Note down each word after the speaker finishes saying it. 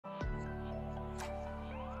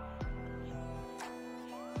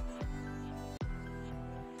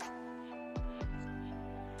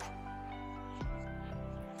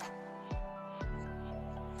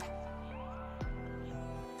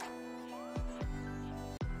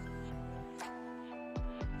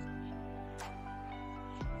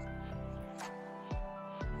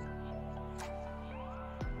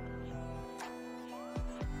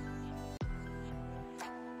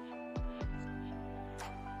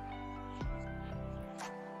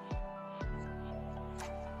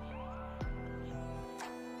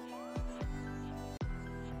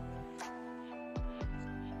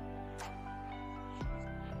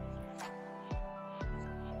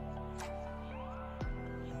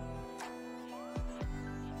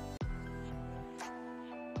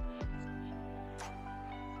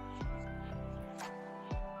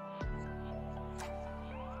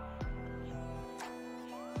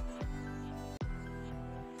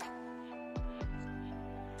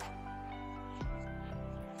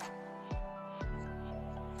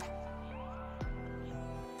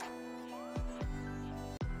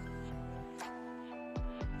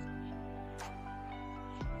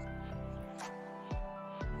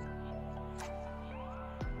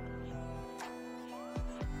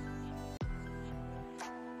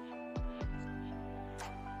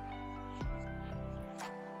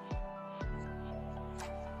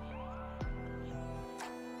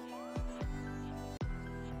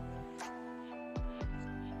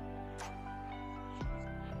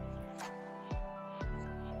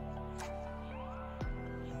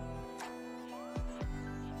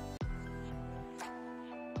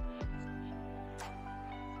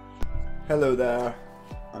Hello there.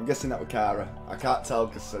 I'm guessing that was Cara. I can't tell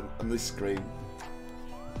because on this screen.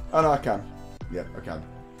 Oh no, I can. Yeah, I can.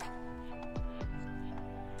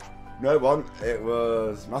 No one. It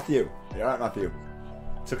was Matthew. You're right, Matthew.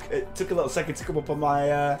 It took a little second to come up on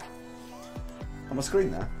my screen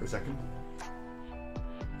there for a second.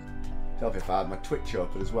 Help if I had my Twitch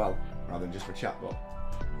open as well, rather than just my chat bot.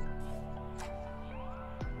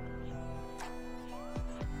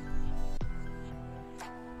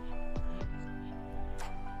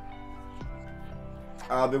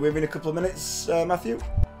 I'll be with you in a couple of minutes, Matthew.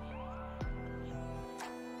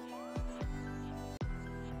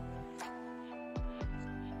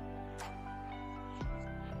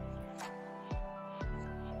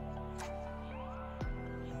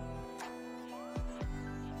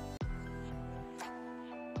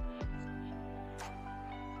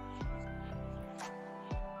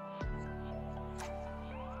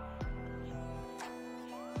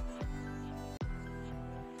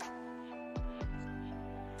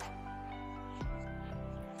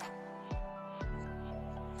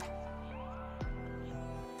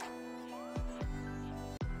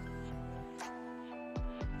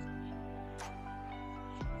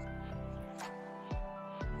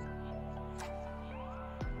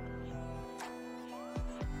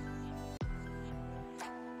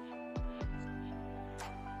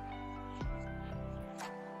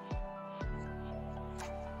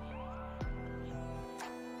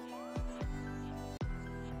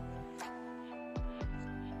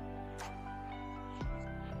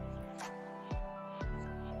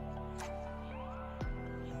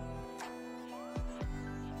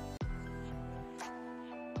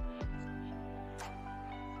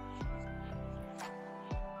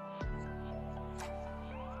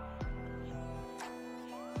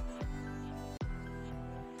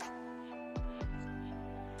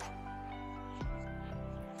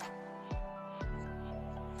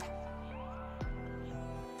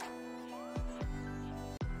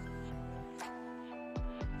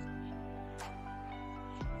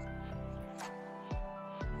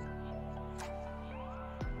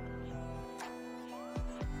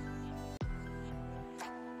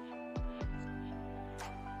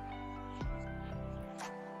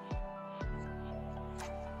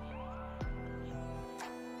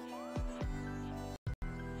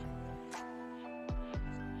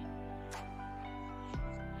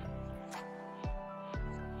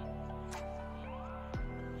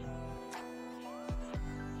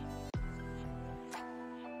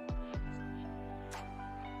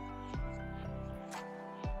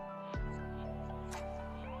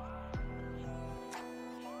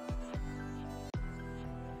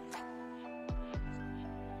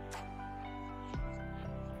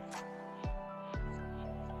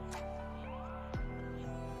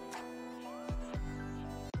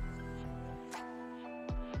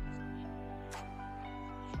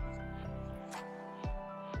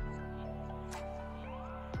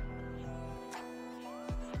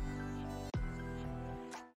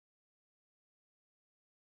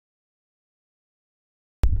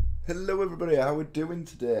 Hello everybody, how are we doing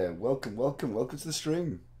today? Welcome to the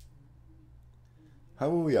stream. How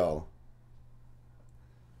are we all?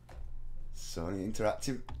 Sony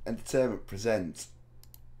Interactive Entertainment presents.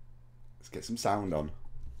 Let's get some sound on.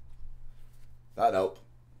 That'd help.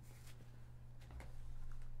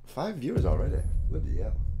 5 viewers already. Bloody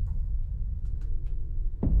hell.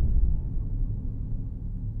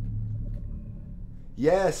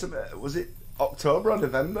 Yeah, was it October or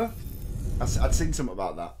November? I'd seen something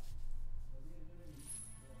about that.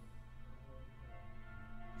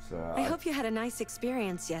 So I hope you had a nice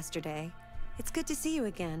experience yesterday. It's good to see you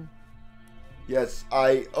again. Yes,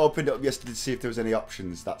 I opened it up yesterday to see if there was any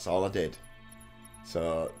options. That's all I did.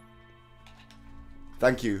 So,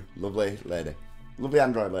 thank you, lovely lady. Lovely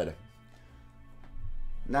Android lady.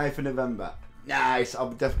 9th of November. Nice.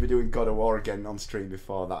 I'll definitely be doing God of War again on stream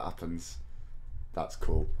before that happens. That's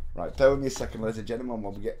cool. Right, bear with me a second, ladies and gentlemen,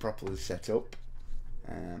 while we get properly set up.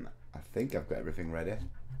 I think I've got everything ready.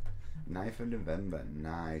 9th of November.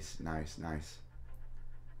 Nice, nice, nice.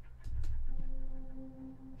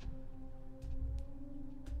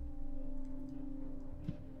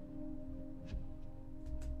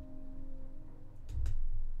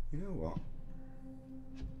 You know what?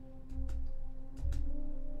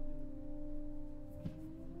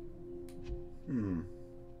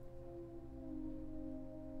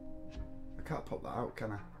 I can't pop that out,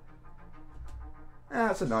 can I? Ah,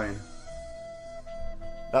 that's annoying.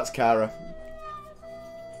 That's Cara.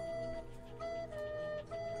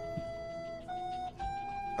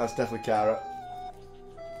 That's definitely Cara.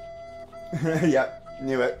 Yep,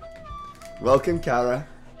 knew it. Welcome, Cara.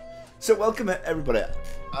 So welcome everybody.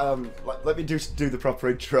 Let me do the proper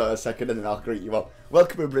intro a second and then I'll greet you all.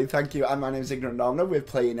 Welcome everybody, thank you. My name is Ignorant Norman. We're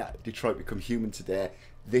playing Detroit Become Human today.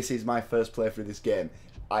 This is my first playthrough of this game.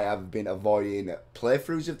 I have been avoiding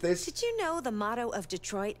playthroughs of this. Did you know the motto of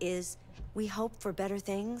Detroit is, "We hope for better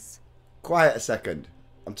things"? Quiet a second.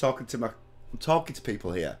 I'm talking to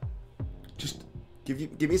people here. Just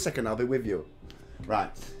give me a second, I'll be with you. Right.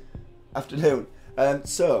 Afternoon.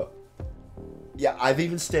 So yeah, I've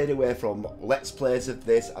even stayed away from Let's Plays of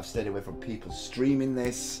this. I've stayed away from people streaming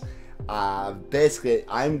this. Basically,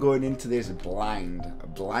 I'm going into this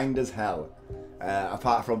blind as hell.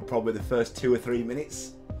 Apart from probably the first 2 or 3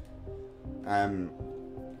 minutes. So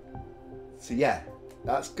yeah,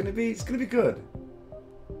 it's gonna be good.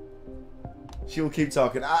 She will keep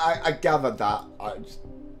talking. I gathered that.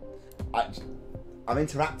 I'm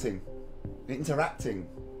interacting. We're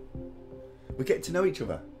getting to know each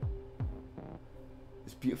other.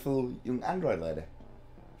 This beautiful young android lady.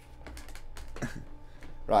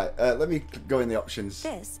 Right, let me go in the options.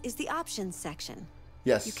 This is the options section.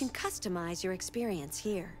 Yes. You can customize your experience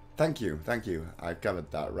here. Thank you. I gathered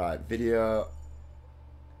that. Right, video.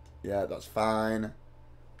 Yeah, that's fine.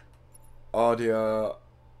 Audio.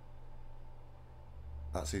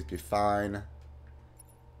 That seems to be fine.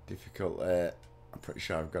 Difficulty. I'm pretty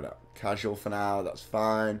sure I've got it casual for now. That's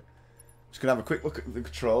fine. Just gonna have a quick look at the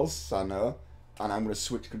controls, so I know. And I'm gonna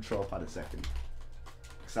switch control pad a second.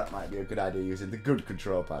 Because that might be a good idea using the good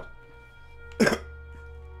control pad.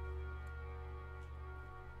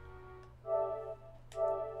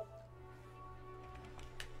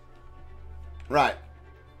 Right.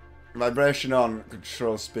 Vibration on,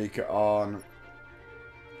 control speaker on.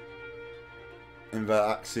 Invert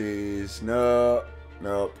axes, no.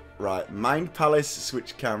 Nope. Right, Mind Palace,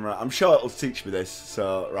 switch camera. I'm sure it'll teach me this,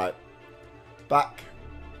 so, right. Back.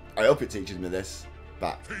 I hope it teaches me this.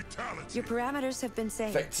 Back. Fatality. Your parameters have been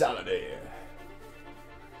saved. Fatality.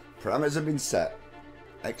 Parameters have been set.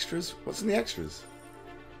 Extras? What's in the extras?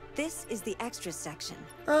 This is the extras section.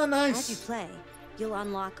 Oh, nice. As you play, you'll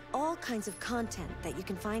unlock all kinds of content that you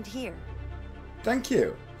can find here. Thank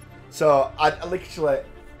you. So, I literally...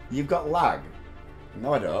 You've got lag.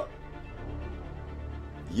 No, I don't.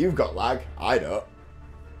 You've got lag. I don't.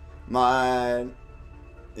 Mine...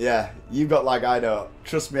 Yeah, you've got lag. I don't.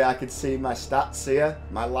 Trust me, I can see my stats here.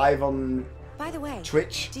 My live on By the way,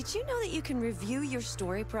 Twitch. Did you know that you can review your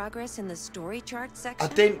story progress in the story chart section?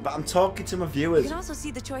 I didn't, but I'm talking to my You viewers. can also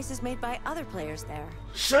see the choices made by other players there.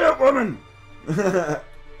 Shut up, woman! No,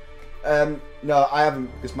 I haven't,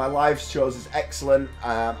 because my live shows is excellent.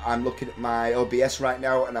 I'm looking at my OBS right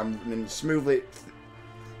now, and I'm running smoothly.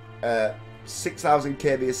 6,000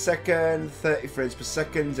 KB a second, 30 frames per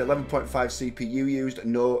second, 11.5 CPU used,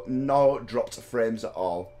 no dropped frames at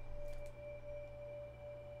all.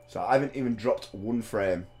 So I haven't even dropped one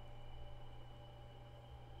frame.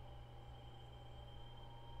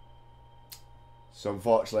 So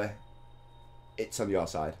unfortunately, it's on your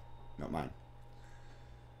side, not mine.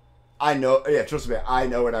 I know, yeah, trust me, I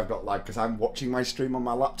know when I've got lag because I'm watching my stream on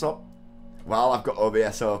my laptop while I've got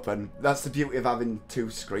OBS open. That's the beauty of having 2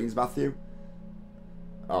 screens, Matthew.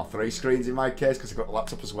 Or 3 screens in my case, because I've got the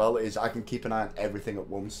laptop as well, is I can keep an eye on everything at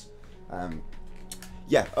once.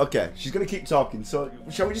 Yeah, okay, she's going to keep talking, so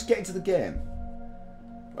shall we just get into the game?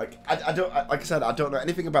 Like, like I said, I don't know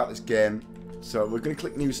anything about this game, so we're going to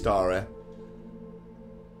click new story.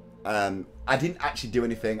 I didn't actually do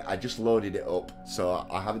anything, I just loaded it up, so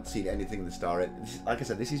I haven't seen anything in the story. Like I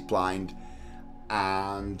said, this is blind,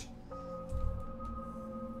 and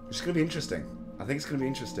it's going to be interesting. I think it's going to be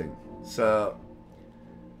interesting. So,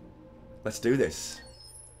 let's do this.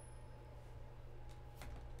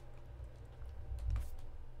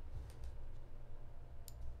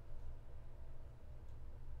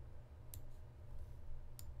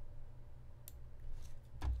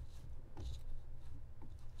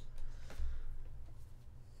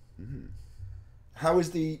 How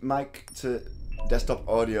is the mic to desktop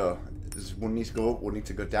audio? Does one need to go up, one need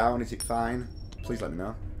to go down? Is it fine? Please let me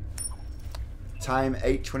know. Time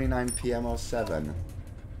 8:29 PM or 7.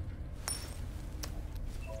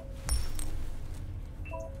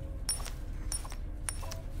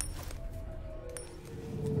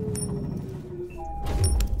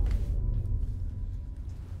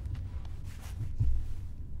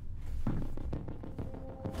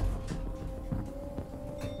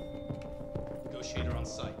 Negotiator on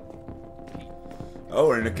site. Oh,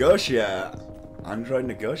 we're a negotiator. Android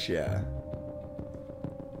negotiator.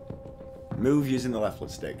 Move using the left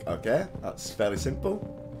stick. Okay, that's fairly simple.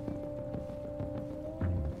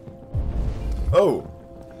 Oh.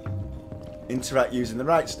 Interact using the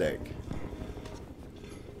right stick.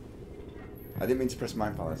 I didn't mean to press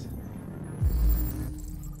Mind Palace.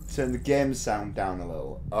 Turn the game sound down a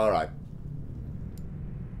little. Alright.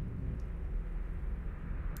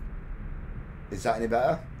 Is that any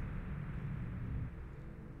better?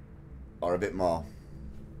 Or a bit more?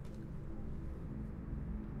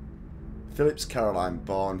 Phillips Caroline,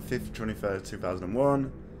 born 5th 23rd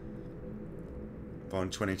 2001.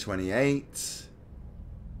 Born 2028.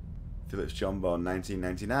 Phillips John, born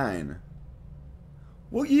 1999.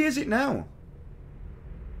 What year is it now?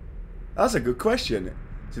 That's a good question.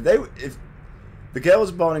 So if the girl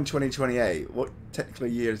was born in 2028, what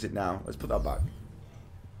technically year is it now? Let's put that back.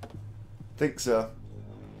 Think so.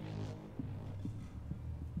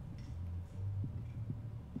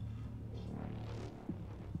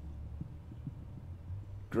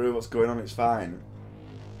 Gru, what's going on? It's fine.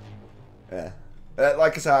 Yeah.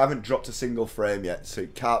 Like I said, I haven't dropped a single frame yet, so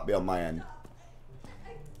it can't be on my end. I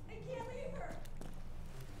can't leave her.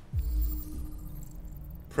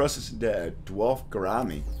 Processing data, Dwarf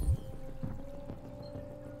Garami.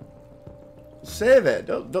 Save it.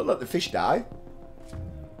 Don't let the fish die.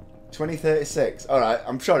 2036. Alright,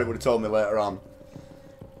 I'm sure it would have told me later on.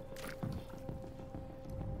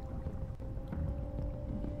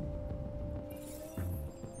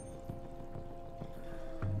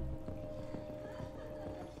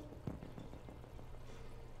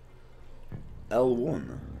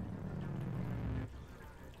 L1.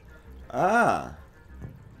 Ah.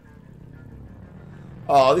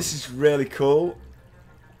 Oh, this is really cool.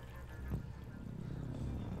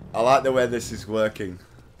 I like the way this is working.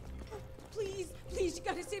 Please, please, you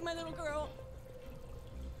gotta save my little girl.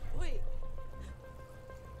 Wait.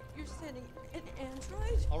 You're sending an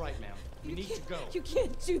android? All right, ma'am. You need to go. You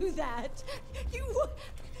can't do that.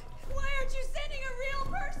 Why aren't you sending a real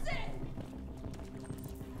person?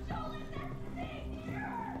 Joel, that's the thing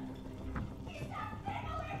here. He's not staying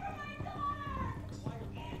away from my daughter.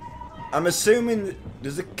 I'm assuming...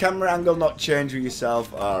 Does the camera angle not change with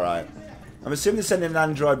yourself? Alright. I'm assuming they're sending an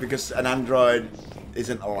android because an android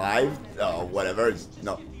isn't alive. Or whatever. It's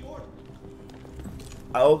not...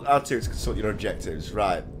 R2 to consult your objectives.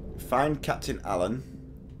 Right. Find Captain Allen.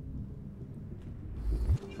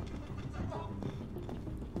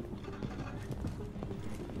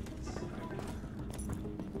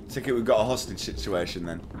 Take it we've got a hostage situation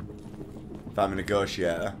then. If I'm a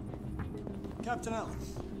negotiator. Captain Allen,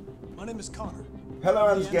 my name is Connor. Hello,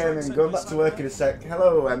 M's Gaming. Going back to work in a sec.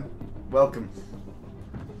 Hello, M. Welcome.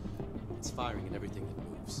 It's firing at everything that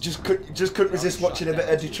moves. Just couldn't resist watching a bit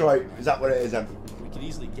of Detroit. Is that what it is, M? We could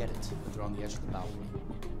easily get it, but they're on the edge of the balcony.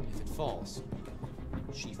 If it falls,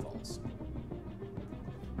 she falls.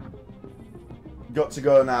 Got to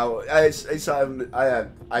go now. I understand. I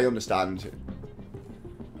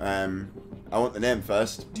want the name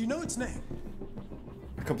first. Do you know its name?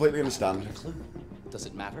 I completely understand. A clue. Does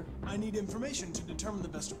it matter? I need information to determine the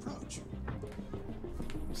best approach.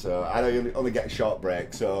 So I know you only get a short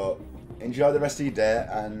break. So enjoy the rest of your day,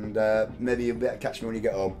 and maybe you'll be able to catch me when you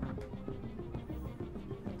get home.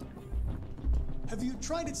 Have you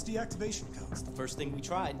tried its deactivation codes? The first thing we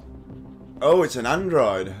tried. Oh, it's an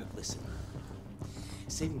android. Listen,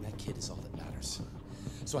 saving that kid is all that matters.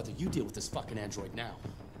 So either you deal with this fucking android now,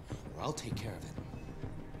 or I'll take care of it.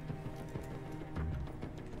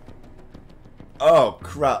 Oh,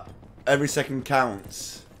 crap. Every second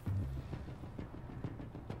counts.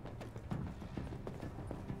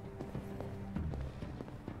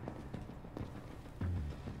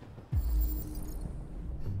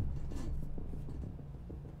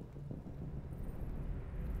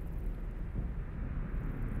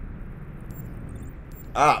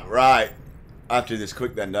 Ah, right. I have to do this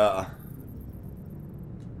quick then, don't I?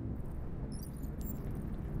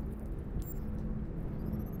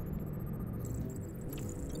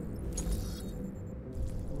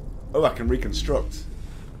 Oh, I can reconstruct.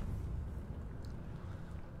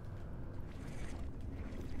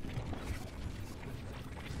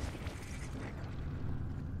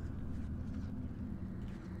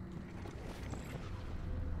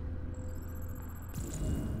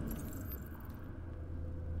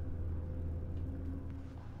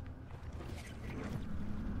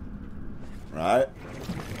 Right.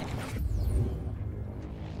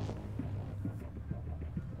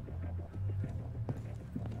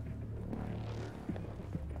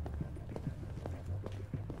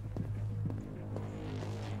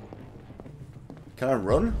 Can I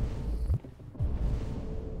run?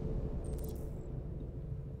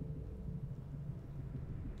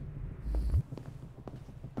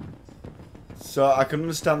 So I can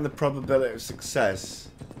understand the probability of success.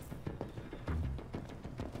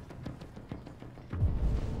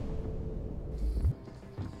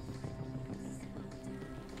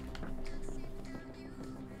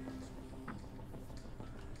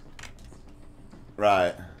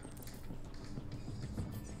 Right.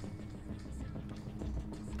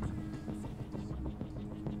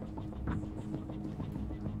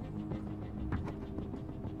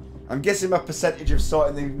 I'm guessing my percentage of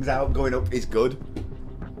sorting things out going up is good.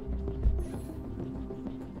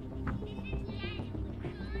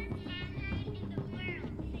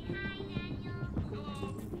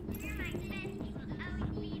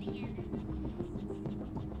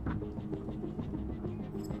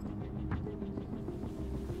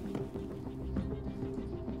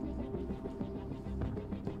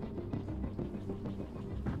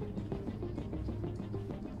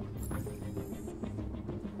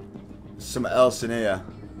 Something else in here.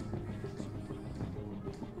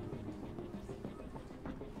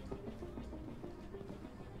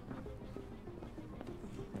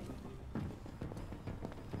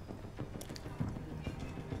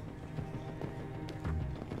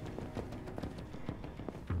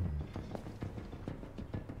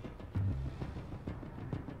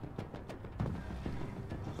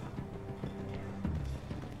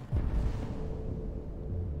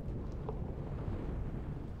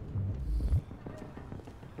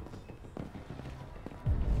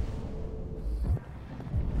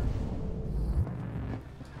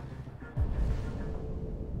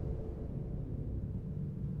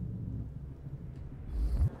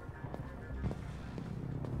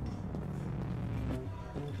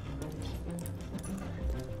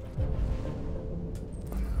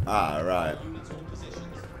 Ah, right.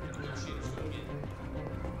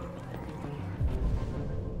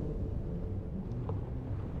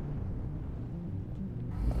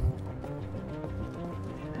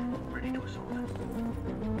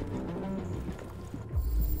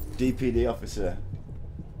 DPD officer.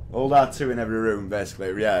 Hold R2 in every room,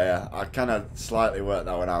 basically. Yeah. I kind of slightly worked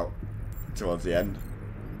that one out towards the end.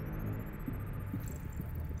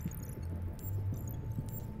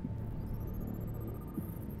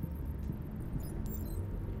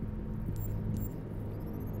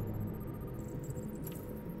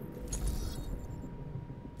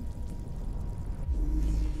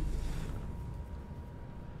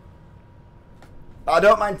 I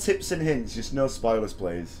don't mind tips and hints, just no spoilers,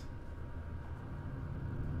 please.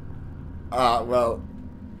 Ah, well,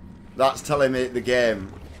 that's telling me the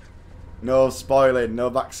game. No spoiling, no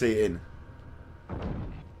backseating.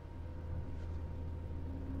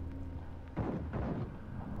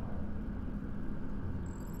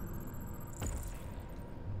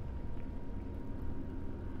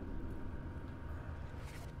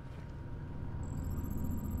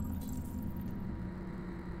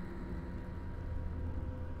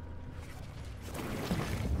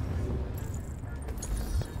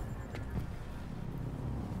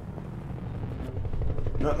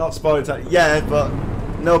 Not spoiler time. Yeah, but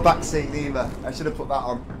no backseat either. I should have put that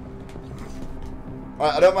on.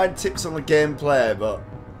 I don't mind tips on the gameplay, but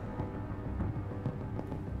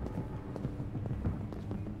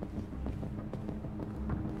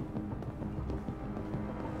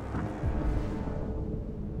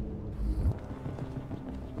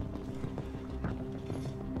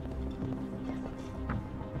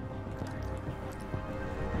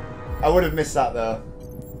I would have missed that though.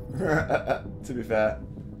 To be fair.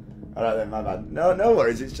 Alright then, my bad. No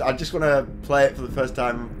worries. I just want to play it for the first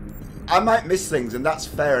time. I might miss things, and that's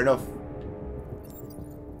fair enough.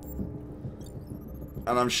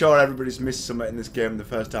 And I'm sure everybody's missed something in this game the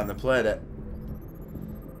first time they played it.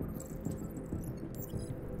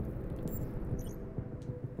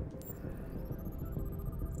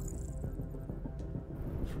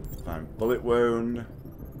 Fine. Bullet wound.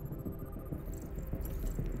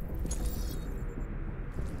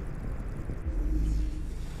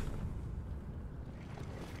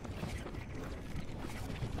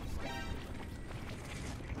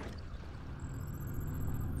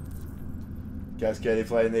 Guys, Katie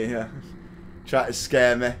playing the try to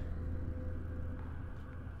scare me.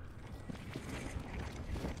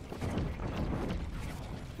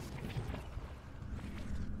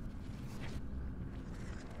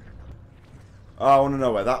 Oh, I want to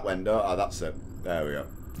know where that went. Oh, that's it. There we go.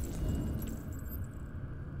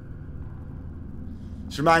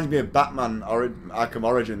 This reminds me of Batman Arkham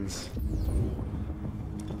Origins,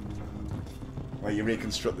 where you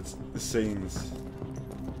reconstruct the scenes.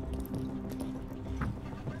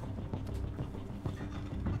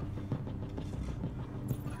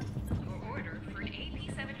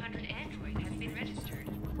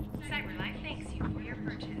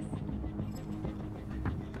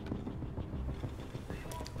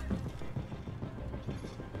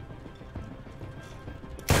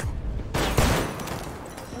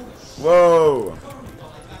 Whoa!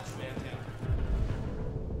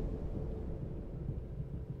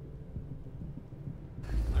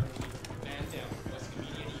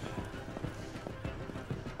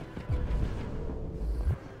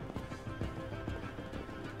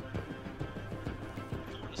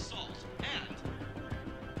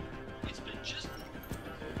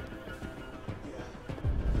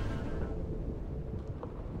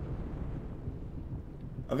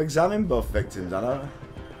 I've examined both victims, haven't I?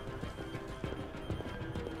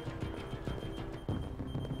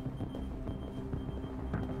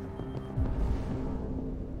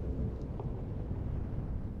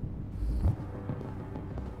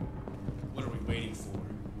 What are we waiting for?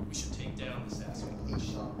 We should take down this asshole with a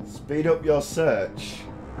shot. Speed up your search.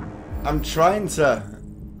 I'm trying to.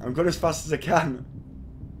 I'm going as fast as I can.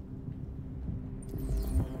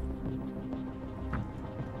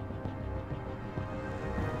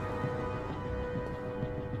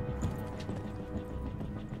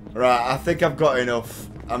 Right, I think I've got enough.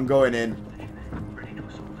 I'm going in.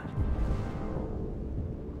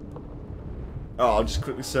 Oh, I'll just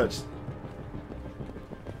quickly search.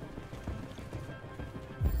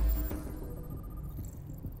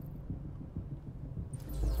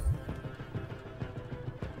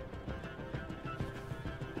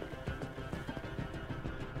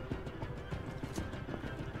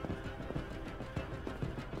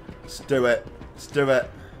 Let's do it. Let's do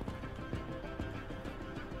it.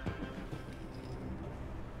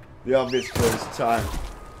 The obvious clue is time.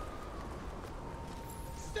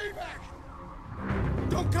 Stay back!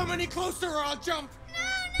 Don't come any closer or I'll jump!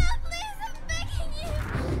 No, please, I'm begging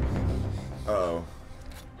you. Uh-oh.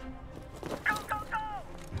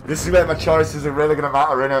 This is where my choices are really going to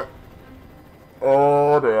matter, innit?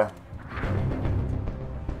 Oh dear.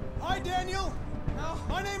 Hi, Daniel.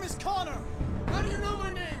 My name is Connor. How do you know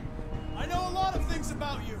my name? I know a lot of things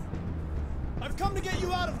about you. I've come to get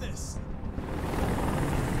you out of this.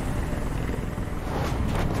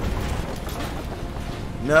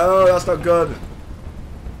 No, that's not good.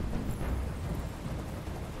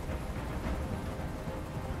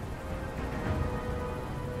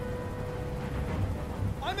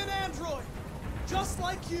 I'm an android, just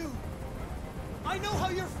like you. I know how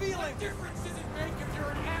you're feeling. What difference does it make if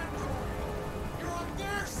you're an android? You're on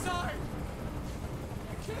their side!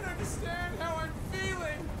 You can't understand how I'm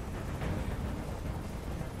feeling!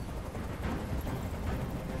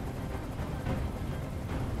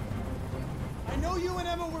 I know you and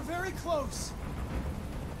Emma were very close.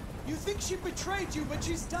 You think she betrayed you, but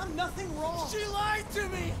she's done nothing wrong. She lied to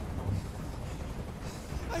me!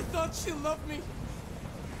 I thought she loved me.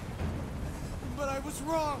 But I was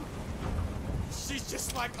wrong. She's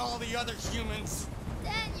just like all the other humans.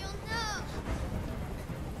 Daniel, no.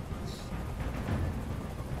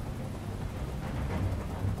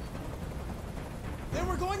 They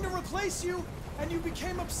were going to replace you, and you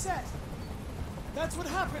became upset. That's what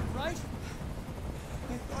happened, right?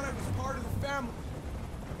 I thought I was part of the family.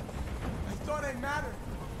 I thought I mattered.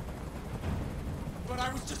 But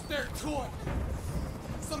I was just their toy.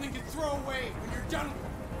 Something to throw away when you're done with it.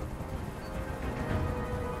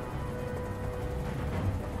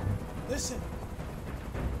 Listen,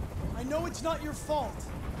 I know it's not your fault.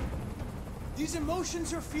 These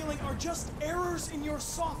emotions you're feeling are just errors in your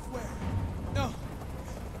software. No,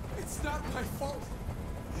 it's not my fault.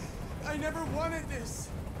 I never wanted this.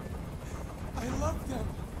 I loved them,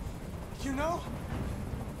 you know?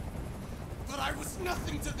 But I was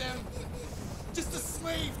nothing to them. Just a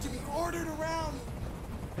slave to be ordered around.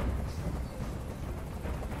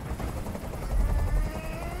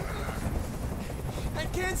 I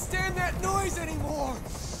can't stand that noise anymore.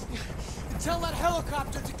 Tell that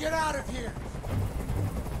helicopter to get out of here.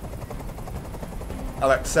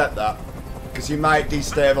 I'll accept that. Because you might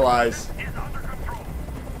destabilize.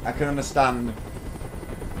 I can understand.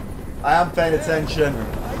 I am paying attention.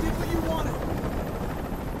 I did what you wanted.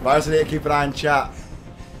 But I also need to keep an eye on chat.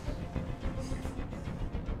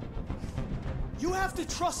 You have to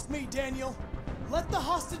trust me, Daniel. Let the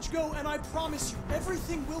hostage go, and I promise you,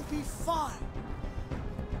 everything will be fine.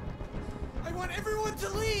 I want everyone to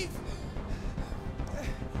leave!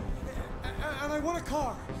 And I want a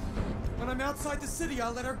car. When I'm outside the city,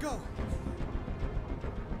 I'll let her go.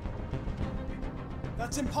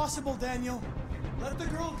 That's impossible, Daniel. Let the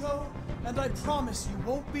girl go, and I promise you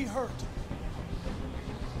won't be hurt.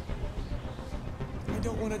 I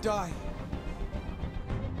don't want to die.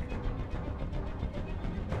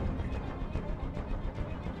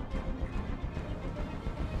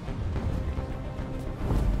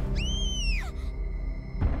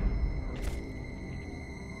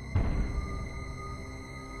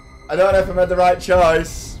 I don't know if I made the right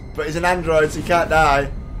choice, but he's an android, so he can't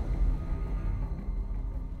die.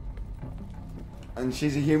 And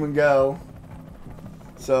she's a human girl.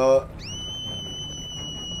 So...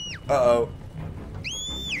 Uh-oh.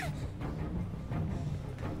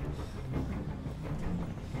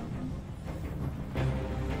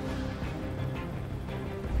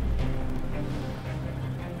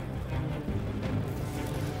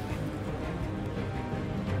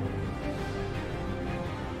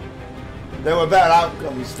 There were better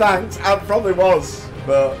outcomes. Thanks. I probably was,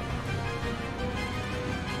 but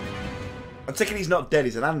I'm taking he's not dead.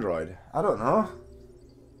 He's an android. I don't know.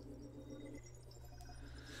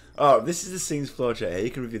 Oh, this is the scene's flowchart here. You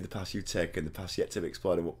can review the paths you take and the paths yet to be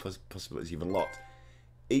explored and what possibilities you've unlocked.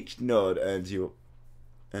 Each node earns you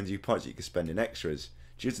points that you can spend in extras.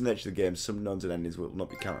 Due to the nature of the game, some nodes and endings will not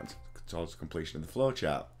be counted towards completion of the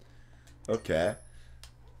flowchart. Okay.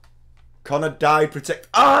 Connor died. Protect.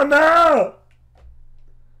 Oh no!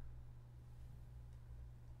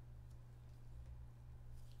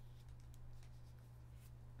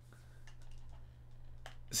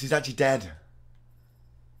 So he's actually dead.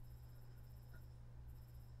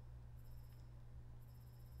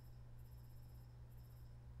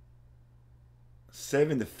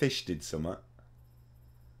 Saving the fish did something.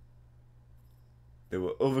 There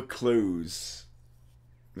were other clues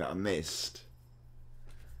that I missed.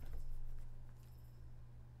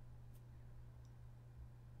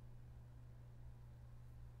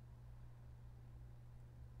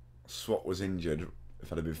 SWAT was injured.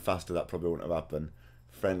 If I'd have been faster, that probably wouldn't have happened.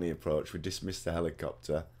 Friendly approach. We dismissed the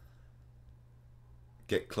helicopter.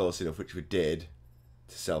 Get close enough, which we did,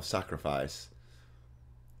 to self-sacrifice.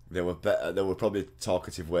 There were probably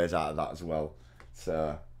talkative ways out of that as well.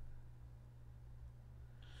 So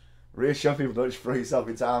reassure people, don't just throw yourself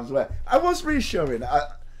into harm's way. I was reassuring.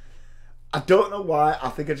 I don't know why. I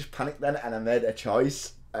think I just panicked then and I made a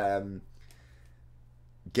choice,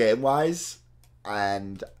 game-wise,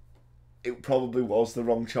 and it probably was the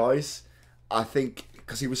wrong choice. I think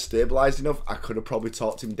because he was stabilised enough, I could have probably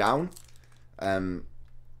talked him down. I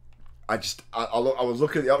was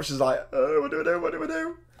looking at the options like, oh, what do we do? What do we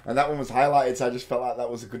do? And that one was highlighted, so I just felt like that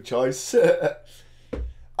was a good choice.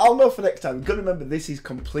 I'll know for next time. I'm going to remember this is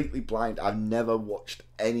completely blind. I've never watched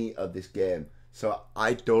any of this game, so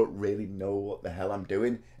I don't really know what the hell I'm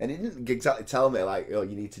doing. And it didn't exactly tell me, like, oh,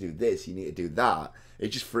 you need to do this, you need to do that. It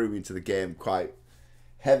just threw me into the game quite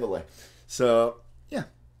heavily. So, yeah.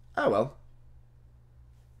 Oh, well.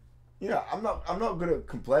 You know, I'm not going to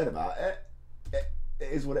complain about it.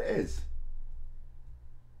 It is what it is.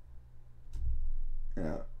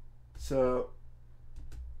 Yeah. So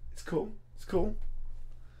it's cool. It's cool.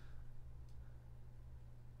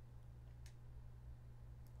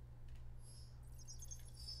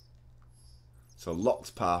 So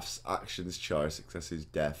locked paths, actions, choice, successes,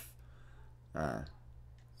 death. Oh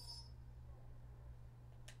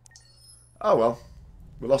well.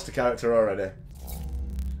 We lost a character already.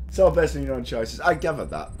 It's all based on your own choices. I gathered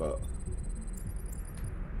that, but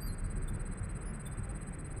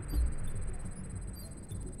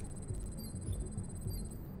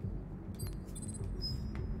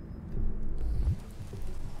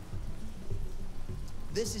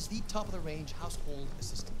this is the top-of-the-range household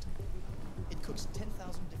assistant. It cooks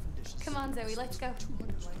 10,000 different dishes. Come on, Zoe, let's go.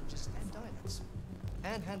 200 languages and dialects.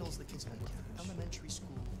 And handles the kids' elementary school.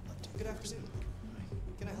 Good afternoon.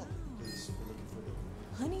 Can I help you? Please, we're looking for you.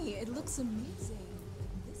 Honey, it looks amazing.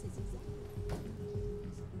 This is exactly.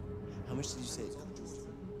 How much did you say?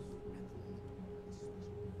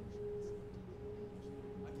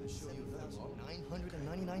 I can assure you that's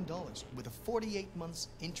 $999 with a 48 months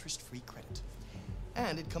interest-free credit.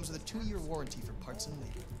 And it comes with a 2-year warranty for parts and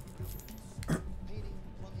labor. Painting,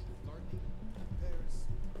 plumbing, gardening, repairs.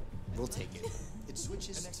 We'll take it. It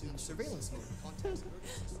switches to surveillance mode.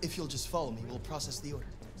 If you'll just follow me, we'll process the order.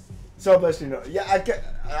 so basically, yeah,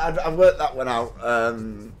 I've worked that one out.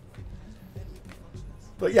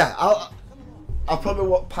 But yeah, I'll probably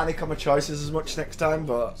won't panic on my choices as much next time,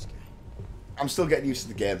 but I'm still getting used to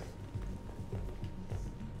the game.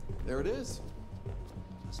 There it is.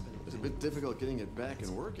 It was a bit difficult getting it back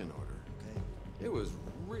in working order. It was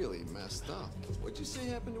really messed up. What'd you say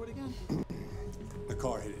happened to it again? The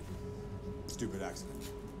car hit it. Stupid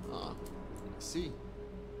accident. Ah, I see.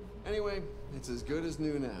 Anyway, it's as good as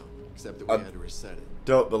new now, except that we had to reset it.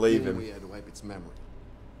 Don't believe Meaning him. we had to wipe its memory.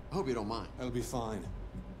 I hope you don't mind. That'll be fine.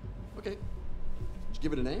 Okay. Did you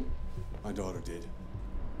give it a name? My daughter did.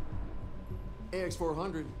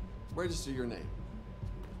 AX400. Register your name.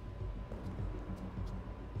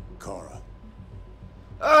 Kara.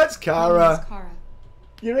 Oh, it's My name Kara. is Kara.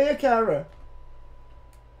 You're here, Kara.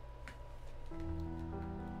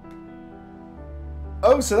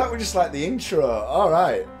 Oh, so that was just like the intro. All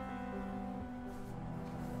right.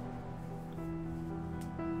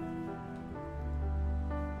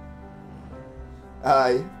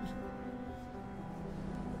 Aye.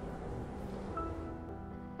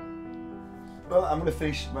 Well, I'm going to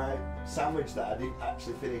finish my sandwich that I didn't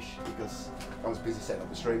actually finish because I was busy setting up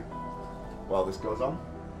the stream while this goes on.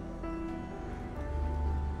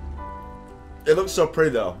 It looks so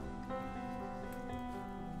pretty though.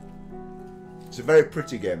 It's a very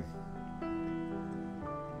pretty game.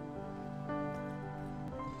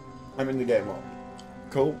 I'm in the game. What?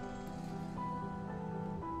 Cool.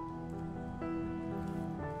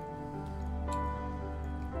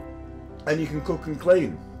 And you can cook and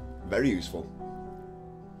clean. Very useful.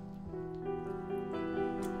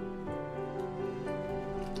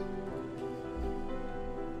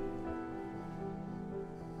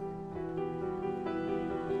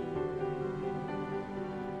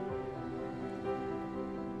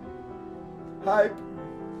 Hype.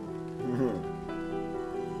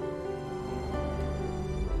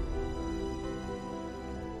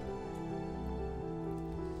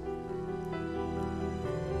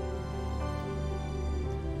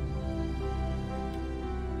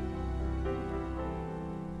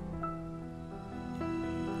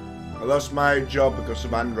 I lost my job because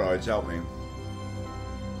of androids, help me.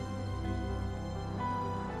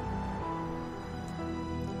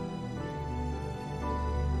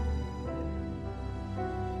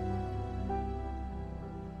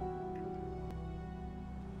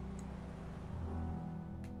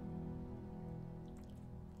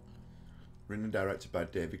 Written and directed by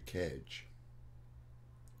David Cage.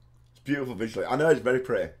 It's beautiful visually. I know it's very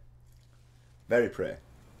pretty. Very pretty.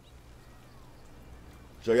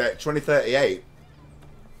 So yeah, 2038.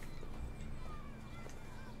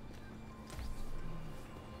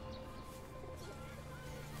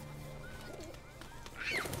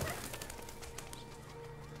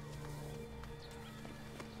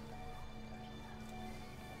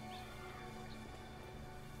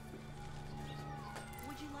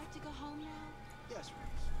 Would you like to go home now? Yes,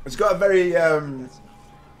 It's got a very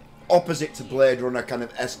opposite to Blade Runner kind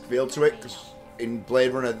of esque feel to it. 'Cause in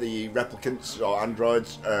Blade Runner, the replicants or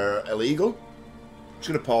androids are illegal. I'm just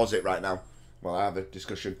gonna pause it right now while I have a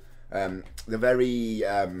discussion. They're very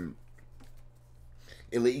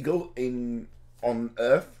illegal on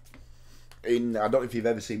Earth. I don't know if you've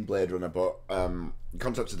ever seen Blade Runner, but the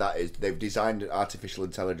concept of that is they've designed artificial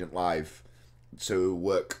intelligent life to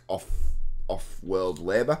work off-world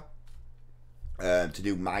labour, to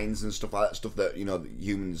do mines and stuff like that. Stuff that, you know,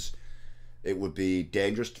 humans, it would be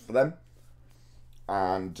dangerous for them.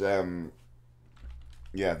 And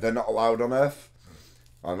yeah, they're not allowed on Earth.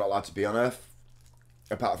 I'm not allowed to be on Earth,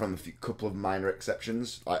 apart from a couple of minor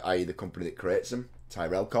exceptions, i.e. the company that creates them,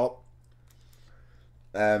 Tyrell Corp.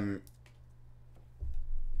 And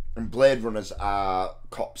Blade Runners are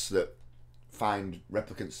cops that find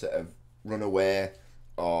replicants that have run away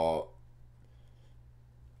or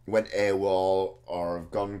went AWOL or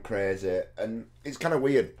have gone crazy. And it's kind of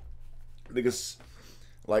weird because,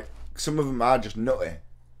 like, some of them are just nutty,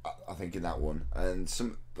 I think, in that one. And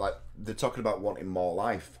some, like, they're talking about wanting more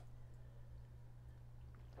life.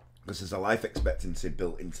 Because there's a life expectancy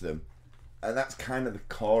built into them. And that's kind of the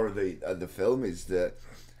core of the film, is that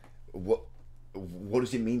what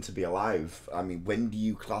does it mean to be alive? I mean, when do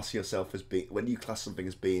you class yourself as when do you class something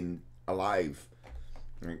as being alive?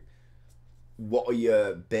 Like, what are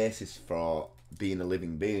your basis for being a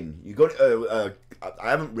living being? You got I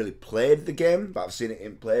haven't really played the game, but I've seen it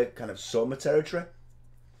in play, kind of Soma territory.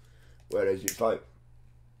 Whereas it's like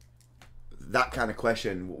that kind of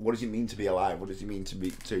question: what does it mean to be alive? What does it mean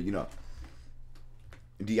to you know?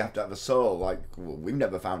 Do you have to have a soul? Like, well, we've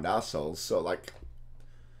never found our souls, so like,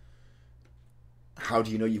 how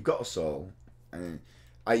do you know you've got a soul? And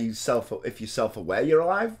are you if you're self-aware, you're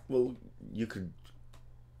alive? Well, you could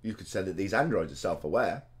say that these androids are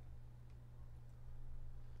self-aware.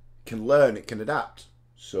 Can learn, it can adapt,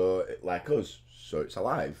 so like us, so it's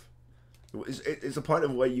alive. It's a point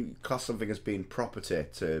of where you class something as being property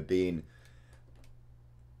to being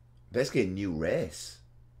basically a new race.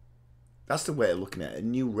 That's the way of looking at it, a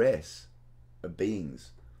new race of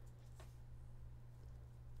beings.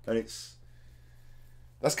 And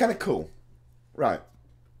that's kind of cool. Right,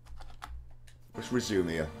 let's resume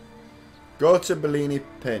here. Go to Bellini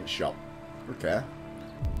Paint Shop. Okay.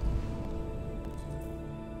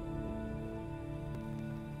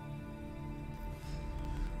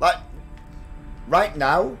 Like, right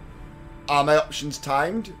now, are my options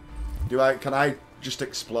timed? Can I just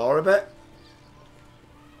explore a bit?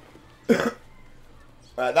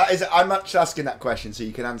 I'm actually asking that question, so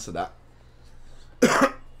you can answer that.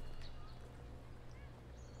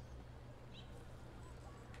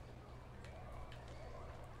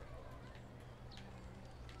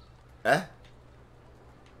 Eh?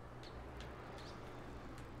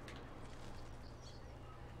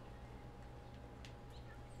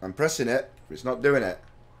 I'm pressing it, but it's not doing it.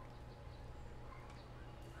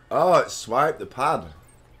 Oh, it swiped the pad.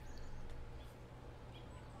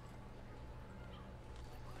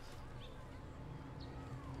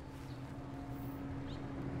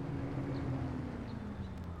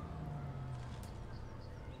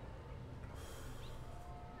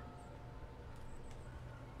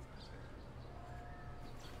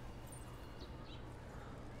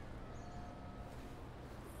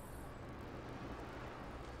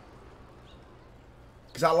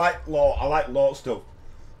 because I like law stuff.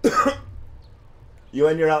 You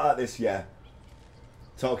and you're out like this, yeah.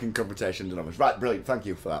 Talking confrontations and others. Right, brilliant. Thank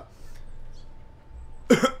you for that.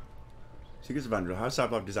 Secrets of Android. How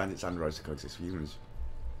Cyberlife designed its androids to coexist with humans.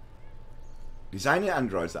 Designing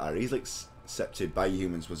androids that are easily accepted by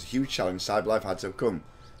humans was a huge challenge Cyberlife had to overcome.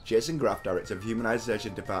 Jason Graff, Director of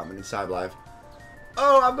Humanization Department in Cyberlife.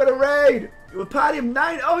 Oh, I've got a raid! We're party of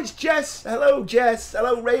 9. Oh, it's Jess! Hello, Jess!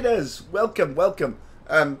 Hello, Raiders! Welcome, welcome.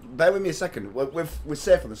 Bear with me a second. We're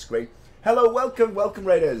safe on the screen. Hello, welcome, welcome,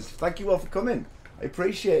 Raiders. Thank you all for coming. I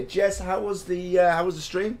appreciate it. Jess, how was the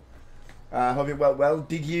stream? Hope you went well.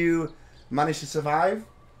 Did you manage to survive?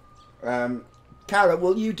 Kara,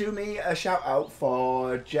 will you do me a shout out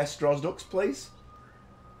for Jess Draws Ducks, please?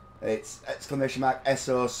 It's !!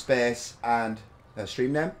 SO space and her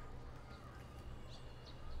stream name.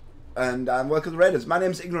 And welcome to the Raiders. My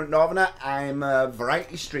name's Ignorant Northerner. I'm a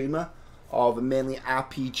variety streamer of a mainly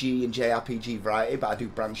RPG and JRPG variety, but I do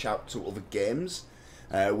branch out to other games.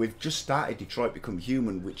 We've just started Detroit Become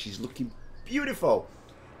Human, which is looking beautiful.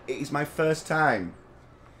 It is my first time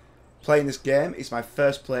playing this game. It's my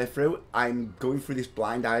first playthrough. I'm going through this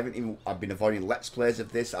blind. I've been avoiding Let's Plays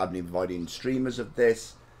of this. I've been avoiding streamers of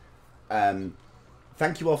this.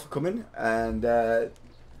 Thank you all for coming, and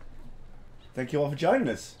thank you all for joining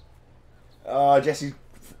us. Oh, Jesse's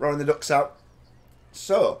throwing the ducks out.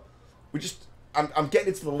 So, I'm getting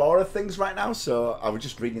into the lore of things right now, so I was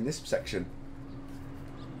just reading this section.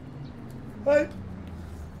 Right.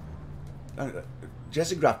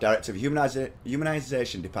 Jesse Graff, Director of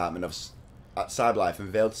Humanization Department at Cyberlife,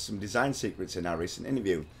 unveiled some design secrets in our recent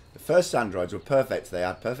interview. The first androids were perfect. They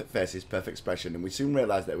had perfect faces, perfect expression, and we soon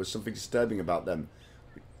realised there was something disturbing about them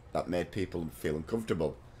that made people feel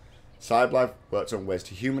uncomfortable. Cyberlife worked on ways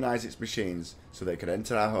to humanise its machines so they could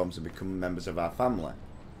enter our homes and become members of our family.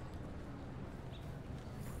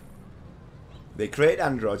 They created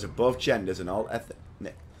androids of both genders and all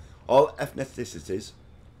ethnicities,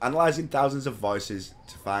 analysing thousands of voices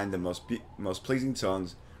to find the most pleasing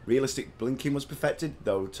tones. Realistic blinking was perfected,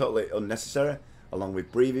 though totally unnecessary, along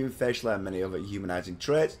with breathing, facial hair, and many other humanising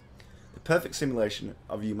traits. The perfect simulation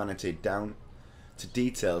of humanity down to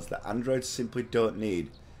details that androids simply don't need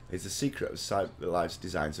is the secret of Cyberlife's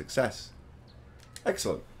design success.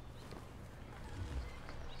 Excellent.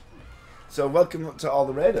 So welcome to all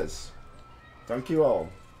the Raiders. Thank you all.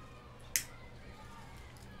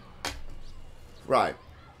 Right.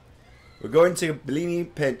 We're going to Bellini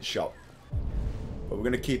Paint Shop, but we're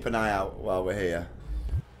going to keep an eye out while we're here.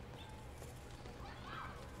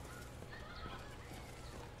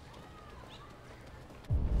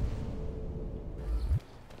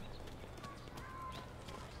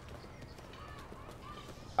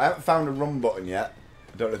 I haven't found a run button yet.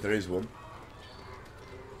 I don't know if there is one.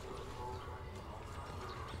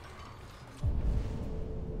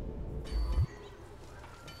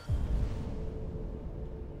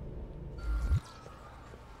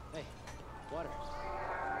 Hey, water.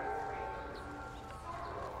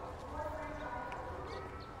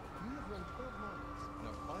 You have run 12 miles and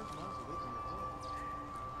are 5 miles away from your home.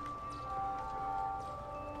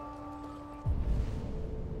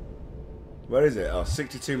 Where is it? Oh,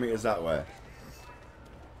 62 meters that way.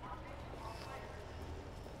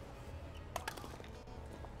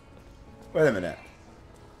 Wait a minute.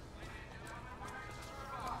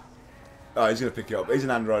 Oh, he's going to pick it up. He's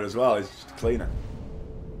an android as well. He's just a cleaner.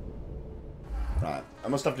 Right. I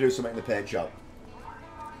must have to do something in the paint shop.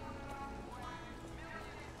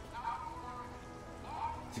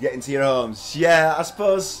 To get into your homes. Yeah, I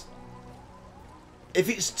suppose if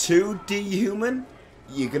it's too dehuman,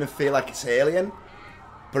 you're going to feel like it's alien.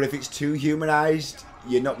 But if it's too humanized,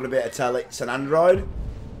 you're not going to be able to tell it's an android.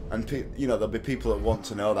 And, you know, there'll be people that want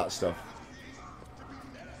to know that stuff.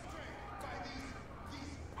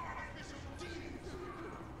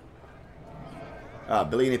 Ah,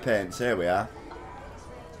 Bellini Paints, here we are.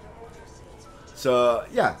 So,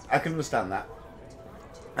 yeah, I can understand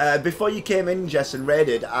that. Before you came in, Jess, and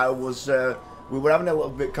raided, we were having a little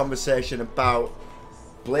bit of conversation about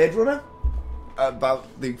Blade Runner. About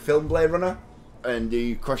the film Blade Runner. And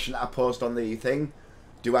the question that I posed on the thing.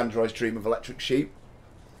 Do androids dream of electric sheep?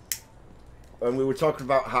 And we were talking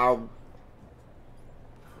about how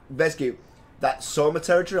basically that Soma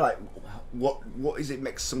territory, like what is it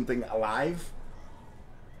makes something alive?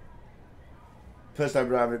 First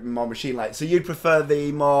time around, more machine-like. So you'd prefer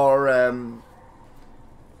the more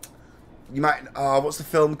you might what's the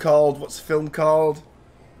film called? What's the film called?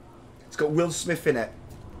 It's got Will Smith in it.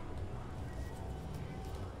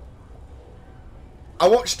 I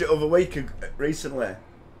watched it over a week recently.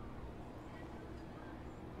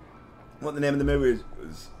 What the name of the movie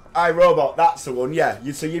was? iRobot, that's the one, yeah.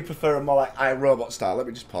 So you'd prefer a more like iRobot style. Let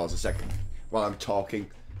me just pause a second while I'm talking.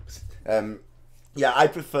 Yeah, I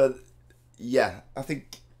prefer... Yeah, I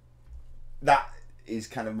think that is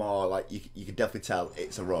kind of more like... You can definitely tell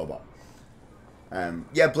it's a robot.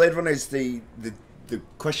 Yeah, Blade Runner is the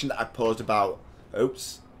question that I posed about...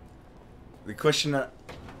 Oops. The question that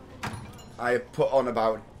I put on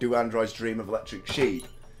about Do Androids Dream of Electric Sheep?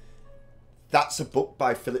 That's a book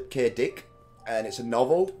by Philip K. Dick, and it's a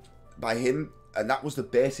novel by him, and that was the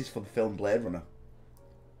basis for the film Blade Runner.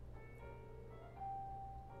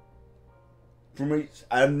 From which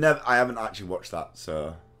I haven't actually watched that,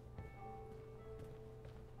 so.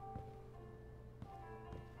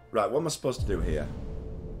 Right, what am I supposed to do here?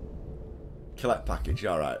 Collect package,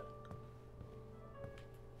 alright.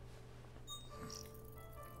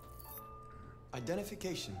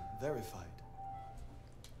 Identification verified.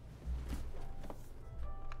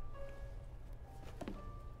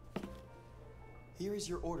 Here is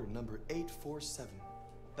your order number 847.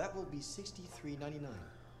 That will be $63.99.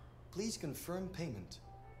 Please confirm payment.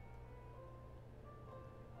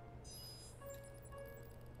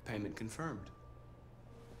 Payment confirmed.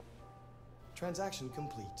 Transaction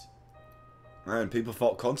complete. Man, people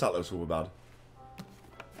thought contactless were bad.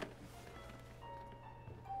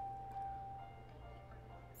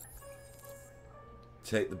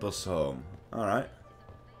 Take the bus home. Alright.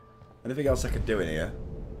 Anything else I could do in here?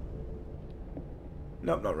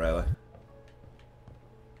 Nope, not really.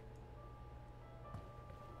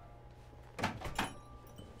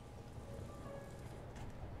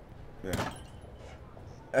 Yeah.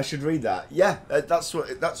 I should read that. Yeah, that's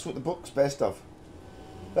what the book's based off.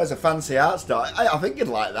 There's a fancy art style. I think you'd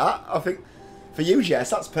like that. I think for you, Jess,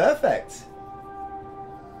 that's perfect.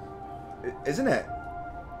 Isn't it?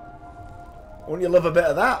 Wouldn't you love a bit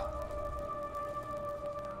of that?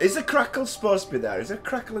 Is the crackle supposed to be there? Is there a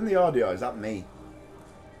crackle in the audio? Is that me?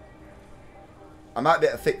 I might be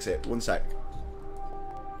able to fix it. One sec.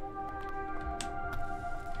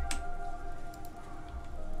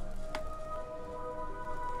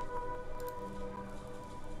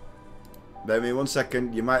 Bear with me 1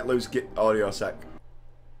 second. You might lose audio a sec.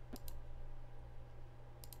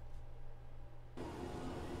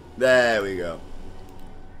 There we go.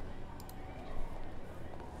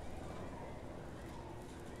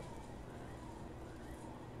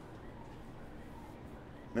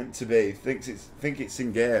 Meant to be. Think it's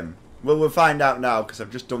in game. Well, we'll find out now because I've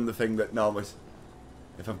just done the thing that normally,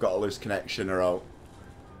 if I've got a loose connection or out.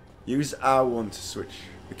 Use R1 to switch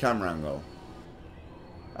the camera angle.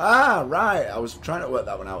 Ah, right. I was trying to work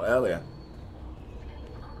that one out earlier.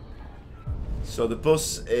 So the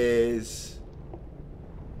bus is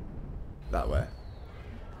that way.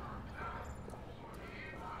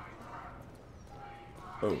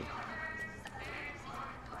 Oh.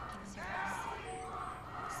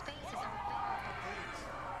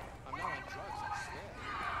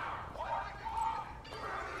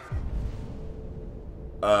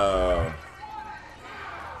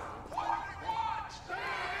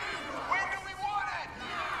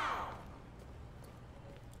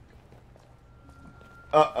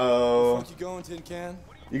 Uh-oh. Where you going, Tin Can?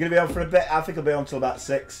 You're gonna be on for a bit? I think I'll be on till about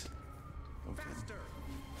 6. Okay.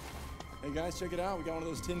 Hey guys, check it out. We got one of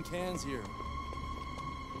those tin cans here.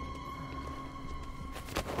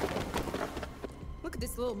 Look at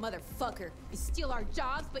this little motherfucker. You steal our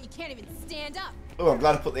jobs, but you can't even stand up. Oh, I'm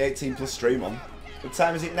glad I put the 18+ stream on. What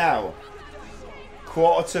time is it now?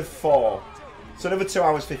 3:45. So another 2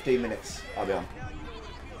 hours, 15 minutes I'll be on.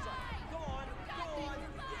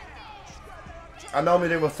 I normally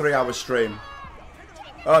do a 3-hour stream.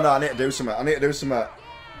 Oh no, I need to do something. I need to do something.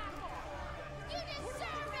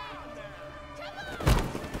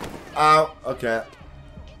 Ow, okay.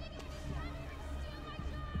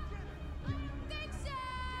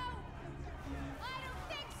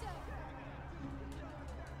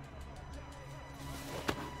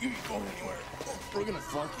 You ain't going anywhere. We're gonna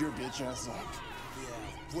fuck your bitch ass up.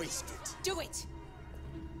 Yeah, waste it. Do it!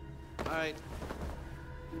 Alright.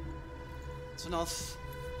 That's enough.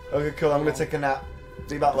 Okay, cool. I'm gonna take a nap.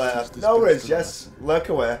 Be back later. No worries, Jess. Lurk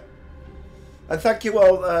away. And thank you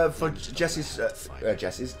all for Jesse's,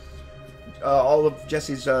 all of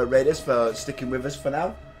Jesse's raiders for sticking with us for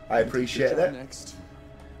now. I appreciate it. Next.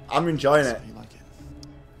 I'm enjoying it. You like it?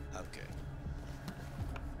 Okay.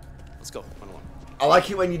 Let's go. 101. I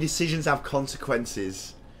like it when your decisions have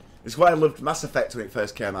consequences. It's why I loved Mass Effect when it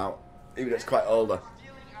first came out, even though it's quite older.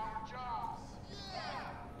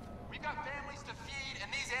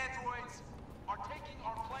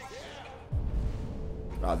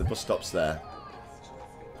 Right, the bus stop's there.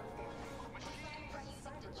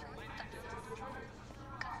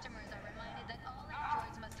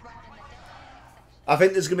 I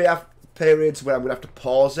think there's gonna be periods where I'm gonna have to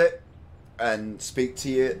pause it and speak to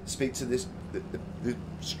you, speak to the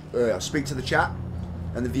chat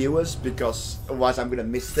and the viewers, because otherwise I'm gonna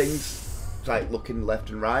miss things, like looking left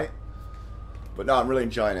and right. But no, I'm really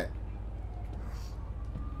enjoying it.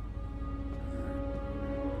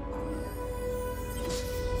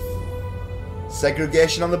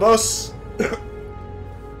 Segregation on the bus.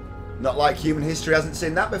 Not like human history hasn't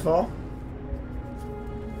seen that before.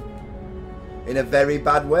 In a very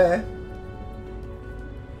bad way.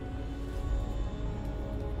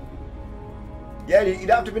 Yeah, you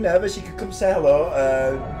don't have to be nervous. You can come say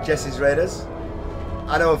hello, Jesse's Raiders.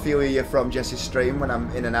 I know a few of you from Jesse's stream when I'm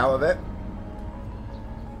in and out of it.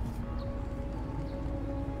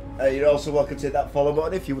 You're also welcome to hit that follow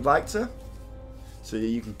button if you would like to. So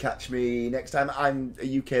you can catch me next time. I'm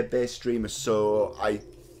a UK-based streamer, so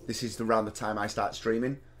this is around the time I start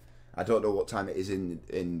streaming. I don't know what time it is in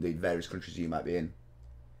the various countries you might be in.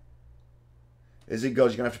 As it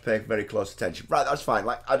goes, you're going to have to pay very close attention. Right, that's fine.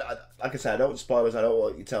 Like I said, I don't want spoilers. I don't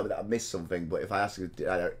want you to tell me that I missed something. But if I ask a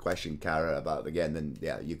direct question, Kara, about it again, then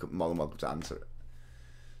yeah, you're more than welcome to answer it.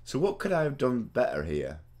 So what could I have done better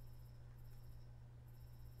here?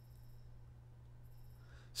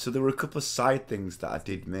 So there were a couple of side things that I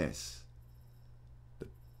did miss that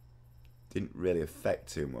didn't really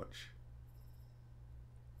affect too much.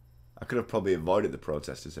 I could have probably avoided the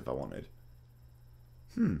protesters if I wanted.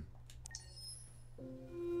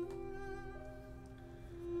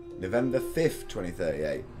 November 5th,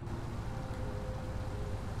 2038.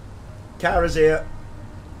 Kara's here.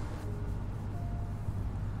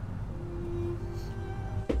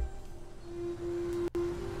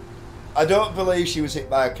 I don't believe she was hit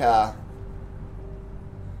by a car.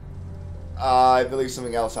 I believe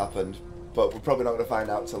something else happened, but we're probably not going to find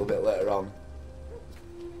out till a bit later on.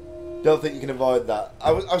 Don't think you can avoid that.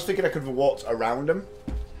 I was thinking I could have walked around them,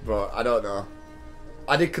 but I don't know.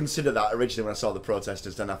 I did consider that originally when I saw the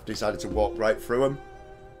protesters, then I decided to walk right through them.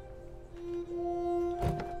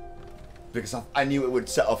 Because I knew it would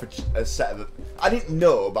set off a set of... I didn't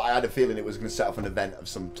know, but I had a feeling it was going to set off an event of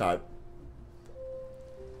some type.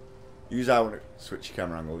 Use I want to switch your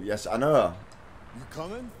camera angle. Yes, I know. You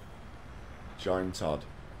coming? Join Todd.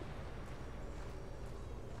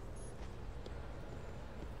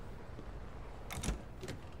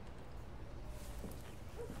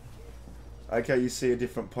 Okay, you see a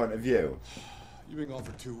different point of view. You've been gone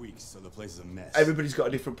for 2 weeks, so the place is a mess. Everybody's got a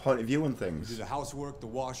different point of view on You things. do the housework, the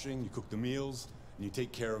washing, you cook the meals, and you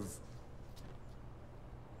take care of...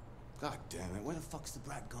 God damn it, where the fuck's the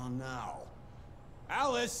brat gone now?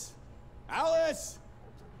 Alice! Alice!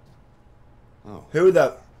 Oh. Who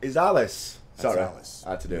the... is Alice? That's Sorry, Alice. I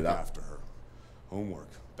had to do Look that. after her. Homework,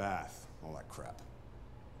 bath, all that crap.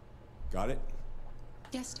 Got it?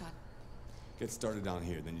 Yes, Todd. Get started down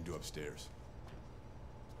here, then you do upstairs.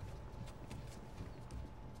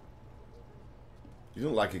 You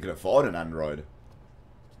don't like you can afford an Android.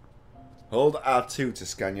 Hold R2 to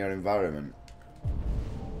scan your environment.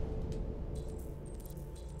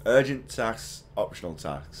 Urgent tasks, optional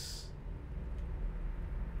tasks.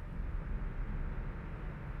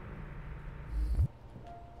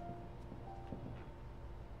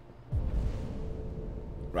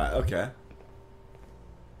 Right, okay.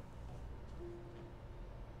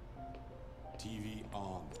 TV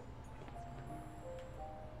on.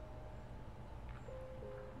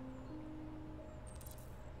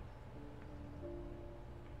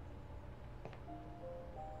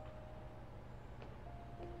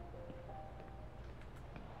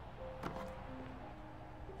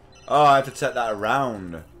 Oh, I have to set that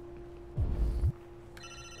around.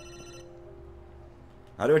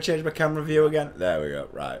 How do I change my camera view again? There we go,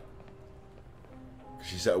 right.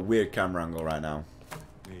 She's at a weird camera angle right now.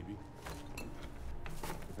 Maybe.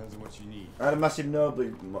 Depends on what you need. I had a massive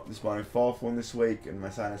nosebleed this morning, 4th one this week, and my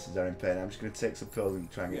sinuses are in pain. I'm just going to take some pills and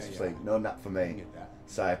try and get some sleep. No nap for me. Get that.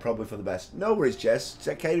 Sorry, probably for the best. No worries, Jess.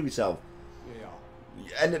 Take care of yourself. Yeah.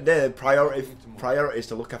 End of the day, priority is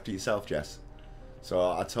to look after yourself, Jess. So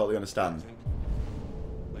I totally understand.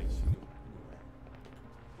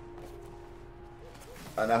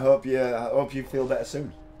 And I hope you feel better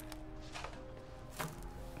soon.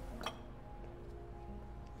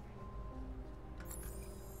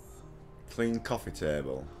 Clean coffee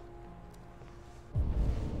table.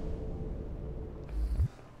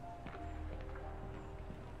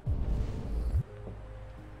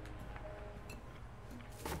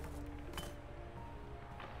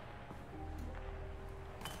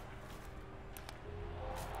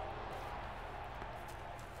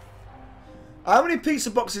 How many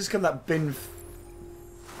pizza boxes can that bin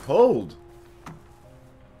hold?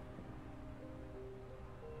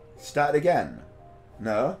 Started again?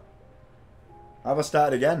 No. How have I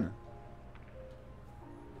started again?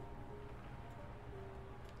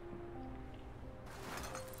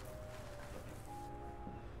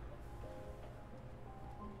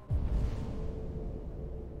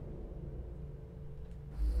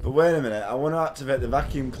 But wait a minute, I want to activate the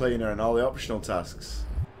vacuum cleaner and all the optional tasks.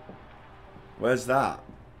 Where's that?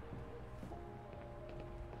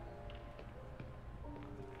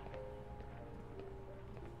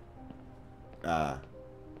 Ah.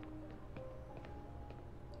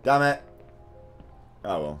 Damn it.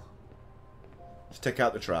 Oh well. Let's take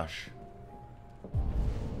out the trash.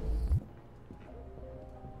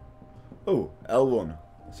 Oh, L1.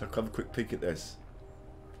 So I'll have a quick peek at this.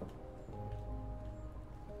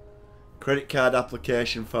 Credit card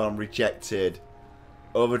application form rejected.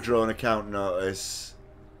 Overdrawn account notice.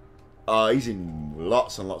 Oh, he's in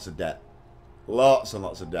lots and lots of debt. Lots and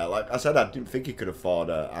lots of debt. Like I said, I didn't think he could afford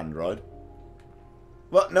an Android.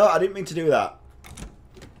 What? No, I didn't mean to do that.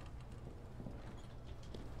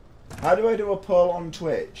 How do I do a poll on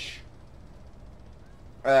Twitch?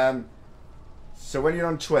 So when you're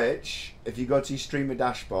on Twitch, if you go to your streamer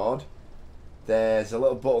dashboard, there's a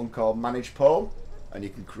little button called Manage Poll, and you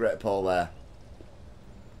can create a poll there.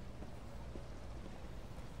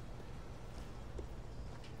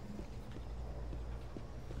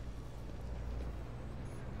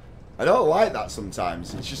 I don't like that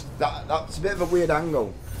sometimes. It's just that's a bit of a weird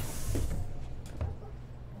angle.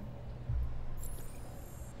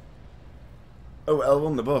 Oh,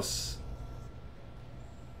 L1 the bus.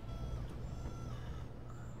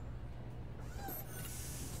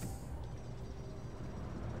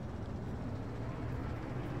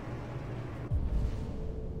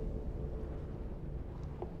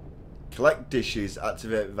 Collect dishes,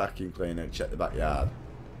 activate vacuum cleaner, check the backyard.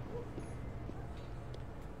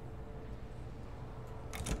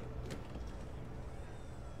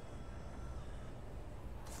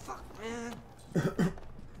 Fuck, man.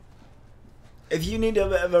 If you need a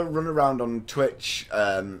bit of a run around on Twitch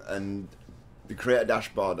and the creator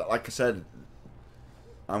dashboard, like I said,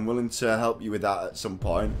 I'm willing to help you with that at some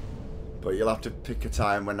point. But you'll have to pick a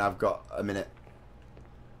time when I've got a minute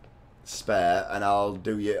spare, and I'll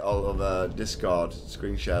do you all over Discord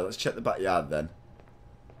screen share. Let's check the backyard then.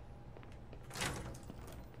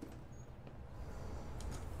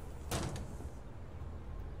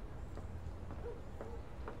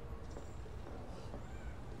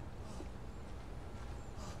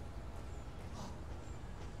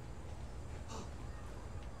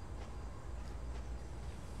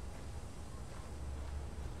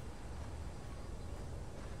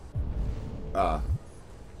 Ah.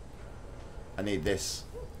 I need this.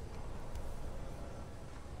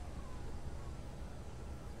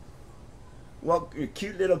 What a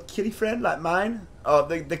cute little kitty friend like mine. Oh,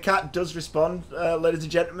 the cat does respond, ladies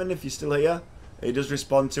and gentlemen, if you're still here. He does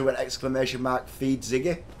respond to an exclamation mark feed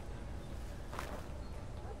Ziggy.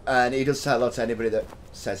 And he does say hello to anybody that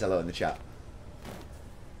says hello in the chat.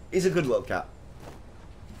 He's a good little cat.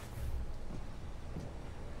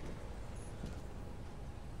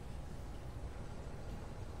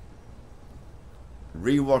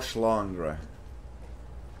 Rewash laundry.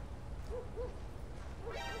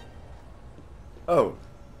 Oh.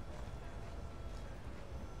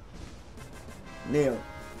 Neil.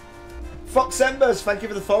 Fox Embers, thank you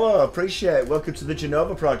for the follow. Appreciate it. Welcome to the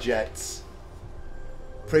Genova Project.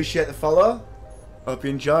 Appreciate the follow. Hope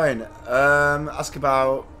you're enjoying. Ask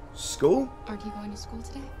about school? Aren't you going to school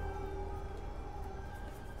today?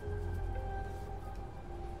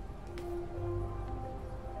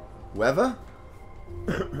 Weather?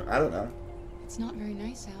 I don't know. It's not very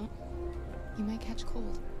nice out. You might catch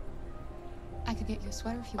cold. I could get you a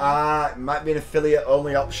sweater if you want. It might be an affiliate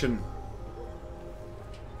only option.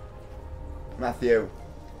 Matthew.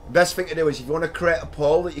 Best thing to do is if you want to create a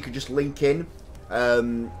poll that you can just link in,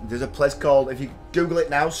 there's a place called, if you Google it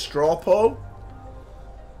now, Straw Poll.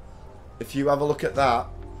 If you have a look at that,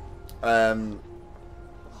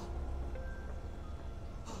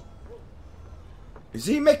 is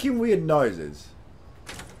he making weird noises?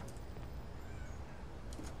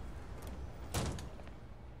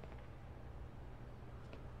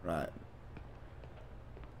 Right.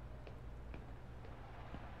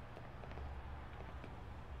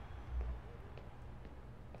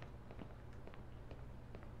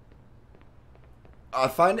 I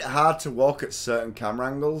find it hard to walk at certain camera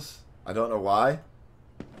angles. I don't know why.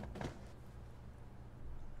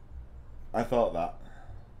 I thought that.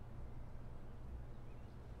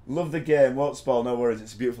 Love the game. Won't spoil, no worries.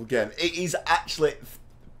 It's a beautiful game. It is actually...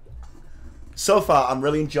 So far, I'm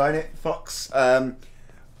really enjoying it, Fox.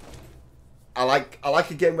 I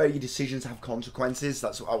like a game where your decisions have consequences.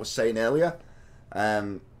 That's what I was saying earlier.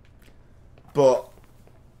 But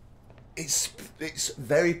it's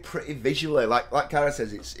very pretty visually. Like Kara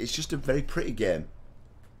says, it's just a very pretty game.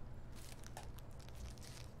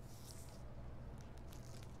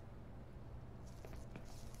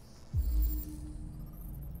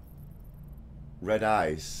 Red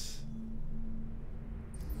Ice.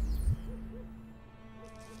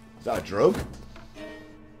 Is that a drug?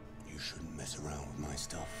 You shouldn't mess around with my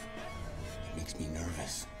stuff. It makes me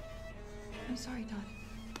nervous. I'm sorry, Todd.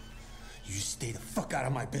 You just stay the fuck out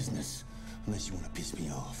of my business. Unless you want to piss me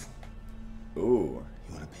off. Ooh.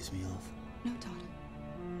 You want to piss me off? No, Todd.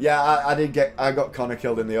 Yeah, I got Connor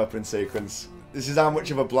killed in the opening sequence. This is how much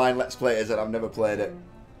of a blind Let's Play it is that I've never played it.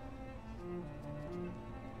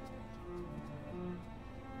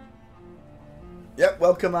 Yep,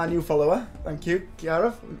 welcome our new follower. Thank you,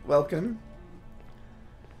 Kiara. Welcome.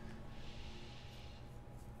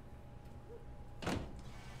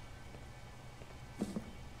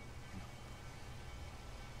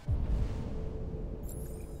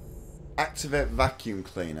 Activate vacuum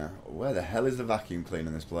cleaner. Where the hell is the vacuum cleaner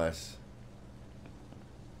in this place?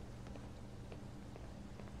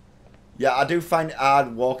 Yeah, I do find it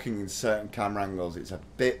hard walking in certain camera angles. It's a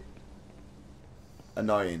bit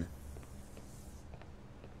annoying.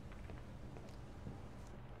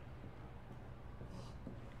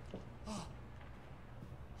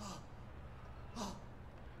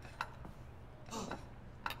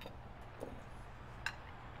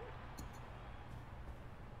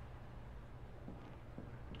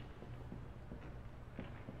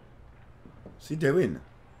 What's he doing?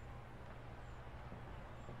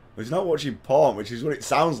 Well, he's not watching porn, which is what it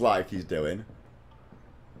sounds like he's doing.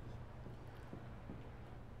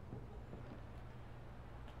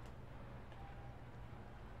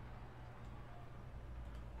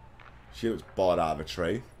 She looks bored out of a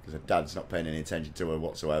tree because her dad's not paying any attention to her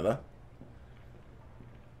whatsoever.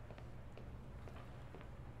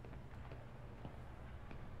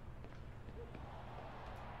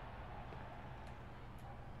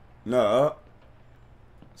 No.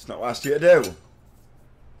 It's not what I asked you to do.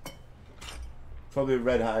 Probably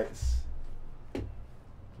Red Heights.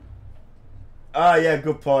 Ah, yeah,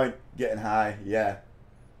 good point. Getting high, yeah.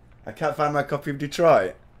 I can't find my copy of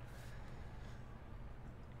Detroit.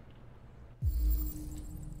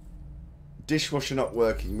 Dishwasher not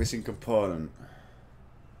working, missing component.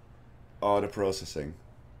 Order processing.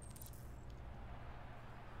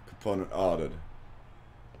 Component ordered.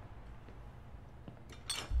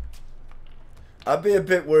 I'd be a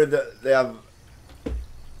bit worried that they have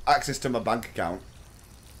access to my bank account.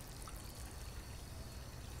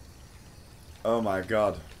 Oh my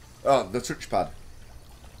god. Oh, the touchpad.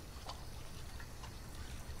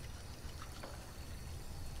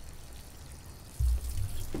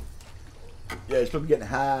 Yeah, it's probably getting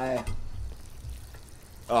high.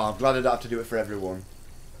 Oh, I'm glad I don't have to do it for everyone.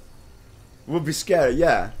 It would be scary,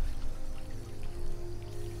 yeah.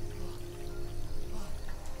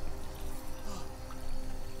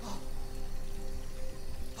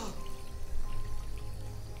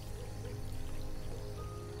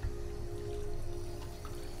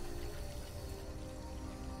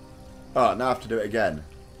 Oh, now I have to do it again.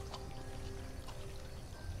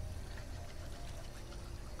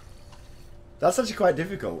 That's actually quite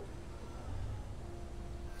difficult.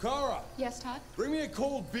 Kara! Yes, Todd? Bring me a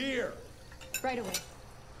cold beer! Right away.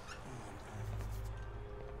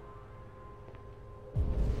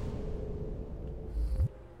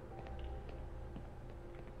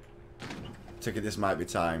 Take it this might be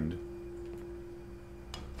timed.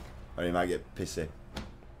 Or you might get pissy.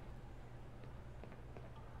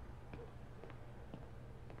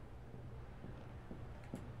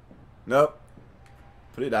 Nope.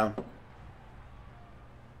 Put it down.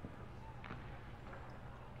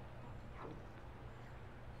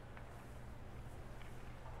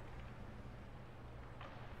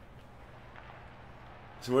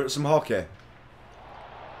 So we're at some hockey. What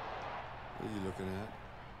are you looking at?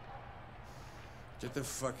 Get the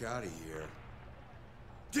fuck out of here.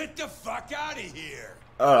 Get the fuck out of here!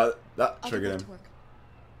 Alright, that I'll triggered get back him. to work.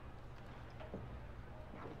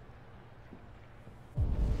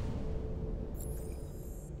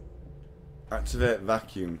 Activate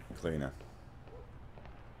vacuum cleaner.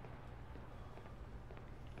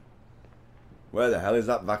 Where the hell is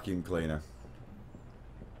that vacuum cleaner?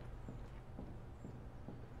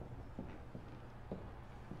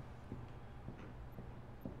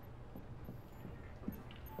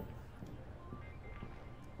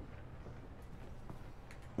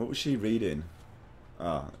 What was she reading?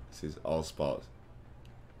 Ah, this is all sports.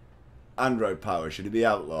 Android power, should it be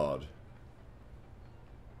outlawed?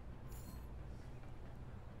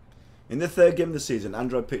 In the third game of the season,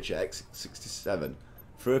 Android pitcher X67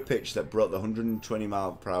 threw a pitch that broke the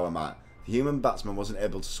 120-mile-per-hour mark. The human batsman wasn't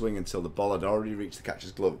able to swing until the ball had already reached the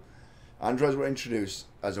catcher's glove. Androids were introduced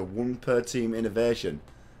as a one-per-team innovation,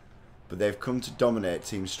 but they've come to dominate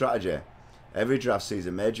team strategy. Every draft sees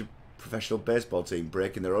a major professional baseball team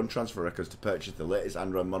breaking their own transfer records to purchase the latest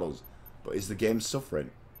Android models. But is the game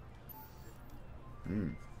suffering?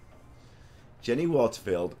 Jenny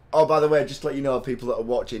Waterfield. Oh, by the way, just to let you know, people that are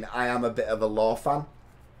watching, I am a bit of a law fan.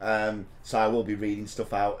 So I will be reading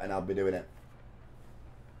stuff out and I'll be doing it.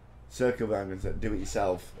 Circle, I'm going to do it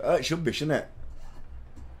yourself. It should be, shouldn't it?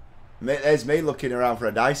 There's me looking around for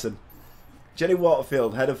a Dyson. Jenny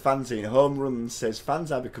Waterfield, head of fanzine Home Runs, says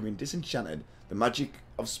fans are becoming disenchanted. The magic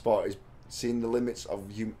of sport is seeing the limits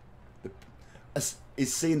of human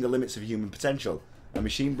potential. A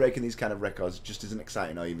machine breaking these kind of records just isn't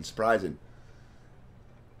exciting or even surprising.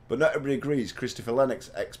 But not everybody agrees. Christopher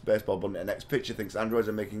Lennox, ex-baseball pundit and ex-pitcher, thinks androids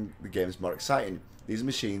are making the games more exciting. These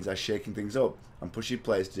machines are shaking things up and pushing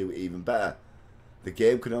players to do it even better. The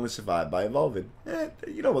game can only survive by evolving.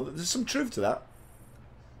 You know what? There's some truth to that.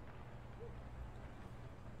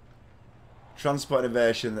 Transport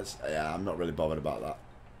innovation. Yeah, I'm not really bothered about that.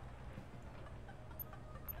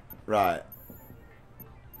 Right.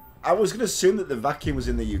 I was going to assume that the vacuum was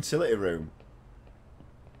in the utility room.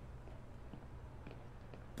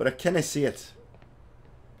 But I can't see it.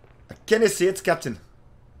 I can't see it, Captain.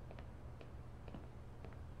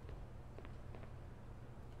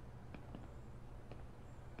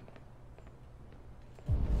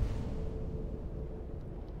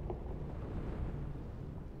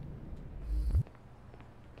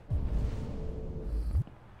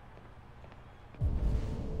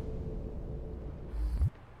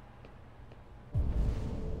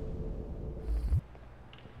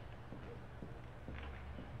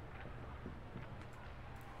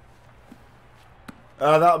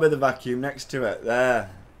 Oh, that'll be the vacuum next to it. There.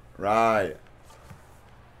 Right.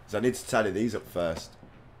 So I need to tidy these up first.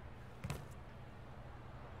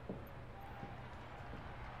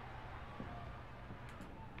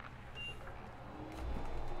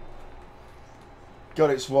 Got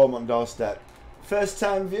it swarm on doorstep. First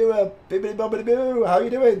time viewer. Bibbidi bobbidi boo. How you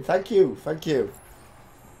doing? Thank you. Thank you.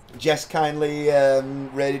 Jess kindly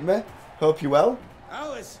raided me. Hope you're well.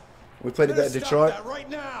 Alice. We played a bit of Detroit. Stop that right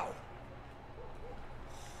now.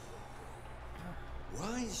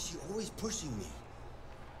 Why is she always pushing me?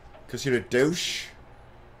 Because you're a douche.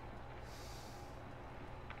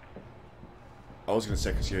 I was going to say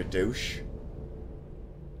because you're a douche.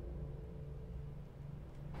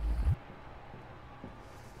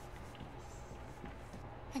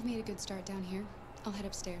 I've made a good start down here. I'll head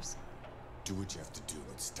upstairs. Do what you have to do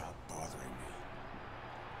and stop bothering me.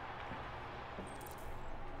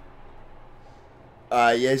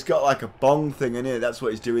 Yeah, he's got like a bong thing in it. That's what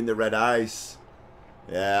he's doing, the red ice.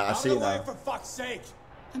 Yeah, I see it now. For fuck's sake!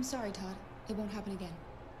 I'm sorry, Todd. It won't happen again.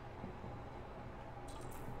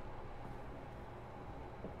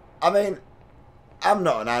 I mean, I'm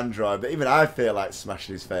not an android, but even I feel like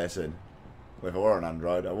smashing his face in. Well, if I were an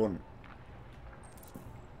android, I wouldn't.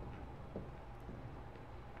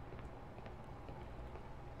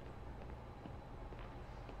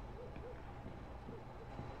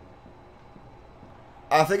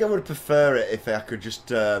 I think I would prefer it if I could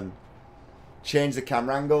just change the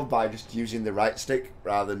camera angle by just using the right stick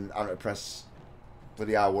rather than having to press for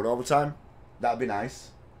the R1 all the time. That'd be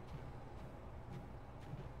nice.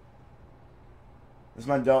 That's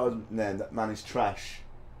my daughter's name. That man is trash.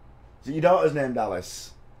 Is it your daughter's named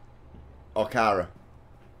Alice? Or Cara?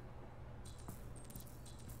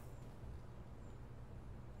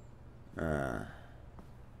 And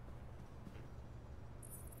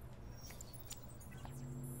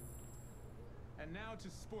now to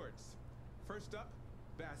sports. First up,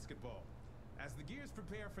 basketball. As the Gears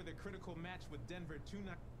prepare for their critical match with Denver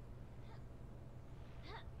tonight.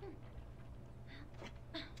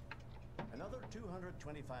 Another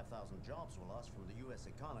 225,000 jobs were lost from the U.S.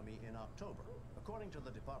 economy in October, according to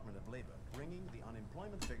the Department of Labor, bringing the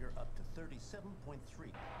unemployment figure up to 37.3.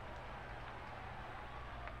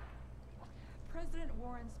 President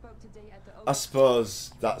Warren spoke today at the... I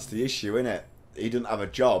suppose that's the issue, innit? He doesn't have a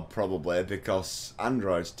job, probably, because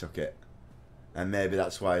androids took it. And maybe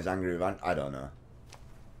that's why he's angry with I don't know.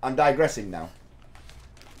 I'm digressing now.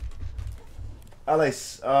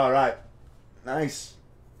 Alice. Alright. Nice.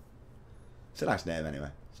 It's a nice name, anyway.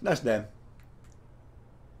 It's a nice name.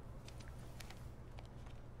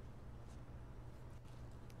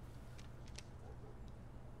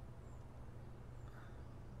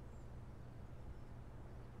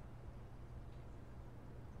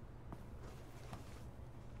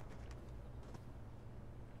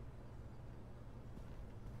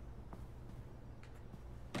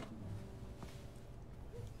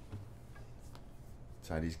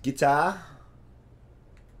 Inside his guitar.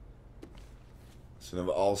 It's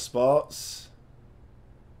another all sports.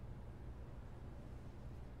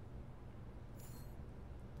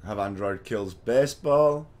 Have Android kills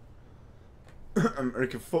baseball.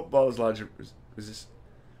 American football is largely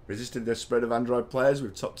resisted the spread of Android players,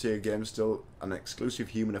 with top tier games still an exclusive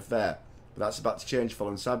human affair. But that's about to change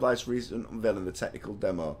following CyberLife's recent unveiling the technical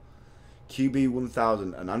demo.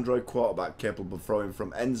 QB1000, an Android quarterback capable of throwing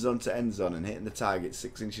from end zone to end zone and hitting the target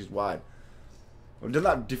 6 inches wide. Well, doesn't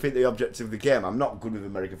that defeat the objective of the game? I'm not good with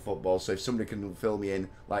American football, so if somebody can fill me in,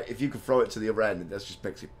 like if you could throw it to the other end, that just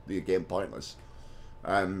makes the game pointless.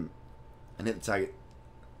 And hit the target.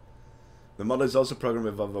 The mod is also programmed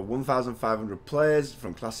with over 1,500 players,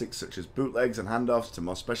 from classics such as bootlegs and handoffs to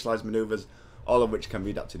more specialised manoeuvres, all of which can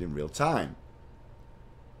be adapted in real time.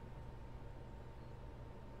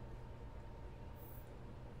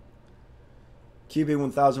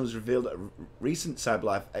 QB1000 was revealed at a recent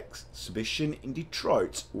CyberLife exhibition in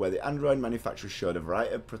Detroit, where the Android manufacturer showed a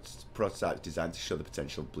variety of prototypes designed to show the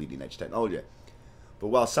potential of bleeding-edge technology. But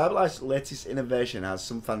while CyberLife's latest innovation has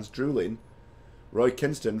some fans drooling, Roy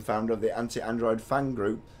Kinston, founder of the anti-Android fan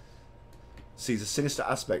group, sees a sinister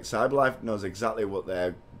aspect. CyberLife knows exactly what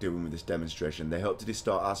they're doing with this demonstration. They hope to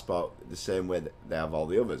distort our sport the same way that they have all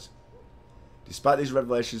the others. Despite these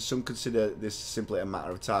revelations, some consider this simply a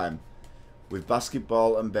matter of time. With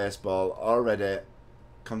basketball and baseball already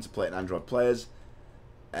contemplating Android players,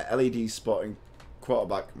 a LED sporting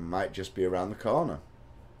quarterback might just be around the corner.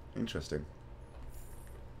 Interesting.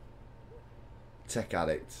 Tech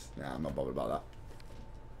addict. Nah, I'm not bothered about that.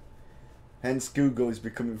 Hence, Google is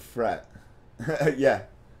becoming a threat. Yeah.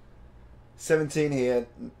 17 here,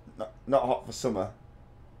 not hot for summer.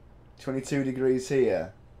 22 degrees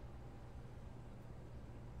here.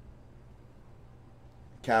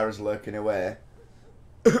 Car is lurking away.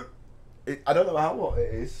 I don't know how hot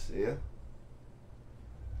it is here.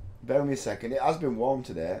 Bear with me a second. It has been warm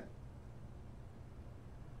today.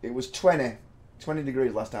 It was 20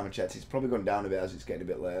 degrees last time I checked. It's probably gone down a bit as it's getting a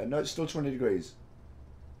bit later. No, it's still 20 degrees.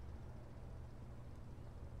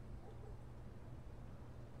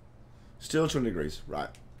 Still 20 degrees, right.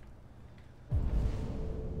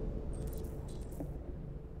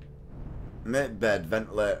 Make bed,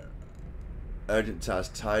 ventilate, urgent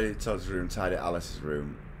task, tidy Todd's room, tidy Alice's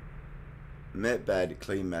room. Make bed,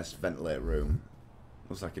 clean mess, ventilate room.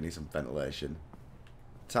 Looks like it needs some ventilation.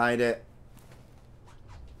 Tidy.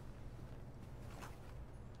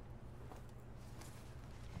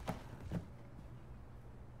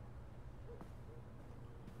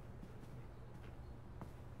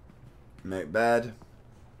 Make bed.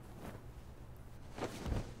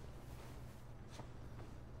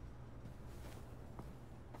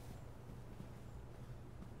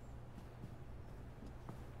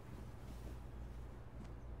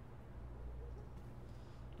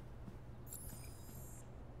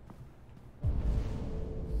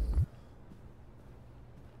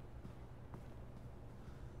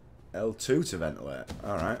 L2 to ventilate.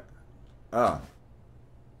 Alright. Ah.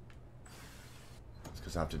 It's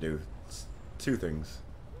because I have to do two things.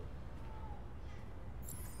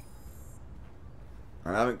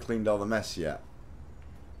 And I haven't cleaned all the mess yet.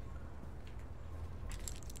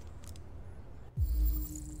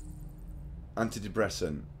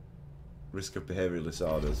 Antidepressant. Risk of behavioural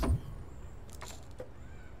disorders.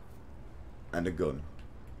 And a gun.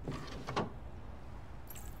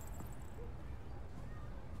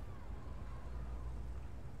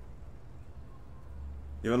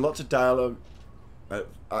 You have lots of dialogue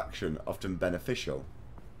action, often beneficial.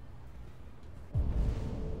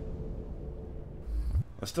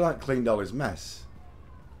 I still haven't cleaned all his mess.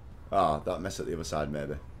 Ah, that mess at the other side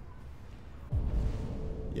maybe.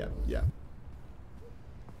 Yeah, yeah.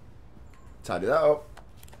 Tidy that up.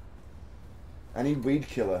 I need weed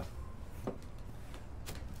killer.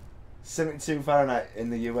 72 Fahrenheit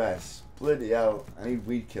in the US. Bloody hell, I need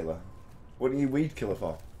weed killer. What do you need weed killer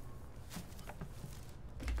for?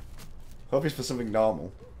 Hope it's for something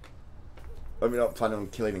normal. Hope you're not planning on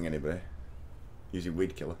killing anybody using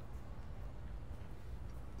weed killer.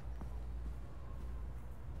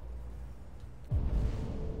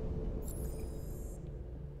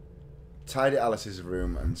 Tidy Alice's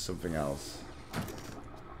room and something else.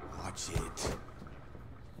 Watch it.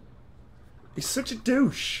 He's such a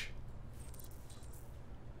douche.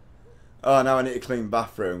 Oh, now I need to clean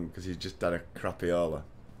bathroom because he's just done a crapiola.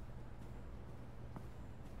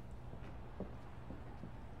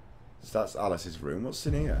 So that's Alice's room. What's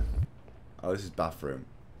in here? Oh, this is bathroom.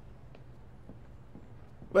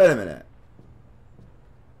 Wait a minute.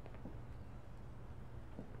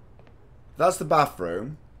 That's the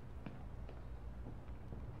bathroom.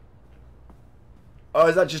 Oh,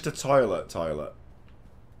 is that just a toilet? Toilet.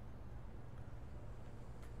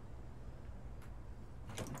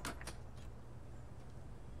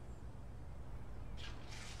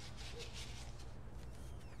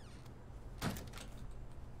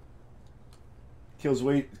 Kills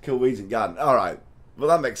weed, kill weeds in garden. Alright. Well,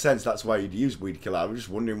 that makes sense. That's why you'd use weed killer. I was just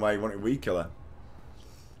wondering why you wanted weed killer.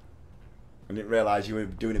 I didn't realise you were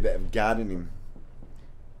doing a bit of gardening.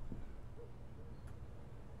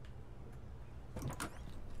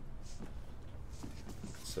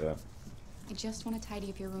 So. I just want to tidy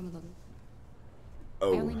up your room a little.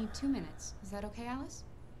 Oh. I only need 2 minutes. Is that okay, Alice?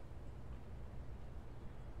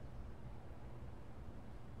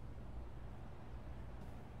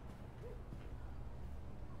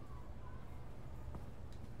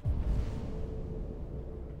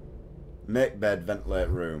 Make bed, ventilate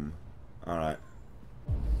room. Alright.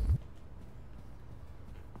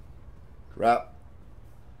 Crap.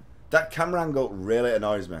 That camera angle really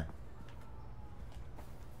annoys me.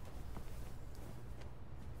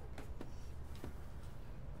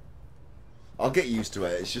 I'll get used to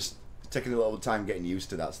it. It's just taking a little time getting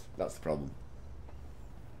used to that's the problem.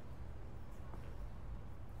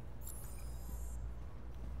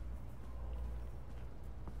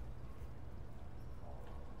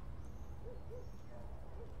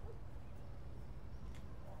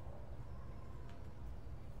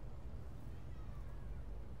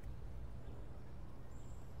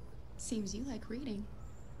 Seems you like reading.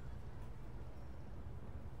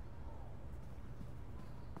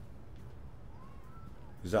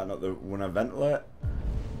 Is that not the one I ventilate?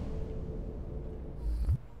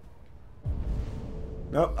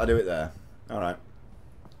 Nope, I do it there. Alright.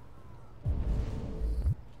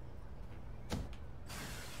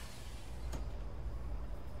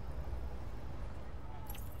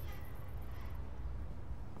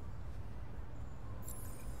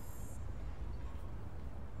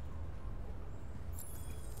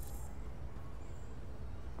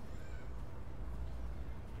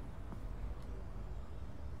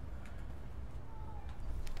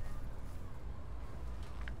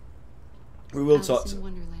 We will talk to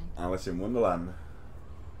Wonderland. Alice in Wonderland.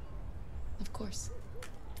 Of course.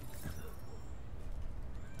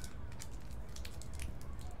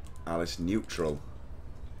 Alice neutral.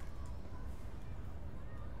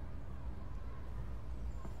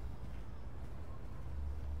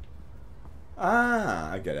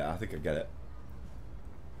 Ah, I get it. I think I get it.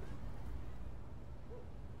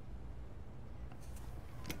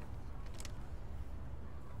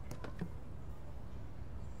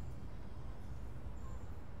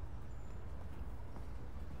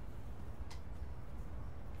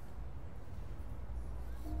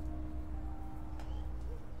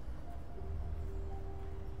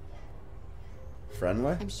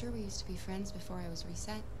 Friendly? I'm sure we used to be friends before I was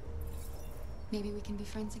reset. Maybe we can be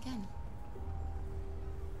friends again.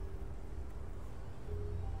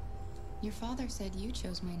 Your father said you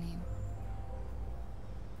chose my name.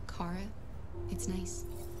 Kara. It's nice.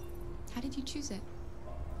 How did you choose it?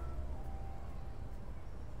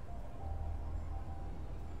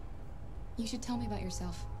 You should tell me about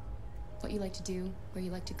yourself. What you like to do, where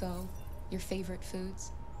you like to go, your favorite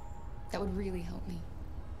foods. That would really help me.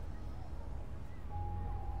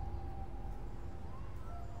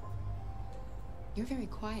 You're very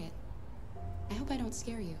quiet. I hope I don't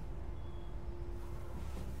scare you.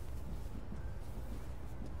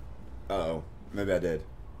 Uh-oh. Maybe I did.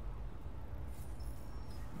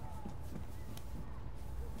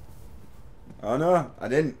 Oh no, I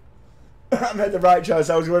didn't. I made the right choice.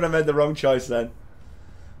 I was worried I made the wrong choice then.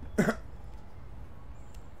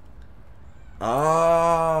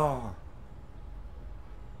 Oh.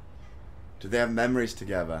 Do they have memories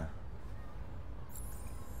together?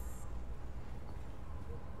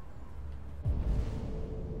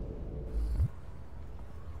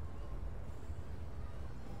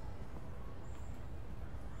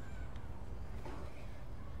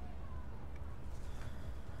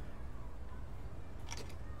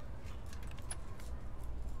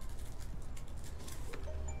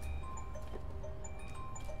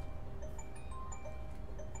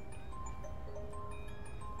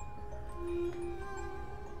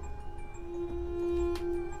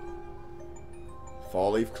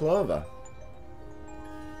 Four-leaf clover.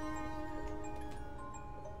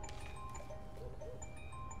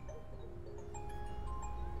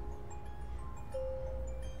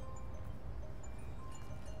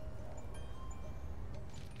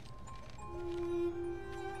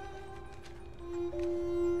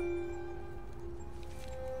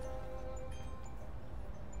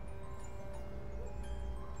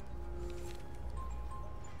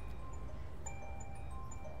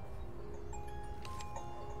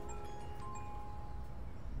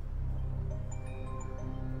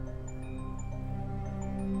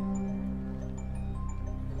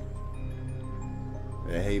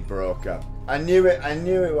 Hey, broker. I knew it. I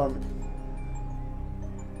knew it. One.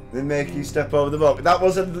 They make you step over the book. That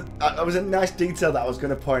was a nice detail that I was going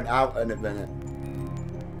to point out in a minute.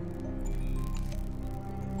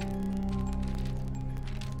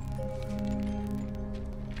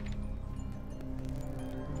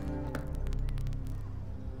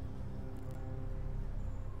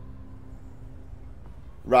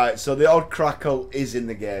 Right, so the odd crackle is in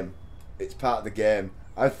the game. It's part of the game.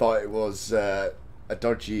 I thought it was a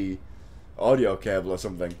dodgy audio cable or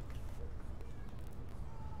something.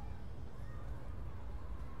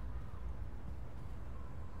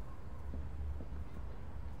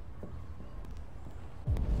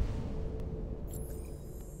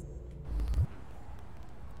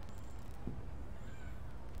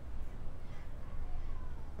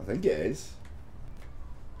 I think it is.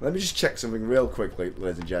 Let me just check something real quickly,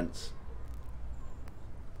 ladies and gents.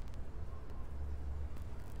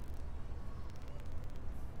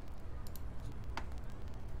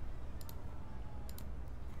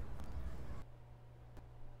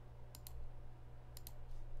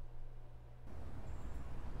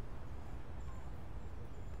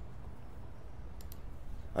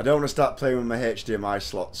 I don't want to start playing with my HDMI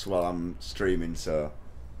slots while I'm streaming, so...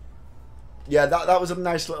 Yeah, that was a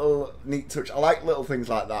nice little neat touch. I like little things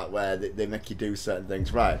like that where they make you do certain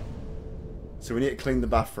things. Right. So we need to clean the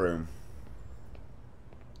bathroom.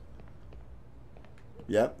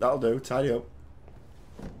 Yep, that'll do. Tidy up.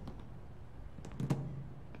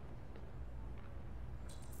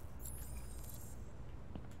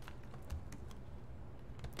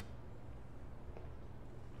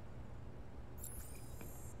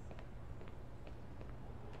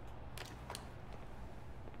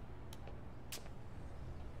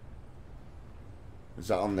 Is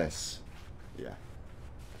that on this? Yeah.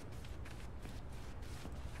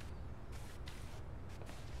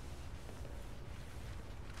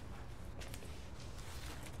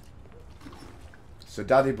 So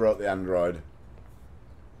Daddy brought the Android.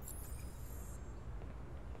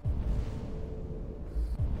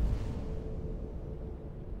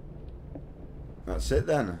 That's it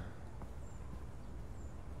then.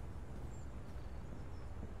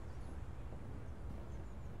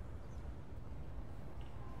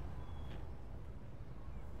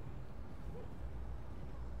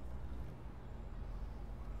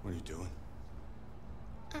 What are you doing?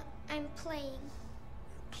 I'm playing.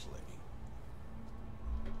 You're playing.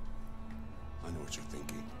 I know what you're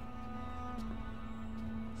thinking.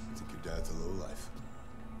 You think your dad's a lowlife?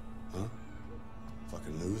 Huh?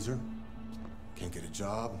 Fucking loser? Can't get a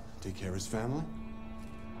job, take care of his family?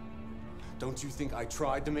 Don't you think I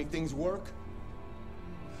tried to make things work?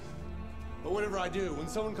 But whatever I do, when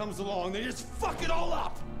someone comes along, they just fuck it all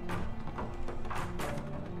up! I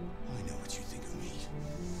know what you think of me.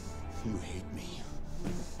 You hate me.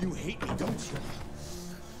 You hate me, don't you?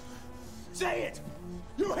 Say it!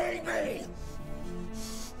 You hate me!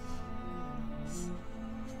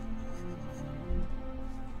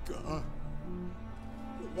 God.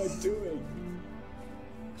 What am I doing?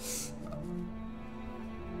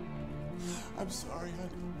 I'm sorry, honey.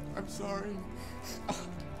 I'm sorry.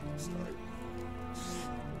 I'm sorry.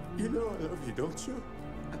 You know I love you, don't you?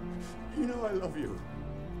 You know I love you.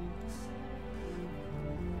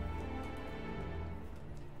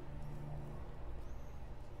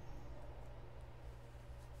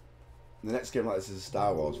 The next game like this is a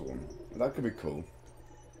Star Wars one. That could be cool.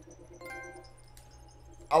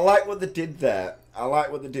 I like what they did there. I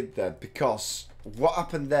like what they did there because what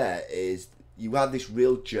happened there is you had this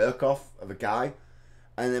real jerk off of a guy,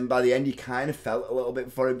 and then by the end you kind of felt a little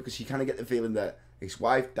bit for him because you kind of get the feeling that his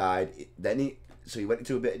wife died. Then so he went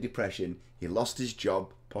into a bit of depression. He lost his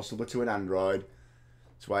job, possibly to an android.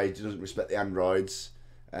 That's why he doesn't respect the androids.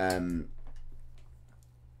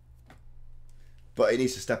 But he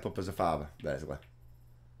needs to step up as a father, basically.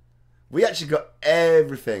 We actually got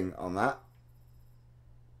everything on that.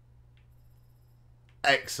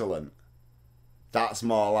 Excellent. That's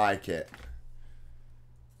more like it.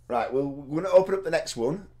 Right, well, we're going to open up the next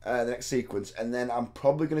one, the next sequence, and then I'm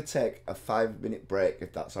probably going to take a 5-minute break,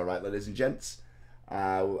 if that's all right, ladies and gents.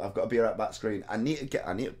 I've got to be right back screen. I need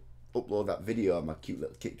to upload that video of my cute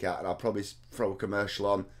little Kit Kat, and I'll probably throw a commercial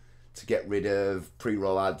on to get rid of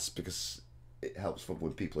pre-roll ads because it helps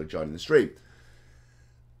when people are joining the stream.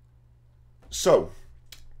 So,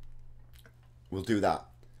 we'll do that.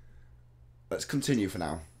 Let's continue for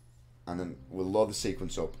now, and then we'll load the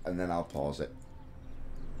sequence up, and then I'll pause it.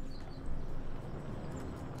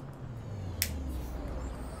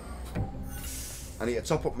 I need to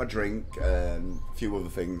top up my drink and a few other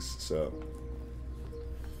things, so...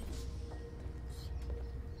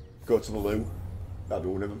 Go to the loo. That'd be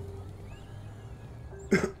one of them.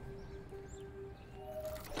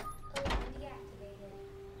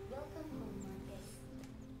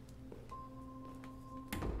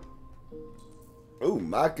 Oh,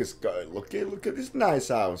 Marcus got it lucky. Look at this nice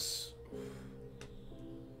house.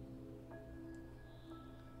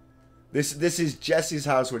 This is Jesse's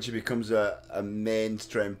house when she becomes a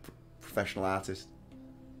mainstream professional artist.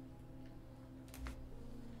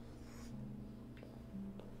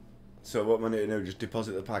 So what am I need to do? Just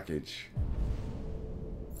deposit the package.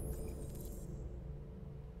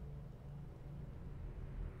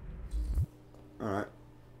 Alright.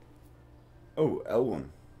 Oh, L1.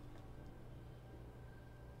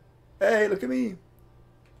 Hey, look at me.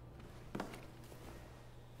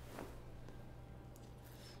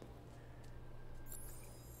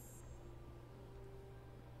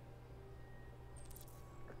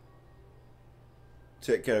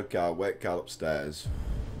 Take care of Carl. Wait Carl upstairs.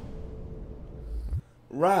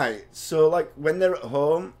 Right, so like when they're at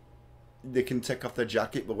home, they can take off their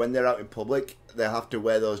jacket, but when they're out in public, they have to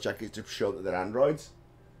wear those jackets to show that they're androids.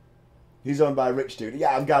 He's owned by a rich dude.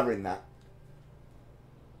 Yeah, I'm gathering that.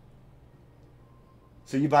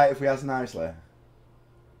 So you buy it if we ask nicely?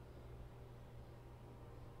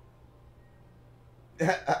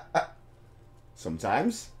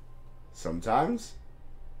 Sometimes. Sometimes.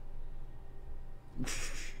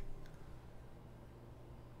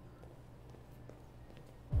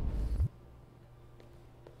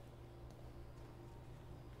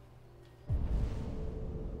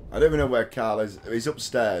 I don't even know where Carl is. He's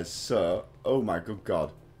upstairs, so... Oh my good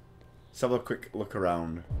god. Let's have a quick look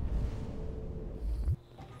around.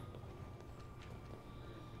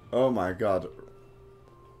 Oh my god.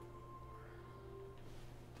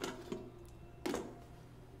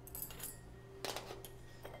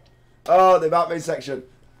 Oh, the About Me section.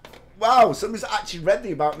 Wow, somebody's actually read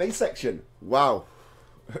the About Me section. Wow.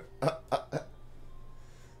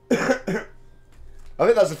 I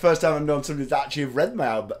think that's the first time I've known somebody's actually read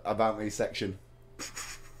my About Me section.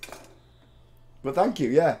 But thank you,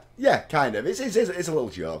 yeah. Yeah, kind of. It's a little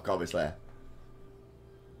joke, obviously.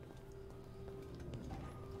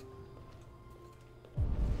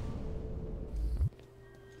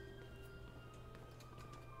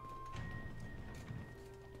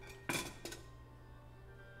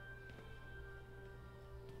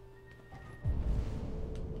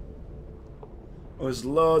 Well, there's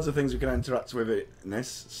loads of things we can interact with in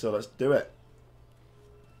this, so let's do it.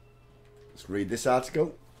 Let's read this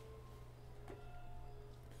article.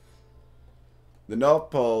 The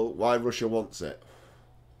North Pole, why Russia wants it.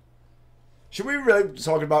 Should we really be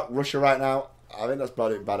talking about Russia right now? I think that's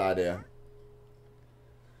probably a bad idea.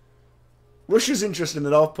 Russia's interest in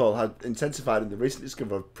the North Pole had intensified in the recent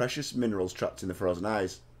discovery of precious minerals trapped in the frozen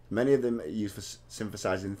ice. Many of them are used for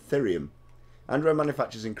synthesizing thirium. Android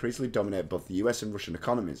manufacturers increasingly dominate both the US and Russian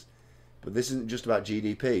economies. But this isn't just about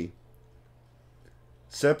GDP.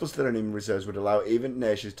 Surplus thirium reserves would allow even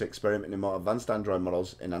nations to experiment in more advanced Android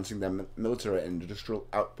models, enhancing their military and industrial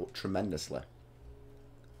output tremendously.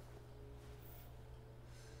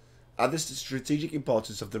 Add this to the strategic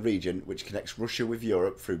importance of the region, which connects Russia with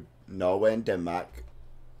Europe through Norway and Denmark,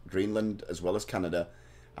 Greenland as well as Canada,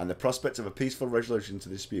 and the prospect of a peaceful resolution to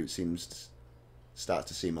the dispute starts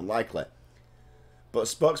to seem unlikely. But a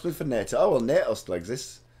spokesman for NATO, oh well, NATO still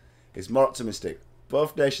exists, is more optimistic.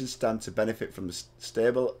 Both nations stand to benefit from a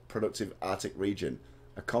stable, productive Arctic region.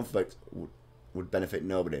 A conflict would benefit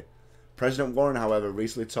nobody. President Warren, however,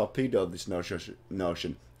 recently torpedoed this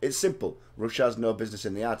notion. It's simple. Russia has no business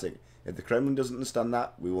in the Arctic. If the Kremlin doesn't understand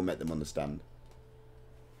that, we will make them understand.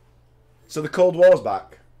 So the Cold War's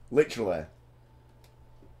back. Literally.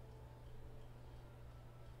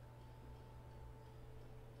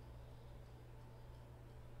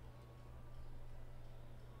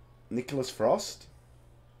 Nicholas Frost?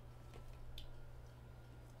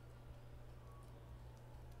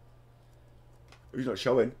 He's not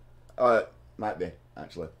showing. Might be,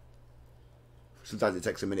 actually. Sometimes it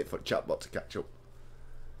takes a minute for chatbot to catch up.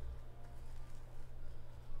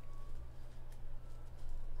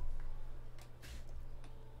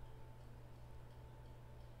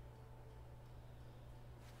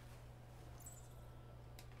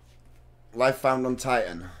 Life found on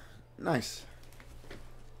Titan. Nice.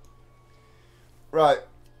 Right.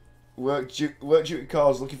 Work duty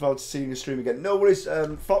calls. Looking forward to seeing you stream again. No worries,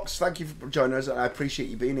 Fox. Thank you for joining us, and I appreciate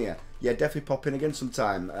you being here. Yeah, definitely pop in again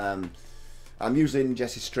sometime. I'm usually in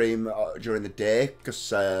Jessie's stream during the day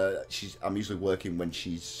because I'm usually working when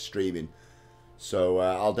she's streaming. So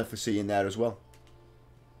I'll definitely see you in there as well.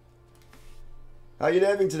 How you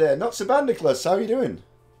doing today? Not so bad, Nicholas. How are you doing?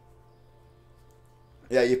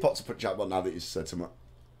 Yeah, you popped up a chat bot now that you said something.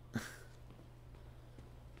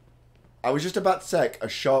 I was just about to take a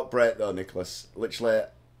short break though, Nicholas. Literally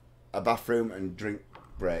a bathroom and drink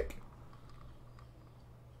break.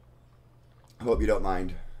 I hope you don't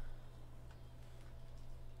mind.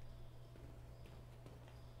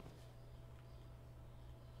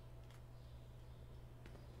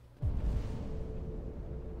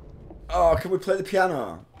 Oh, can we play the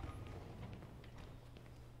piano?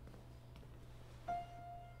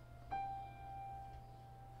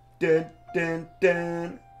 Dun, dun,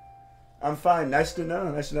 dun. I'm fine. Nice to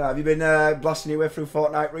know. Nice to know. Have you been blasting your way through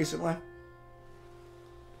Fortnite recently?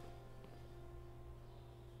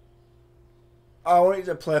 Oh, I want you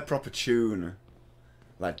to play a proper tune.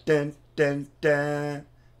 Like dun dun dun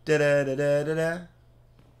da da da da da da.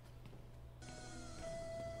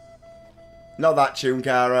 Not that tune,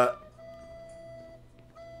 Cara.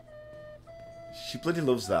 She bloody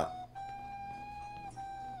loves that.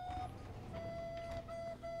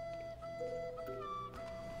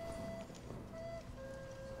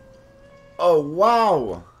 Oh,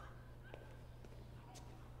 wow!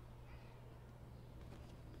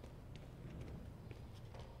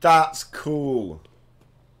 That's cool.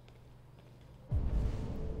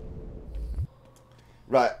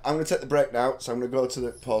 Right, I'm going to take the break now, so I'm going to go to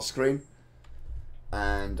the pause screen.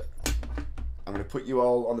 And I'm going to put you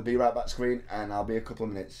all on the Be Right Back screen, and I'll be a couple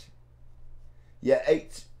of minutes. Yeah,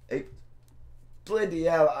 8. Bloody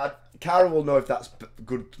hell. Cara will know if that's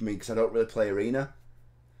good for me, because I don't really play Arena.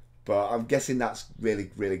 But I'm guessing that's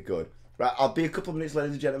really, really good. Right, I'll be a couple of minutes,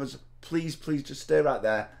 ladies and gentlemen. Please, please just stay right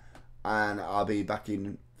there. And I'll be back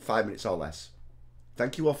in 5 minutes or less.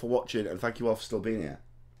 Thank you all for watching, and thank you all for still being here.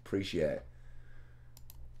 Appreciate it.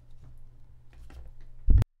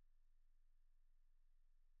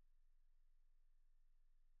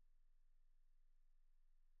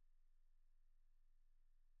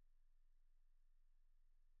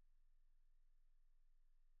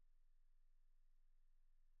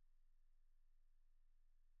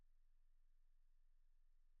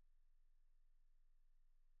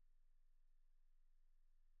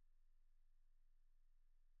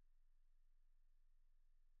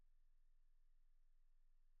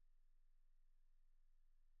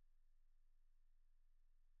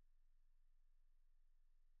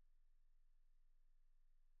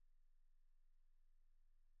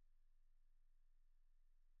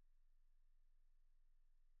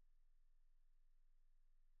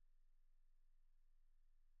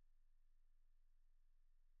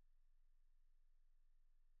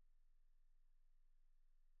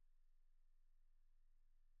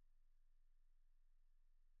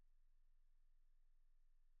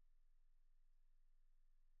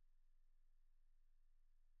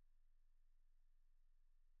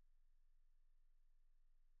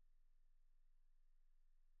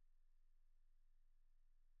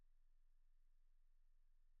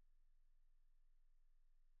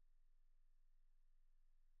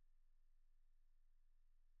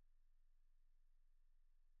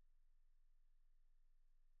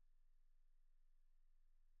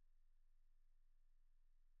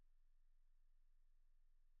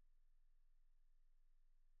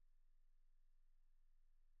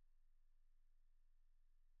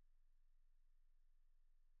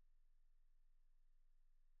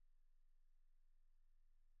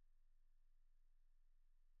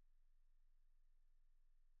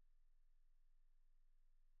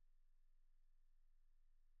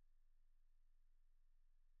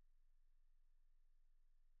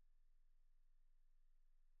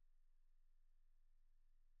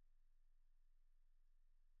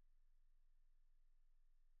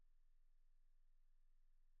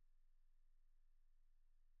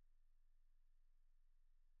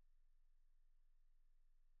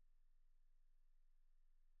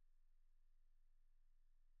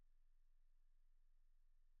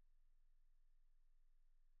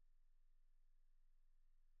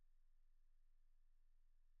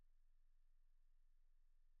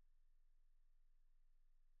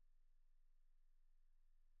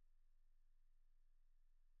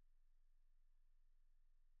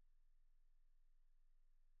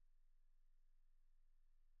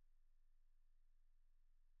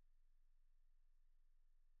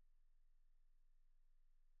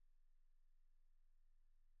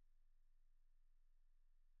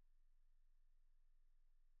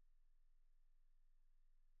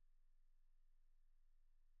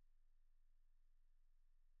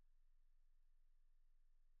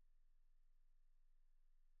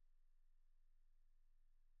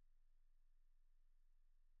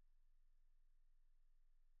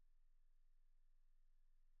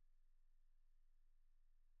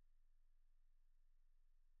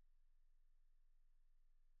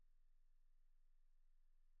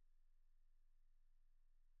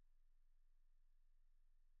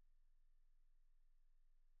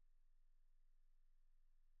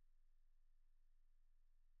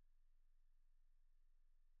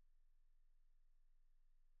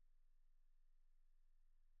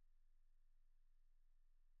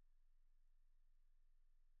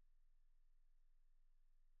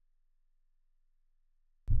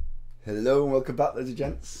 Hello and welcome back, ladies and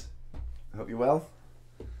gents. I hope you're well.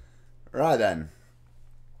 Right then.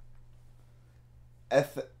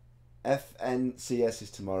 FNCS is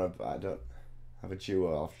tomorrow, but I don't have a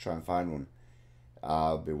duo. I'll have to try and find one.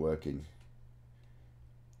 I'll be working.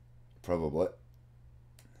 Probably.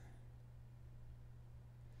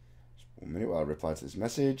 Just 1 minute while I reply to this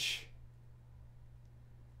message.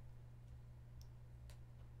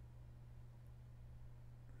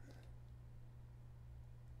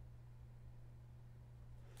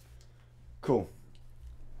 Cool.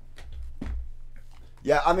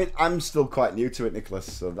 Yeah, I mean, I'm still quite new to it,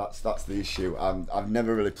 Nicholas, so that's the issue. I've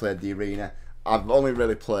never really played the arena. I've only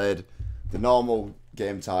really played the normal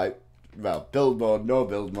game type, well, build mode, no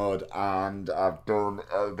build mode, and I've done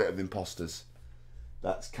a bit of imposters.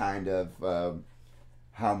 That's kind of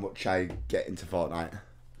how much I get into Fortnite.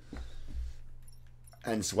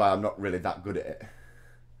 Hence why I'm not really that good at it.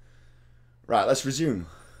 Right, let's resume.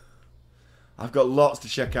 I've got lots to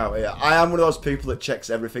check out here. I am one of those people that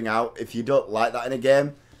checks everything out. If you don't like that in a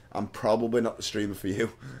game, I'm probably not the streamer for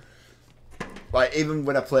you. Like, even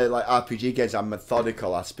when I play like RPG games, I'm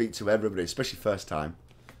methodical. I speak to everybody, especially first time.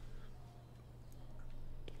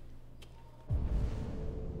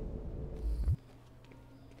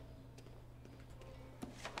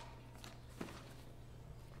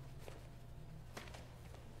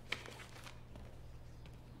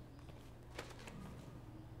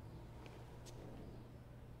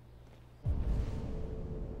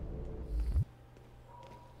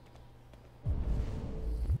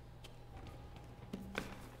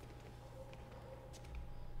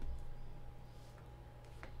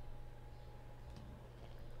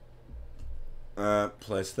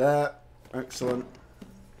 Place there. Excellent.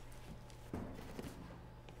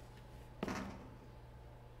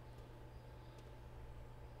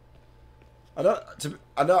 I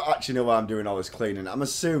don't actually know why I'm doing all this cleaning. I'm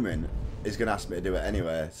assuming he's going to ask me to do it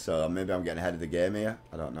anyway, so maybe I'm getting ahead of the game here.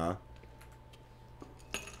 I don't know.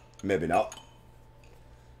 Maybe not.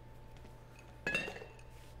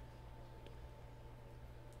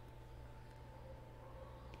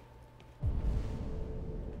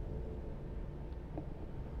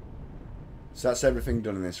 So that's everything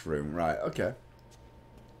done in this room. Right, okay.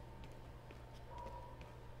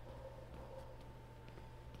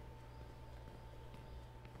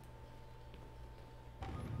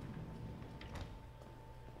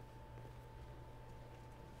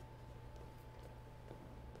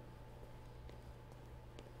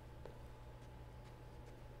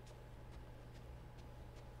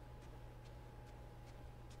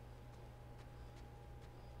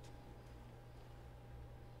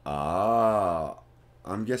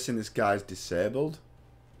 I'm guessing this guy's disabled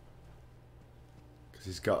because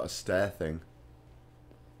he's got a stair thing.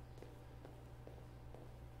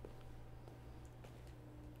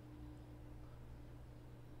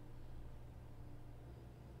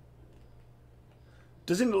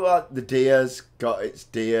 Doesn't it look like the deer's got its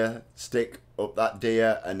deer stick up that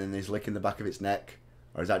deer and then he's licking the back of its neck?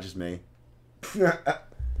 Or is that just me?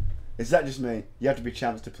 Is that just me? You have to be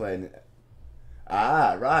champs to play in it.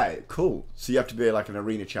 Ah, right. Cool. So you have to be like an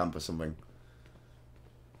arena champ or something.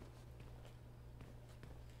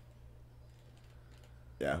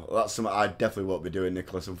 Yeah, well, that's something I definitely won't be doing,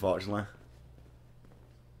 Nicholas, unfortunately.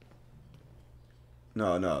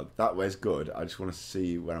 No, that way's good. I just want to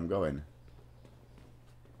see where I'm going.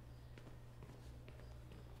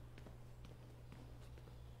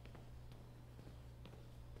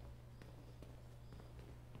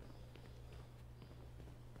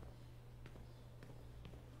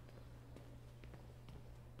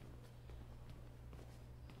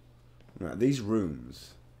 Right, these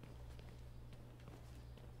rooms.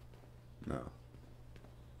 No.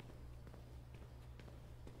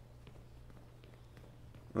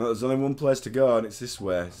 Well, there's only one place to go, and it's this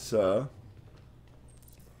way, so...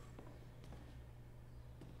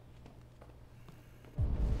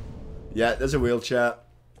 Yeah, there's a wheelchair.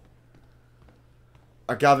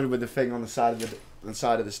 I gathered with the thing on the side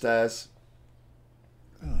of the stairs.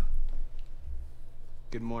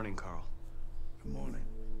 Good morning, Carl. Good morning.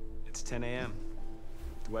 It's 10 a.m.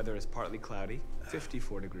 The weather is partly cloudy,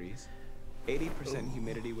 54 degrees, 80%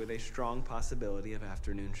 humidity with a strong possibility of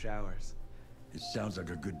afternoon showers. It sounds like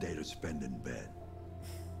a good day to spend in bed.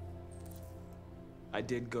 I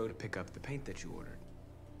did go to pick up the paint that you ordered.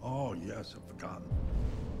 Oh, yes, I've forgotten.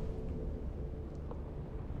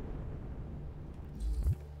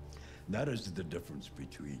 That is the difference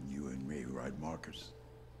between you and me, right, Marcus?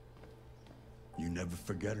 You never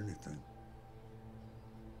forget anything.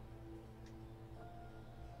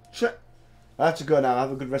 I have to go now.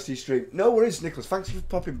 Have a good rest of your stream. No worries, Nicholas. Thanks for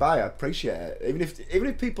popping by. I appreciate it. Even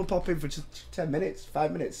if people pop in for just 10 minutes,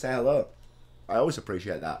 5 minutes, say hello. I always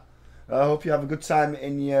appreciate that. I hope you have a good time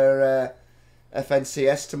in your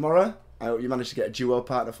FNCS tomorrow. I hope you manage to get a duo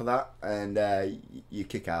partner for that, and you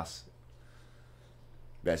kick ass,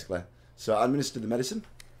 basically. So administer the medicine.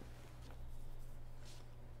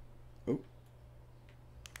 Oh.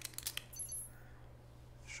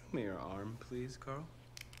 Show me your arm, please, Carl.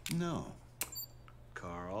 No.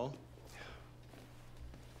 Carl.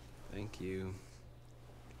 Thank you.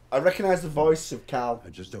 I recognise the voice of Carl. I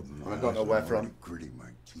just opened my I don't know eyes where and I'm from. already gritting my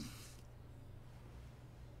teeth.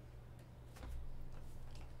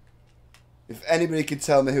 If anybody could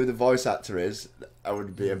tell me who the voice actor is, I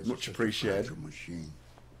would be It's much such a appreciated. fragile machine.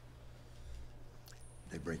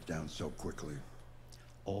 They break down so quickly.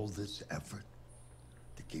 All this effort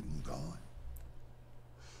to keep them going.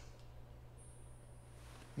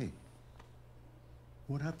 Hey,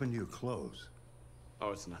 what happened to your clothes?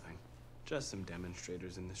 Oh, it's nothing. Just some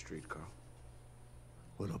demonstrators in the street, Carl.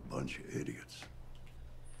 What a bunch of idiots.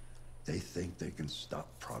 They think they can stop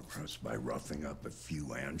progress by roughing up a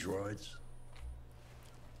few androids?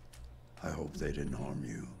 I hope they didn't harm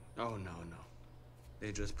you. Oh, no, no.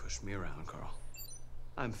 They just pushed me around, Carl.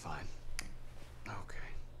 I'm fine. Okay.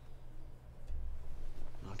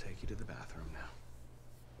 I'll take you to the bathroom now.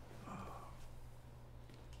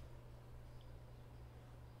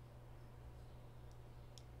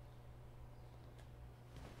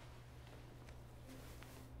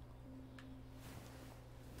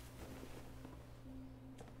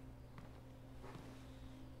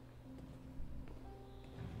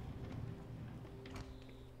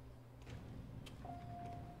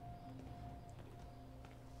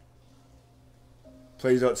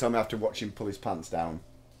 Please don't tell me after watching pull his pants down.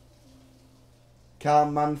 Carl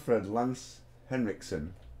Manfred, Lance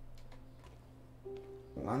Henriksen.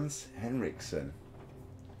 Lance Henriksen.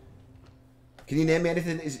 Can you name me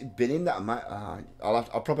anything that he's been in that I might? I'll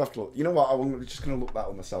probably have to look. You know what? I'm just going to look that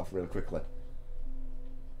up myself real quickly.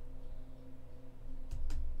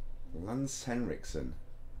 Lance Henriksen.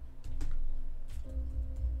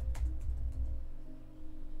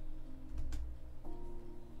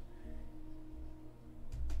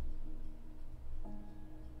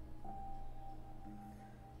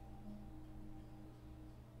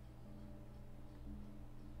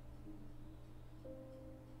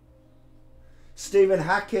 Stephen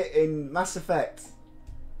Hackett in Mass Effect.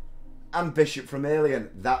 And Bishop from Alien.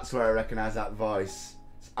 That's where I recognise that voice.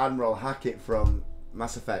 It's Admiral Hackett from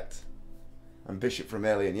Mass Effect. And Bishop from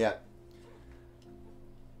Alien, yeah.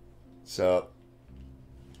 So,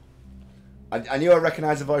 I knew I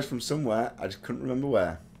recognised the voice from somewhere. I just couldn't remember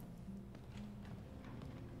where.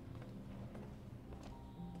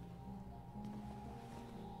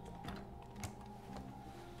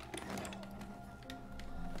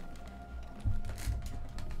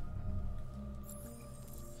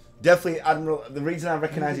 Definitely, Admiral. The reason I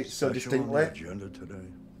recognise it so distinctly. Agenda today.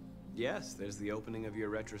 Yes, there's the opening of your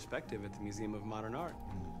retrospective at the Museum of Modern Art.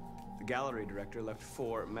 The gallery director left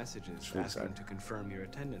 4 messages asking to confirm your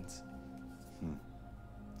attendance.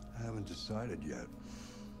 I haven't decided yet.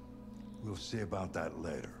 We'll see about that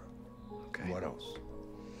later. Okay. What else?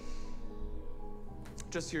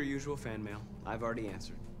 Just your usual fan mail. I've already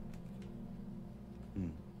answered.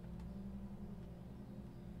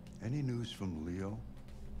 Any news from Leo?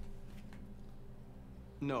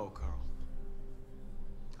 No, Carl.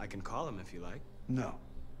 I can call him if you like. No.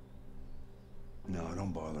 No,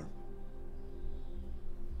 don't bother.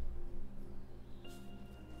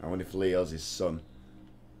 I wonder if Leo's his son.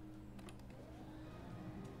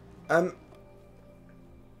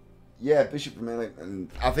 Yeah, Bishop from Alien,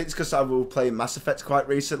 and I think it's because I was playing Mass Effect quite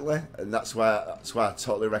recently, and that's why I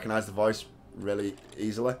totally recognise the voice really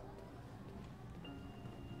easily.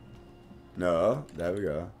 No, there we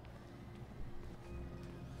go.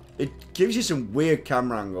 It gives you some weird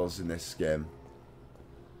camera angles in this game.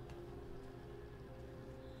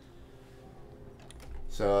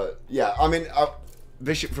 So, yeah, I mean,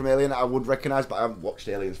 Bishop from Alien I would recognise, but I haven't watched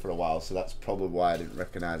Aliens for a while, so that's probably why I didn't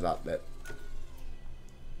recognise that bit.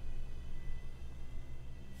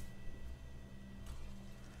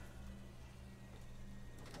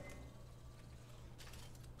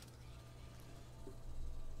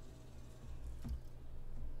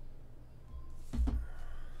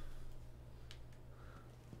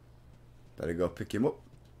 Better go pick him up.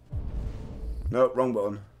 Nope, wrong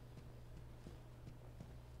button.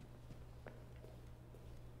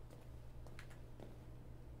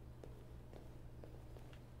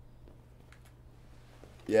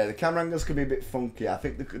 Yeah, the camera angles could be a bit funky. I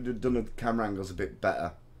think they could have done the camera angles a bit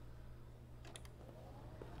better.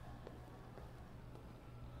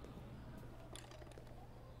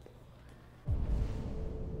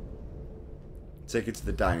 Take it to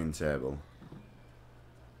the dining table.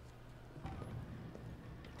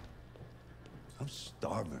 I'm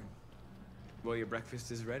starving. Well, your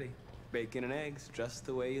breakfast is ready. Bacon and eggs, just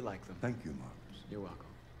the way you like them. Thank you, Marcus. You're welcome.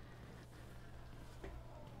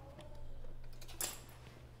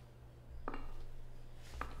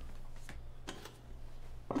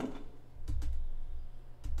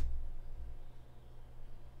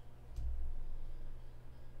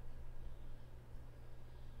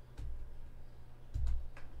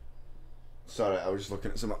 Sorry, I was just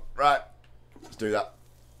looking at some. Right, let's do that.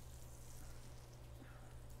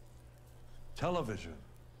 Television.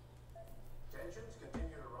 Tensions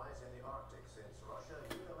continue to rise in the Arctic since Russia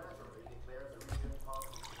unilaterally declared the region part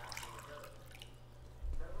of national territory.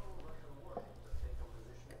 Several Russian warships have taken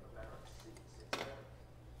position in the Barents Sea since then,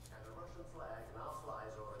 and a Russian flag now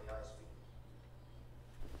flies over the ice field.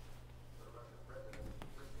 The Russian president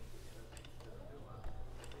repeated in a speech to the Duma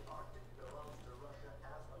that the Arctic belongs to Russia as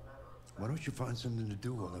a matter of fact. Why don't you find something to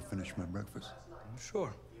do while I finish my breakfast?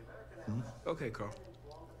 Sure. Okay, Carl.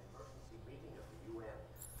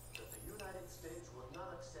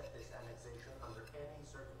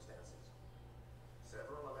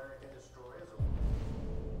 Several American destroyers are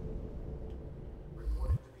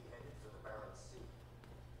reported to be headed for the Barents Sea.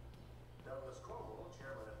 Douglas Cornwall,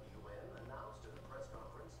 chairman of the UN, announced in a press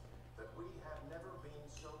conference that we have never been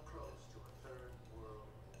so close to a third world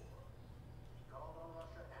war. He called on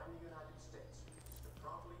Russia and the United States to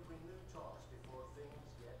promptly renew talks before things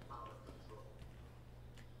get out of control.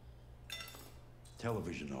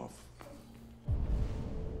 Television off.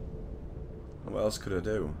 What else could I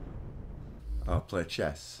do? I'll play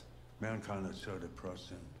chess. Mankind is so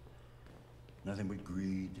depressing. Nothing but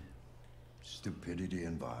greed, stupidity,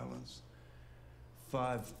 and violence.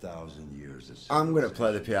 5,000 years of I'm gonna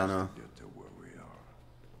play the piano. to get to where we are.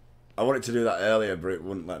 I wanted to do that earlier, but it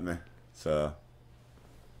wouldn't let me. So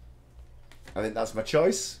I think that's my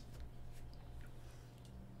choice.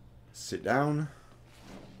 Sit down.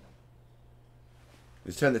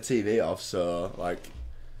 Let's turn the TV off, so like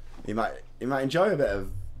you might enjoy a bit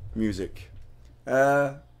of music.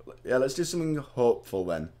 Yeah, let's do something hopeful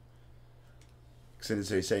then. Since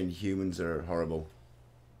he's saying humans are horrible.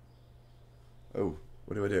 Oh,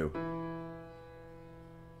 what do I do?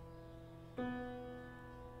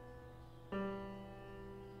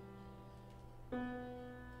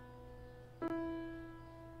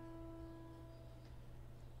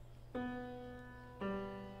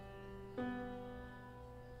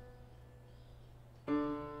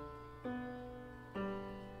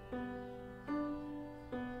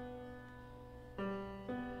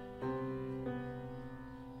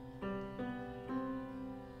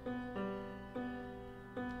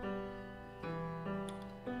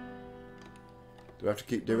 Do I have to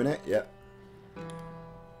keep doing it? Yep.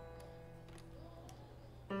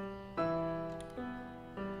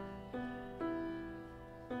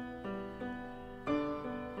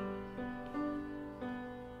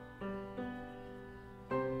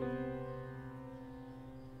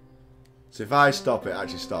 So if I stop, it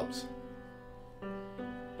actually stops.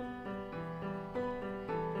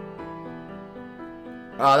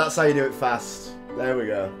 Ah, that's how you do it fast. There we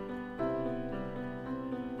go.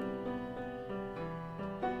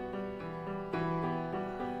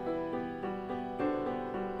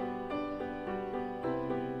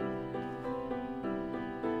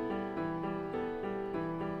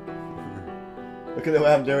 Look at the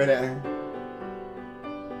way I'm doing it.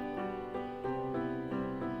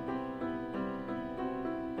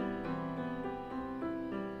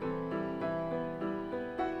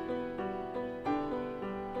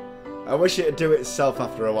 I wish it'd do it itself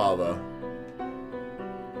after a while though.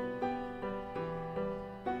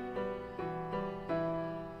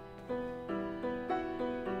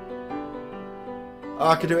 Oh,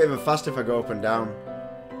 I could do it even faster if I go up and down.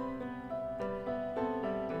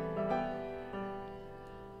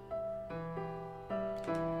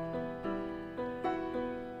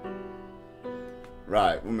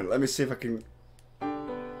 Right, 1 minute. Let me see if I can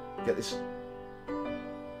get this.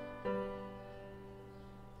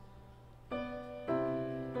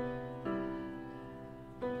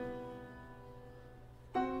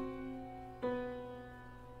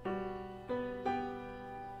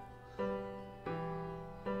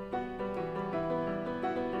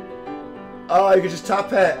 Oh, you can just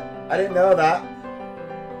tap it. I didn't know that.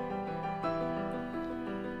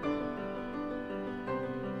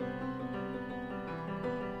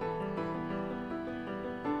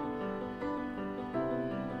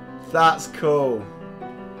 That's cool.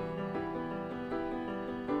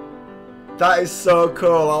 That is so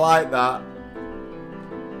cool. I like that.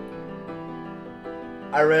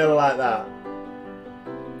 I really like that.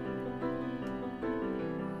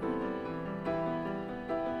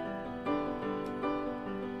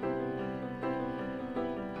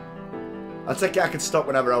 I take it I can stop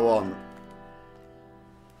whenever I want.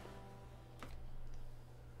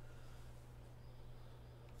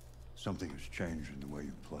 Something has changed in the way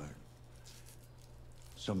you play.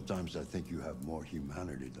 Sometimes I think you have more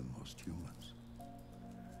humanity than most humans.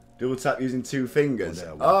 Dual tap using 2 fingers.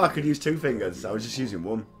 Oh, I could use 2 fingers. I was just using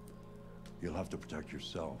 1. You'll have to protect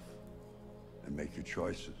yourself and make your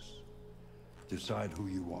choices. Decide who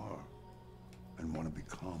you are and want to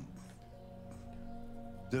become.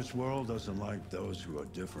 This world doesn't like those who are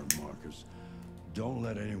different, Marcus. Don't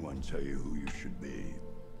let anyone tell you who you should be.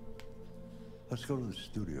 Let's go to the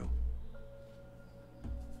studio.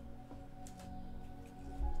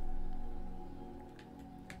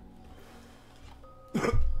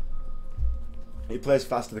 He plays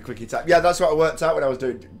faster the quickie tap. Yeah, that's what I worked out when I was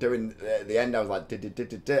doing the end. I was like,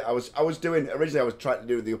 I was doing originally. I was trying to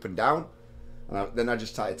do the up and down, and then I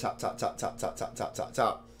just tried tap tap tap tap tap tap tap tap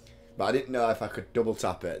tap. But I didn't know if I could double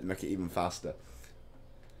tap it and make it even faster.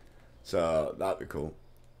 So that'd be cool.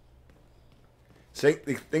 See,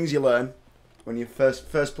 the things you learn when you first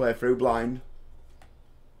play through blind.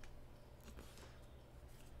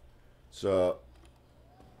 So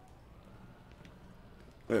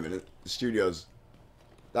wait a minute, the studio's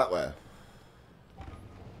that way.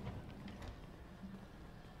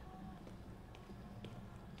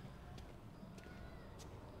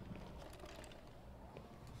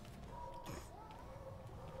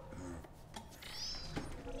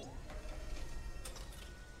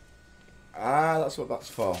 Ah, that's what that's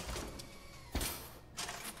for.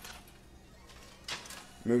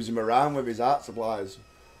 Moves him around with his art supplies.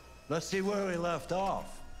 Let's see where we left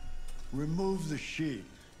off. Remove the sheet.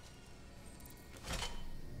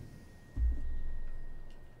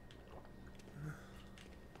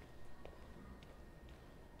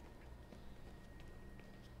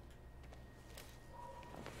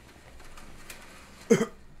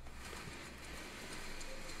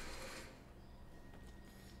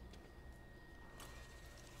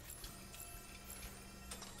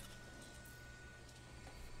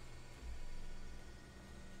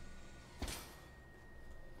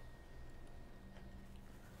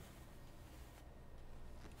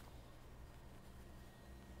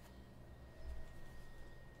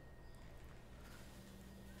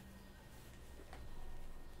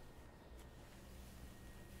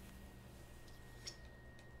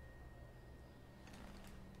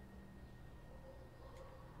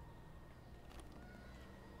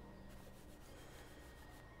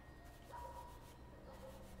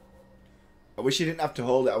 I wish you didn't have to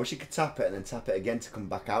hold it. I wish you could tap it and then tap it again to come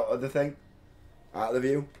back out of the thing. Out of the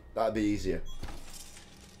view. That'd be easier.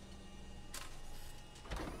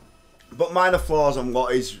 But minor flaws on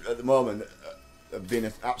what is, at the moment, have been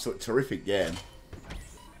an absolute terrific game.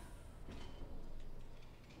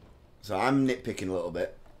 So I'm nitpicking a little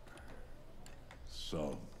bit.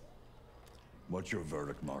 So, what's your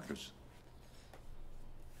verdict, Marcus?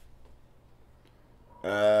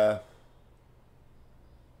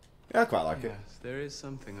 Yeah, I quite like it. Yes, there is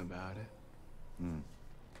something about it.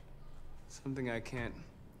 Something I can't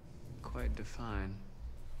quite define.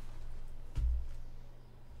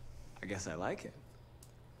 I guess I like it.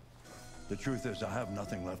 The truth is, I have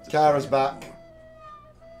nothing left to say. Kara's back.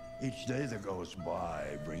 Each day that goes by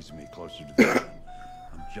brings me closer to the end.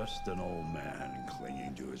 I'm just an old man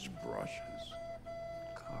clinging to his brushes.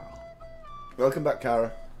 Carl. Welcome back,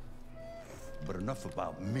 Kara. But enough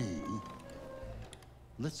about me.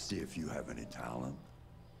 Let's see if you have any talent.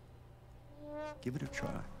 Give it a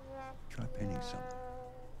try. Try painting something.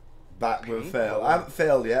 Back with a fail. I haven't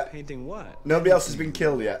failed yet. Painting what? Nobody else has been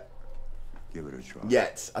killed yet. Give it a try.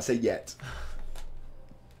 Yet. I say yet.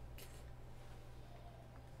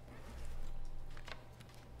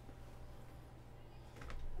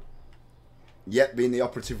 Yet being the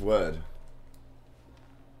operative word.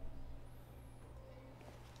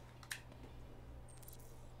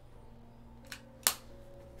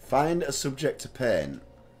 Find a subject to paint.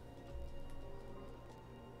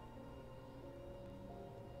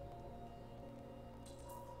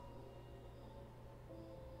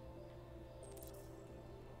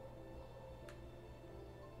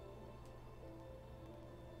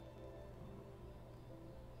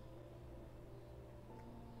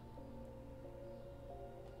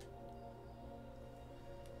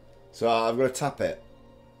 So I've got to tap it.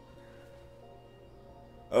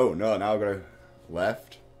 Oh no, now I've got to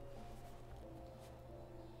left.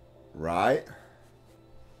 Right.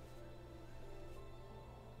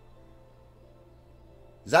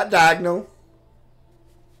 Is that diagonal?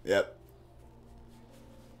 Yep.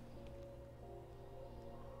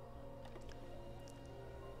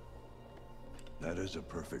 That is a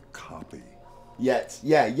perfect copy Yet.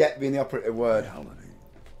 Yeah, yet being the operative word. Reality.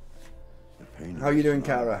 The pain How are you doing, is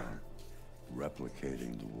not Kara? about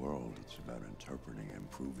replicating the world. It's about interpreting,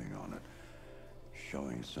 improving on it,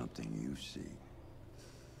 showing something you see.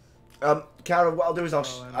 Kara, what I'll do is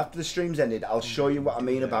after the stream's ended, I'll show you what I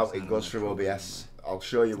mean about it goes through OBS. I'll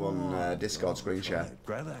show you on Discord screen share.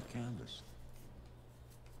 Grab that canvas.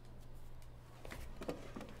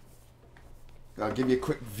 I'll give you a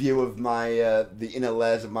quick view of my the inner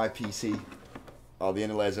layers of my PC, or the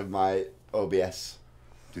inner layers of my OBS.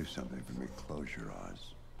 Do something for me. Close your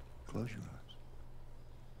eyes. Close your eyes.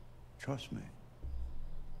 Trust me.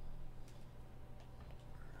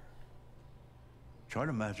 Try to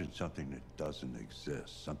imagine something that doesn't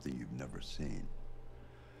exist, something you've never seen.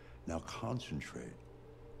 Now concentrate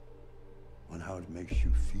on how it makes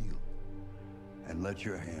you feel, and let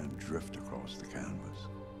your hand drift across the canvas.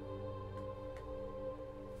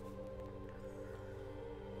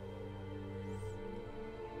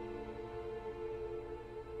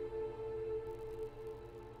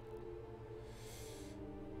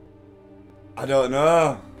 I don't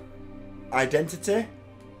know. Identity?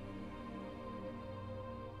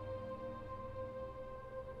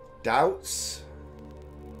 Doubts?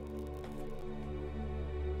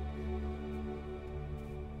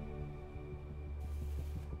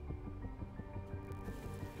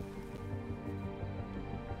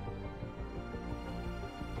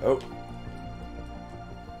 Oh.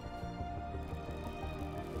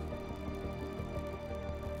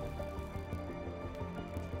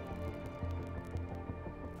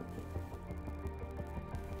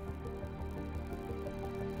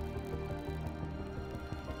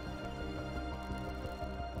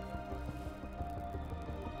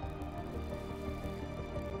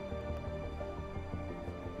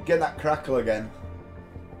 Get that crackle again.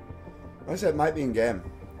 I said it might be in game.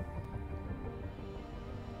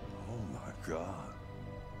 Oh my God.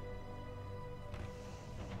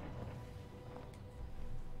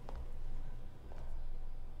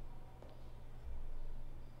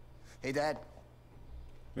 Hey, Dad.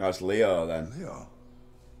 No, it's Leo then. Leo.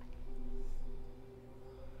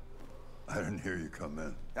 I didn't hear you come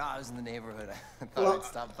in. Oh, I was in the neighborhood. I thought I'd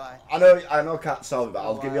stop by. I know can't solve it, but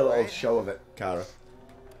I'll give you a little show of it, Kara.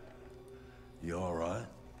 You all right?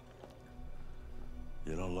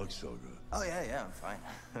 You don't look so good. Oh, yeah, I'm fine.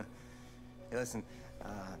 Hey, listen,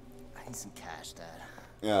 I need some cash, Dad.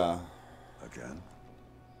 Yeah. Again?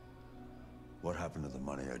 What happened to the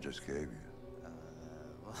money I just gave you?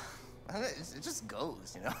 Well, it just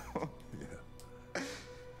goes, you know?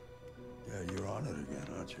 Yeah, you're on it again,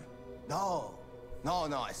 aren't you? No,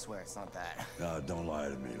 I swear it's not that. No, don't lie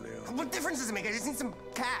to me, Leo. What difference does it make? I just need some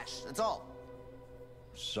cash, that's all.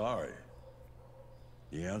 Sorry.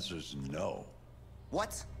 The answer's no.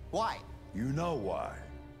 What? Why? You know why.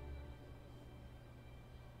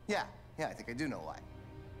 Yeah, I think I do know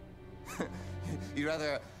why. You'd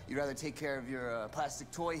rather take care of your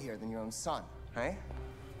plastic toy here than your own son, right?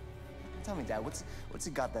 Tell me, Dad, what's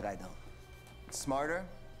it got that I don't? Smarter?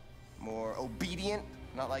 More obedient?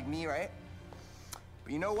 Not like me, right?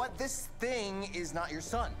 But you know what? This thing is not your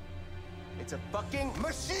son. It's a fucking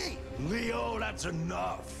machine! Leo, that's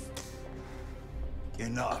enough.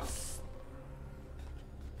 Enough.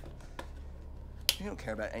 You don't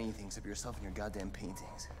care about anything except yourself and your goddamn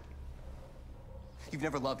paintings. You've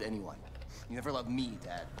never loved anyone. You never loved me,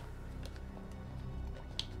 Dad.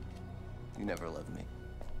 You never loved me.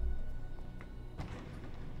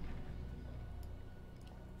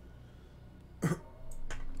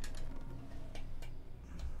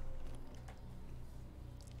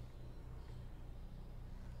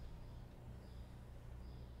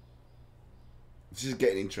 This is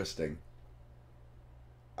getting interesting.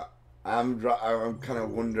 I'm kind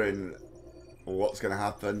of wondering what's going to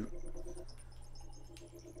happen.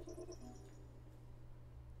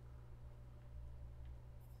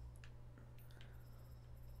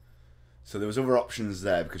 So there was other options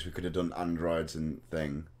there because we could have done androids and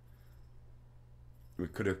thing. We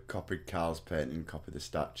could have copied Carl's painting, copied the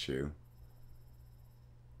statue.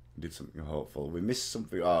 Did something hopeful. We missed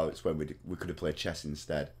something. Oh, it's when we could have played chess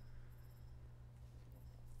instead.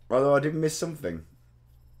 Although I did miss something.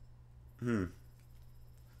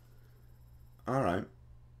 Alright.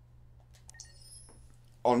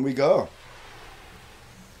 On we go.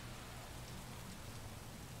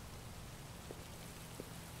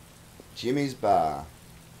 Jimmy's bar.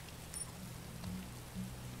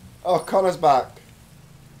 Oh, Connor's back.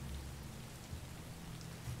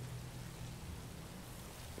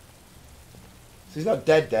 So he's not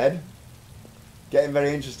dead. Getting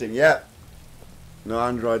very interesting. Yep. No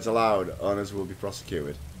androids allowed. Owners will be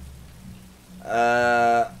prosecuted.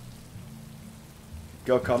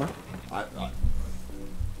 Go, Connor.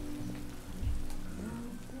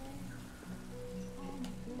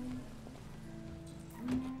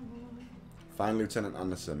 Find Lieutenant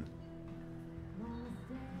Anderson.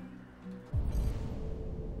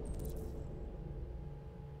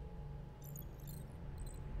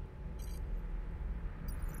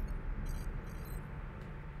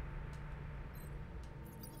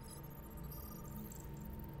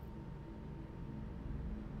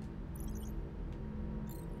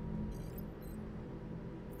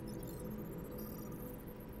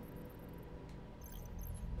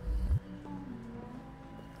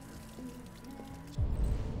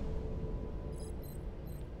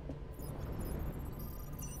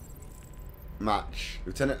 Match.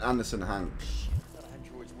 Lieutenant Anderson Hanks.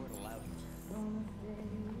 Androids weren't allowed.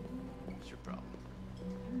 What's your problem?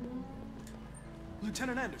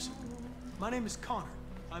 Lieutenant Anderson, my name is Connor.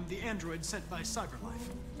 I'm the android sent by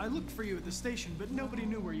CyberLife. I looked for you at the station, but nobody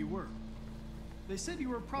knew where you were. They said you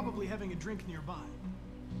were probably having a drink nearby.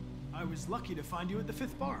 I was lucky to find you at the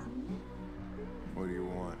 5th bar. What do you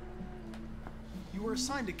want? You were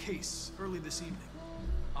assigned a case early this evening.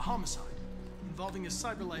 A homicide involving a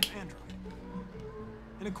CyberLife android.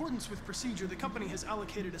 In accordance with procedure, the company has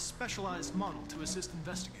allocated a specialized model to assist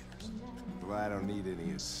investigators. Well, I don't need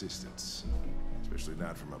any assistance. Especially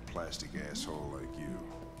not from a plastic asshole like you.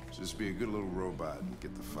 Just be a good little robot and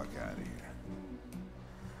get the fuck out of here.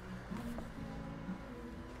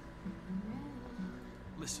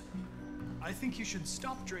 Listen, I think you should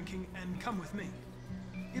stop drinking and come with me.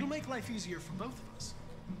 It'll make life easier for both of us.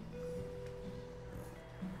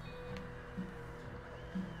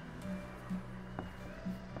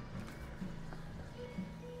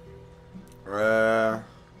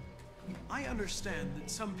 I understand that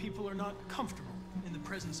some people are not comfortable in the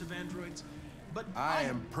presence of androids, but I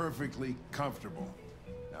am perfectly comfortable.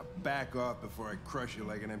 Now back off before I crush you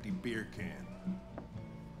like an empty beer can.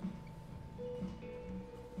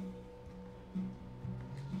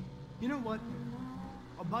 You know what?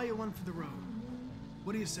 I'll buy you one for the road.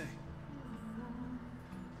 What do you say?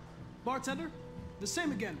 Bartender, the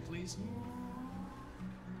same again, please.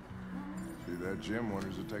 See that, Jim?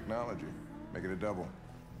 Wonders of technology. Make it a double.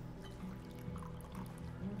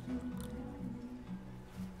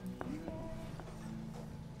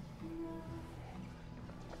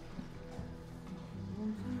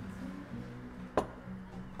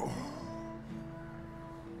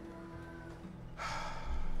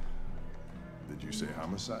 Did you say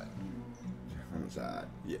homicide? Homicide,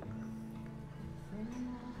 yeah.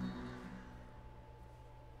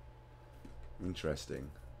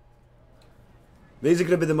 Interesting. These are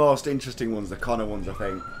going to be the most interesting ones, the Connor ones, I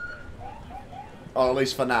think. Or at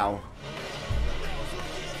least for now.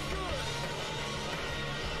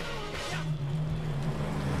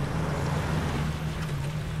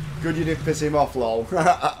 Good you didn't piss him off, lol.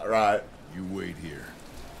 Right. You wait here.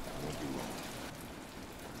 I won't be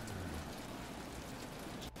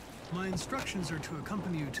long. My instructions are to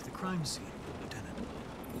accompany you to the crime scene, Lieutenant.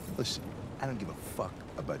 Listen, I don't give a fuck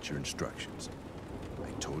about your instructions.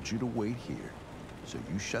 I told you to wait here. So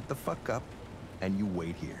you shut the fuck up and you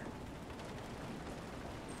wait here.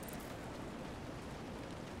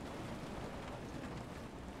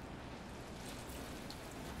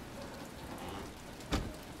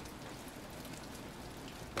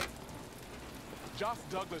 Josh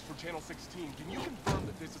Douglas for Channel 16. Can you confirm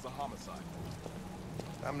that this is a homicide?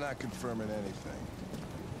 I'm not confirming anything.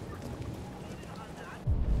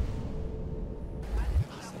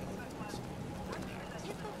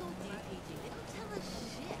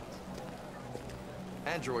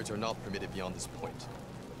 Androids are not permitted beyond this point.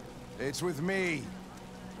 It's with me.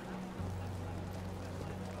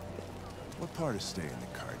 What part of staying in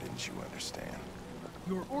the car didn't you understand?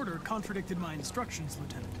 Your order contradicted my instructions,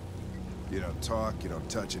 Lieutenant. You don't talk, you don't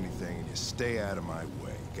touch anything, and you stay out of my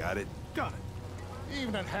way. Got it? Got it.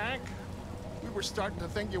 Evening, Hank. We were starting to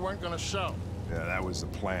think you weren't gonna show. Yeah, that was the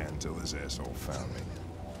plan until this asshole found me.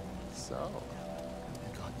 So,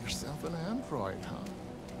 you got yourself an android, huh?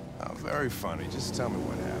 Oh, very funny. Just tell me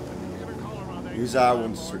what happened. Use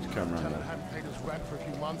R1 to switch camera on. Lieutenant hadn't paid his rent for a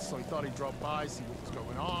few months, so he thought he'd drop by, see what was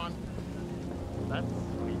going on. That's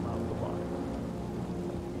when he found the body.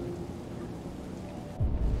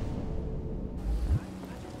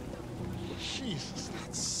 Jesus,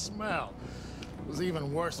 that smell was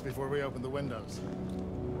even worse before we opened the windows.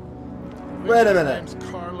 Wait a minute. Name's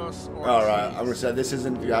Carlos Ortiz. All right, I'm gonna say this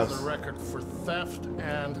isn't He the has house. a record for theft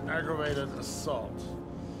and aggravated assault.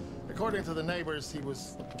 According to the neighbors, he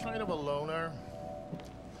was kind of a loner.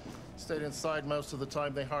 Stayed inside most of the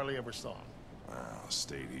time. They hardly ever saw him. Well,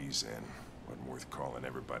 stayed easy in. Wasn't worth calling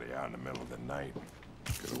everybody out in the middle of the night.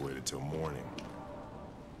 Could have waited till morning.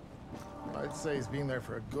 I'd say he's been there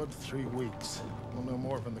for a good 3 weeks. We'll know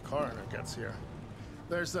more when the coroner gets here.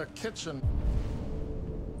 There's a kitchen.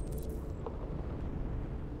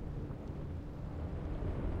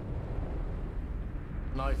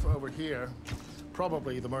 Knife over here.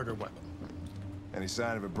 Probably the murder weapon. Any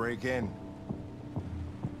sign of a break-in?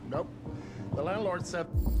 Nope. The landlord said...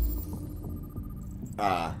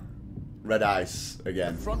 Ah. Red ice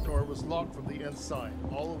again. The front door was locked from the inside.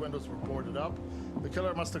 All the windows were boarded up. The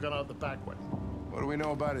killer must have gone out the back way. What do we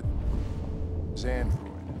know about it? It's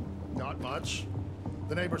Android. Not much.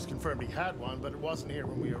 The neighbors confirmed he had one, but it wasn't here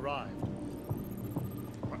when we arrived.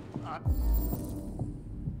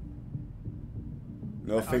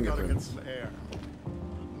 No I've got to get fingerprints. some air.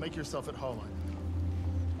 Make yourself at home.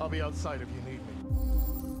 I'll be outside if you need me.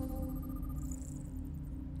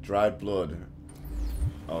 Dried blood.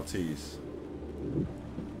 Ortiz.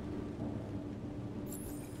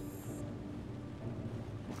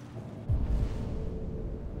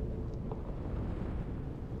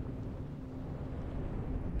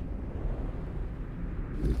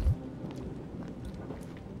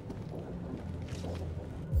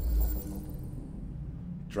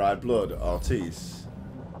 Dried blood, Ortiz.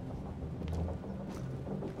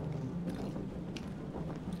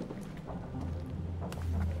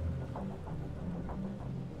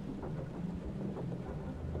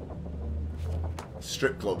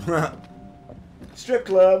 Strip club. Strip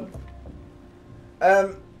club.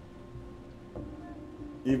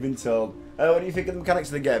 You've been told. What do you think of the mechanics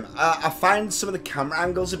of the game? I find some of the camera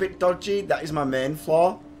angles a bit dodgy. That is my main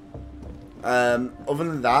flaw. Other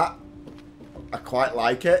than that, I quite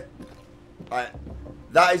like it.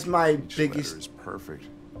 That is my biggest. Is perfect.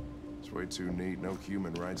 It's way too neat. No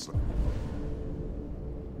human rights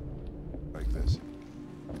like this.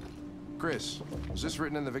 Chris, was this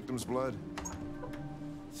written in the victim's blood?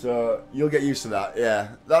 So you'll get used to that.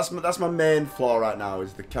 Yeah, that's my main flaw right now.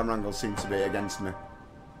 Is the camera angles seem to be against me.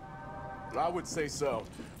 I would say so.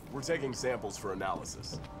 We're taking samples for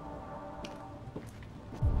analysis.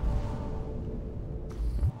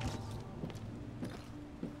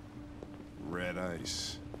 Red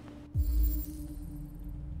ice.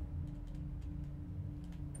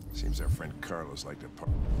 Seems our friend Carlos liked to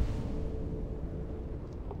party.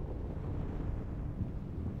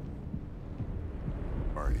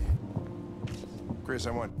 Chris,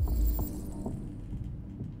 I want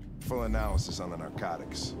full analysis on the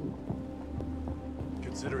narcotics.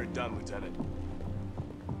 Consider it done, Lieutenant.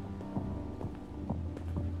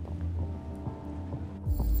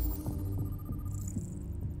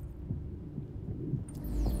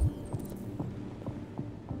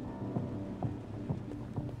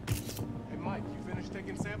 Hey, Mike, you finished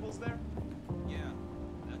taking samples there? Yeah,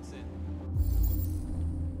 that's it.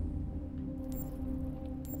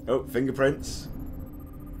 Oh, fingerprints.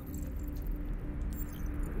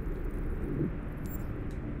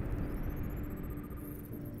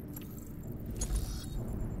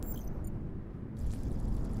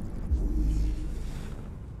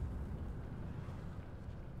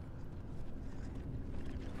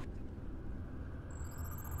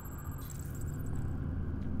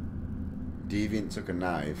 Deviant took a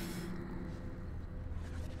knife.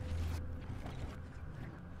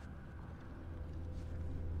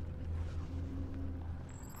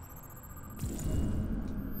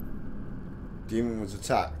 Demon was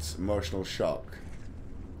attacked. Emotional shock.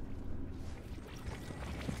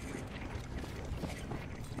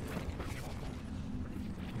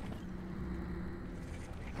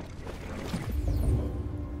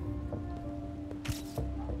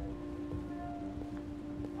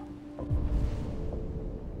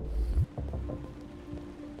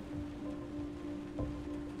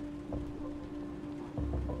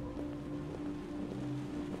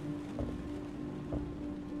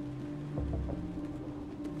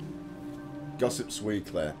 Gossips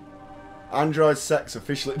Weekly. Android sex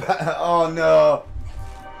officially back. Oh no.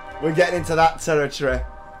 We're getting into that territory.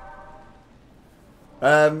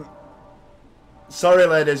 Sorry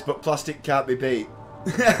ladies, but plastic can't be beat.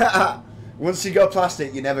 Once you go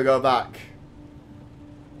plastic, you never go back.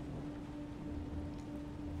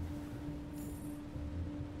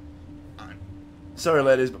 Sorry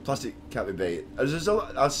ladies, but plastic can't be beat. As a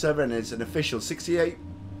result, our survey is an official 68%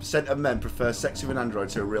 of men prefer sex with an android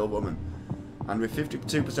to a real woman. And with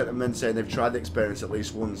 52% of men saying they've tried the experience at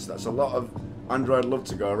least once. That's a lot of android love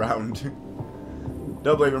to go around.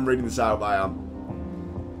 Don't believe I'm reading this out, but I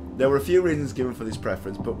am. There were a few reasons given for this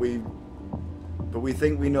preference, but we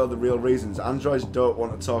think we know the real reasons. Androids don't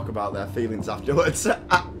want to talk about their feelings afterwards.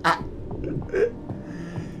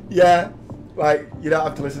 Yeah, like, you don't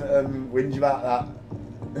have to listen to them whinge about that.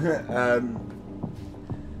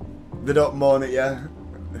 They don't moan at you.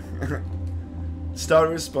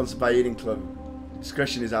 Story was sponsored by Eating Club.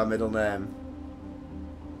 Discretion is our middle name.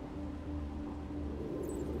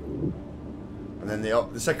 And then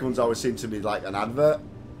the second ones always seem to be like an advert.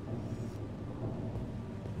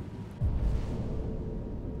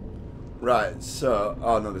 Right, so...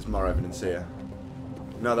 Oh no, there's more evidence here.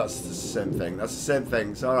 No, that's the same thing. That's the same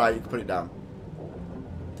thing. It's alright, you can put it down.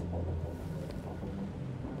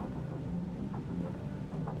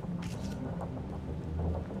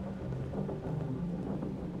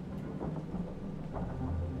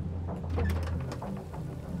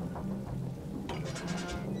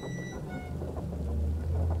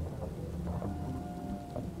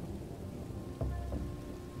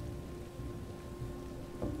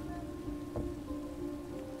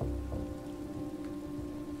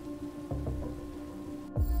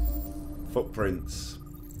 Footprints.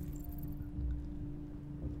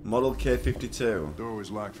 Model K52. Door was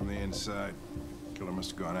locked from the inside. Killer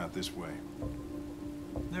must have gone out this way.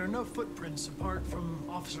 There are no footprints apart from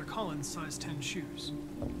Officer Collins' size 10 shoes.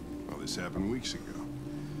 Well, this happened weeks ago.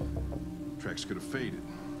 Tracks could have faded.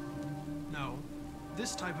 No,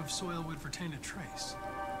 this type of soil would retain a trace.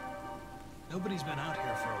 Nobody's been out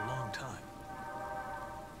here for a long time.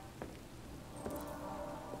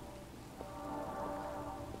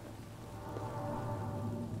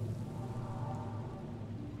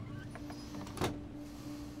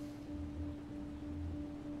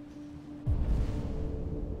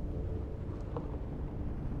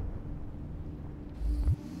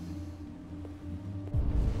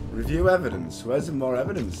 Review evidence. Where's the more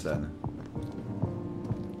evidence then?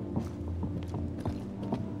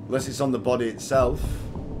 Unless it's on the body itself.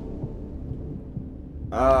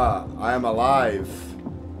 Ah, I am alive.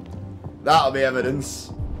 That'll be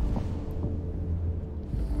evidence.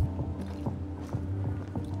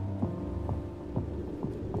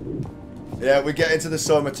 Yeah, we get into the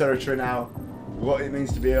Soma territory now. What it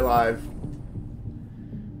means to be alive.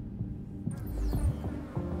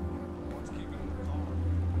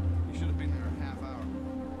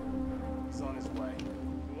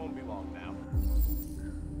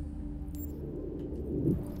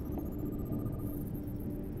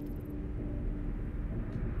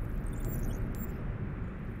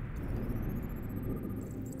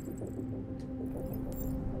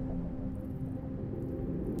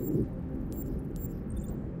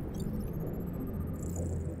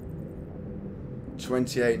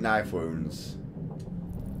 "28 knife wounds.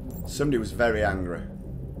 Somebody was very angry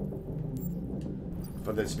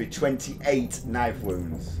for there to be 28 knife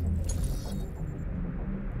wounds.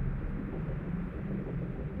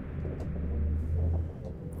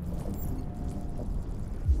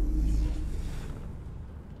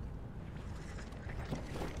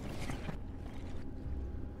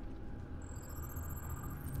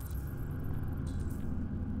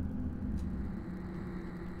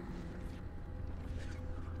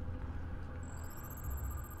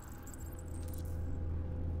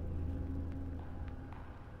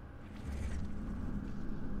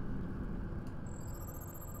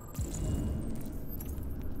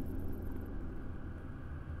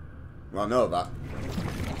 I know that.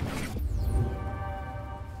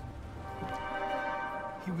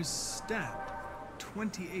 He was stabbed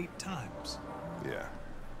 28 times. Yeah.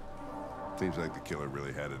 Seems like the killer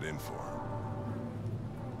really had it in for him.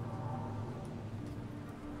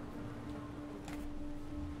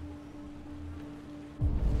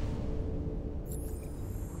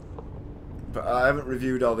 But I haven't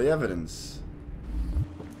reviewed all the evidence.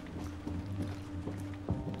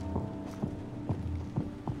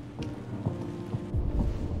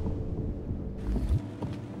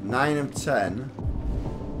 Nine of 10.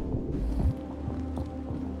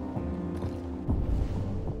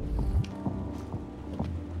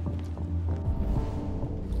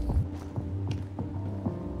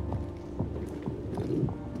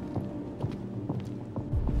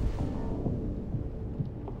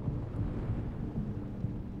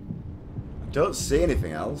 I don't see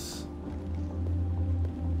anything else.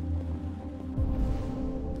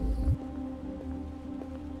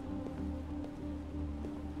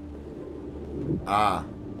 Ah.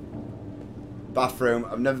 Bathroom.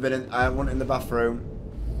 I've never been in. I went in the bathroom.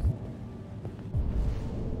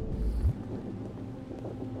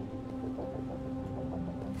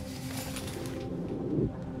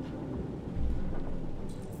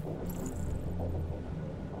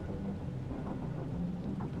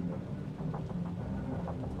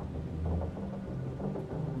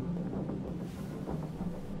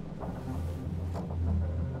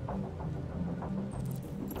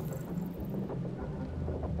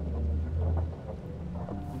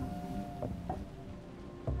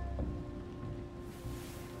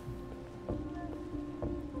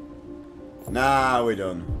 Nah, we're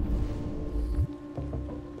done.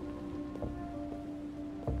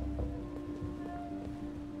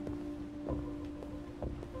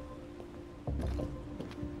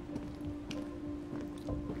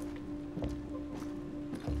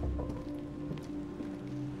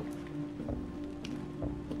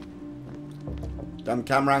 Damn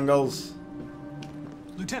camera angles.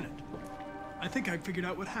 Lieutenant, I think I figured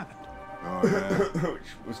out what happened. Oh, yeah? Which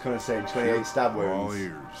was kind of saying 28 stab wounds. All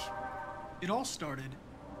ears. It all started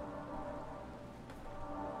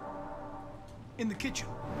in the kitchen.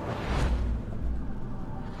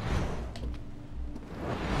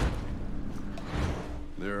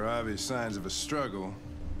 There are obvious signs of a struggle.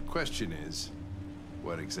 The question is,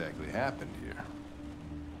 what exactly happened here?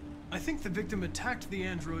 I think the victim attacked the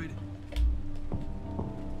android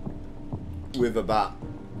with a bat.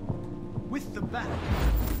 With the bat.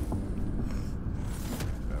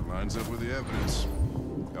 That lines up with the evidence.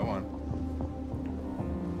 Go on.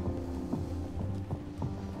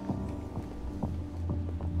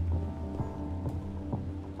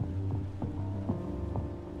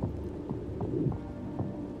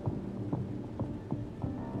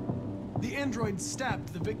 The android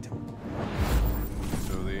stabbed the victim.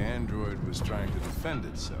 So the android was trying to defend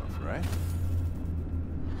itself, right?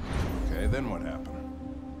 Okay, then what happened?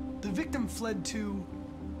 The victim fled to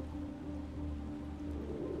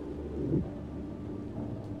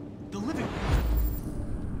the living room.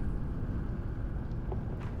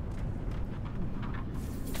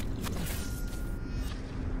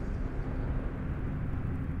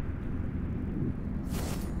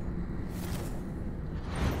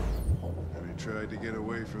 Have you tried to get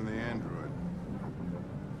away from the android?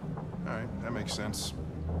 All right, that makes sense.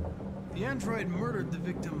 The android murdered the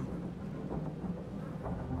victim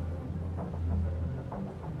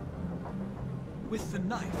with the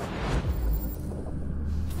knife.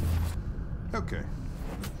 Okay.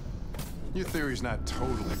 Your theory's not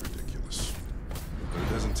totally ridiculous, but it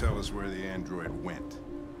doesn't tell us where the android went.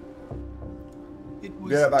 It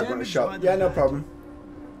was Yeah, back on the damaged shop. by the Yeah, no bat problem.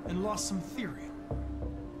 and lost some therium.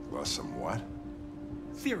 Lost some what?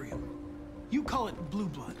 Therium. You call it blue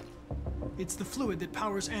blood. It's the fluid that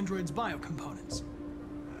powers androids' biocomponents.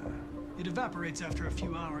 It evaporates after a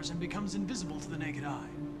few hours and becomes invisible to the naked eye.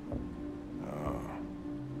 Oh,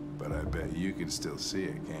 but I bet you can still see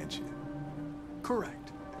it, can't you?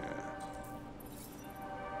 Correct.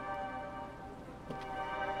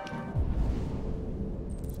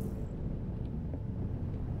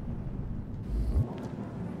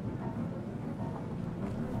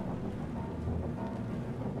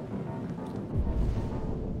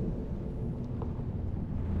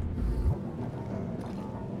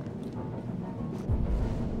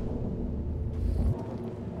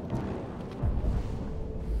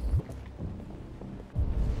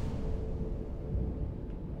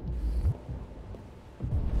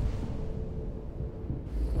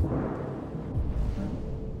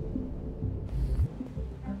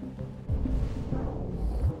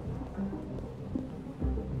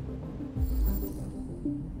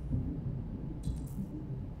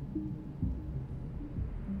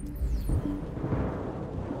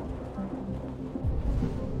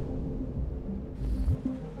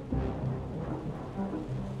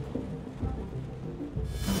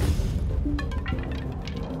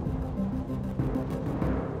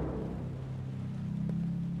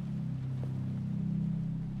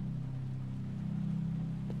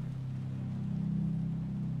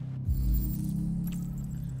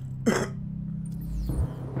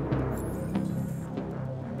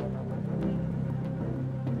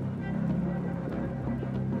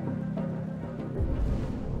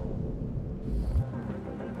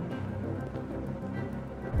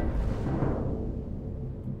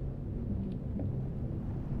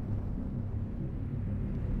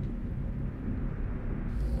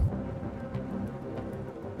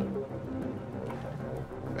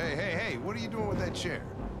 Hey, what are you doing with that chair?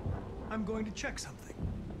 I'm going to check something.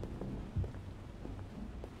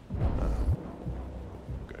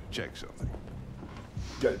 Gotta check something.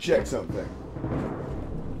 Gotta check something.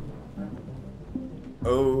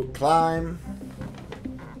 Oh, climb.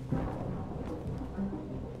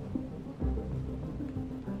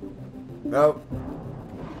 Nope.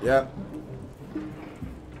 Yep.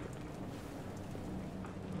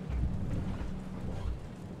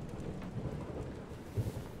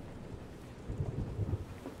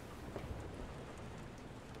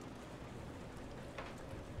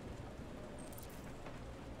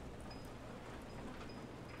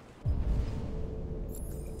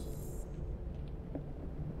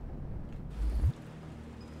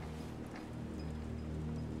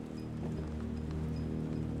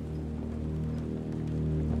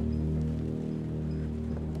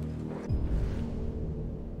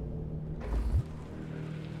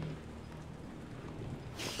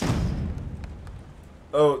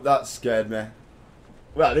 Oh, that scared me.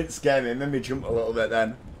 Well, it didn't scare me. It made me jump a little bit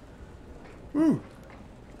then. Woo.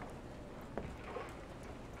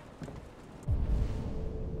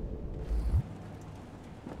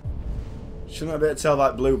 Shouldn't I be able to tell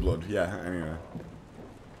like Blue Blood? Yeah, anyway.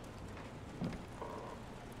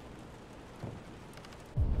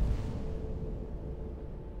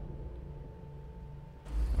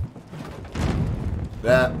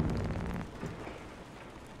 There.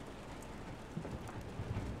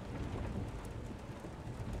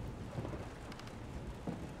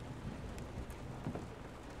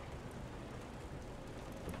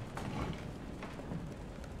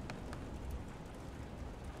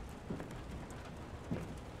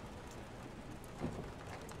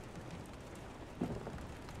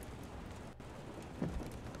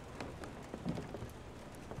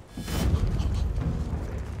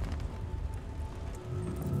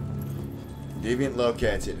 Deviant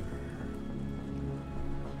located.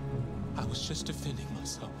 I was just defending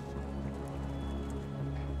myself.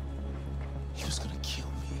 He was gonna kill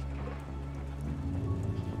me.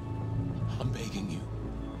 I'm begging you.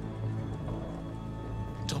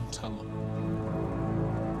 Don't tell him.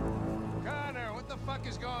 Connor, what the fuck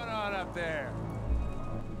is going on up there?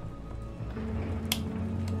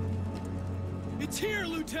 It's here,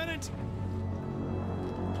 Lieutenant!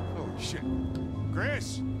 Oh, shit.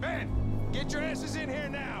 Chris, Ben, get your asses in here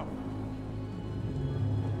now.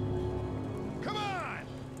 Come on!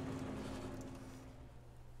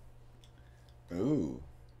 Ooh.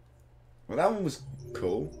 Well, that one was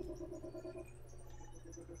cool.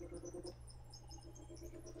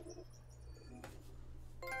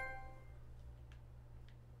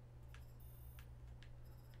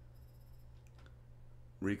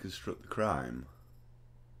 Reconstruct the crime.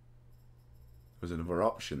 There's another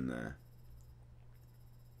option there.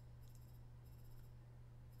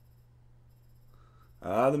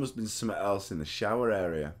 Ah, there must have been something else in the shower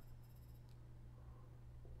area.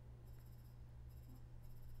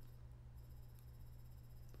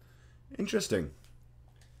 Interesting.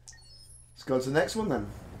 Let's go to the next one then.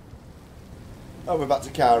 Oh, we're back to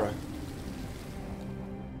Kara.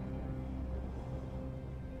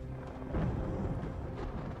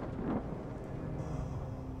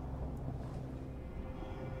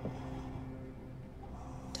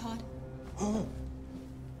 Todd?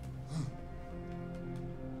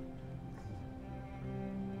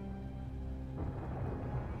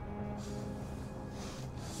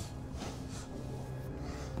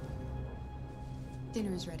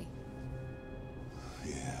 Dinner is ready.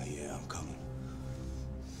 Yeah, I'm coming.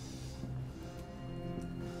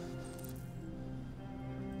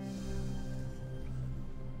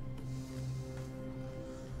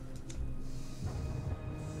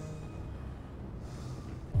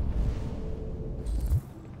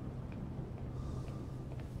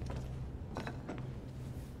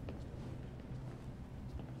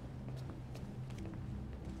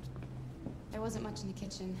 There wasn't much in the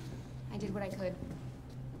kitchen. I did what I could.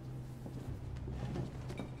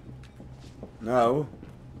 No.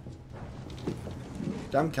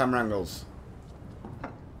 Damn camera angles.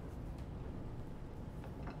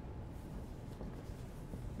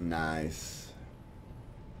 Nice.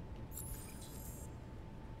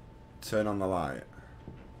 Turn on the light.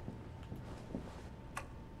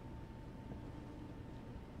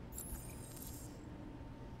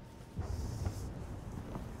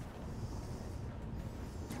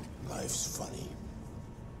 Life's funny.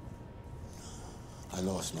 I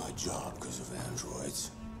lost my job because of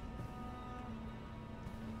androids.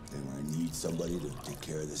 Then when I need somebody to take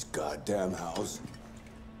care of this goddamn house,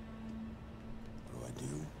 what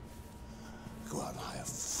do? I go out and hire a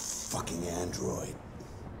fucking android.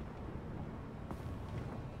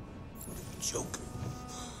 What are you joking?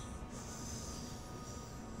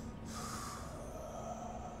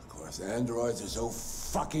 Of course, androids are so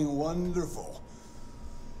fucking wonderful.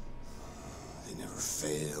 They never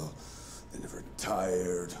fail. They're never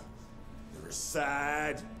tired, never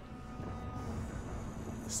sad.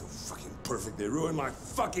 They're so fucking perfect, they ruined my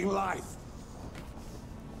fucking life.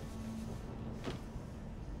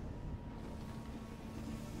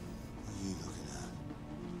 What are you looking at?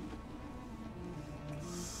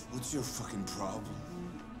 What's your fucking problem?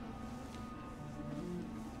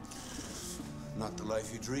 Not the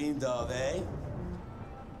life you dreamed of, eh?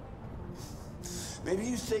 Maybe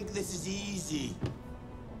you think this is easy.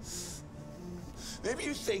 Maybe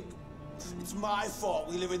you think it's my fault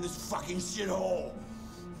we live in this fucking shithole.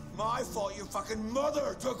 My fault your fucking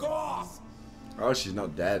mother took off. Oh, she's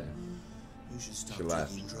not dead. You should stop She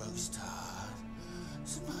left. taking drugs, Todd.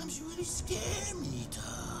 Sometimes you really scare me,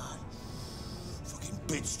 Todd. Fucking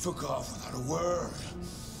bitch took off without a word.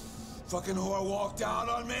 Fucking whore walked out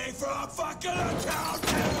on me for a fucking account,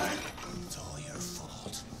 damn it! It's all your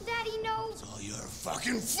fault. Daddy, no. It's all your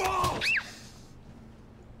fucking fault!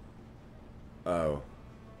 Oh.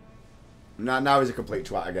 Now he's a complete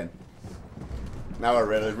twat again. Now I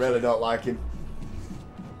really don't like him.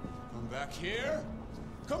 Come back here?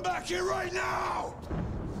 Come back here right now!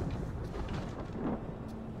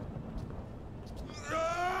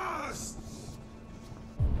 Yes!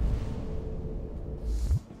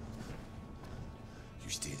 You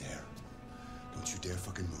stay there. Don't you dare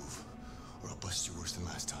fucking move, or I'll bust you worse than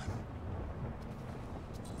last time.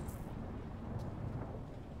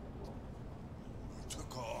 You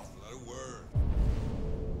took off without a word.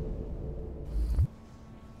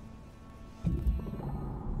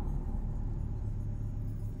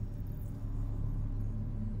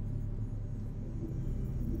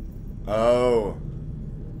 Oh.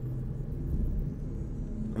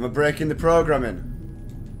 Am I breaking the programming?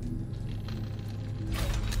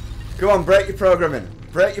 Come on, break your programming.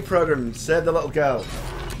 Break your programming. Save the little girl.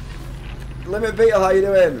 Limit Beetle, how you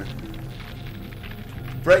doing?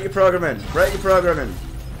 Break your programming. Break your programming.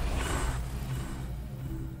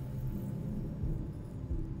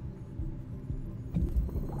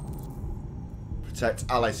 Protect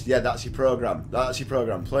Alice. Yeah, that's your program. That's your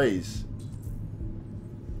program, please.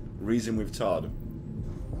 Reason with Todd.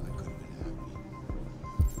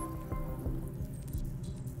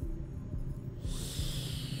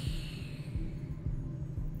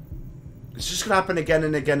 It's just gonna happen again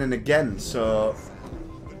and again and again, so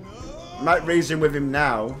I might reason with him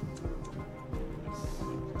now.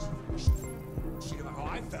 Shit about how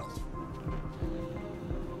I felt.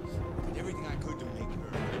 Did everything I could to make her.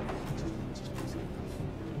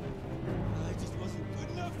 I just wasn't good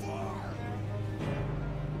enough for her.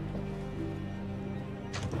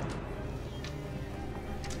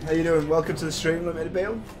 How you doing? Welcome to the stream, Limited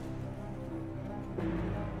Beetle.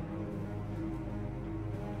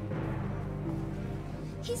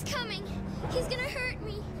 He's coming. He's gonna hurt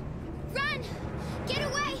me. Run! Get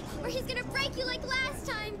away, or he's gonna break you like last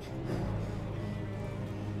time.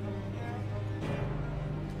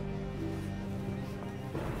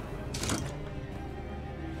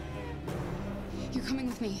 You're coming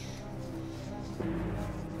with me.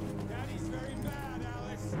 Daddy's very mad,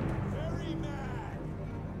 Alice. Very mad.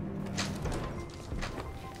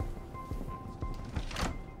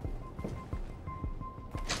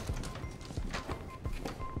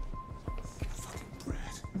 Fucking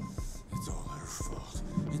brat. It's all her fault.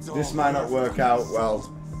 It's all This might not her work out well.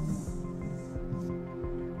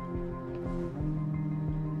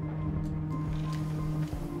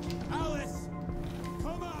 Alice!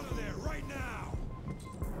 Come out of there right now!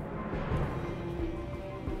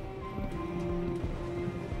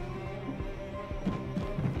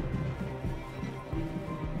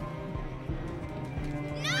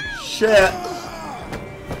 Shit.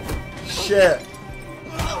 Shit.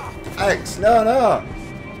 X, no.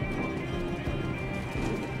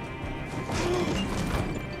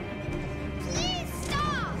 Please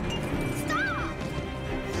stop! Stop!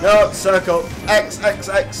 No, circle. X.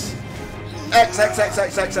 X.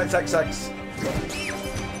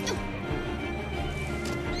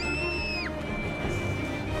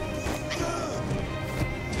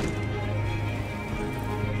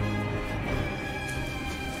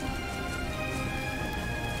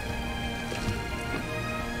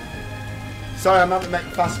 Sorry, I'm having to make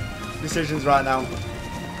fast decisions right now.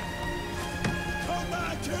 Come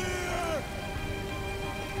back here!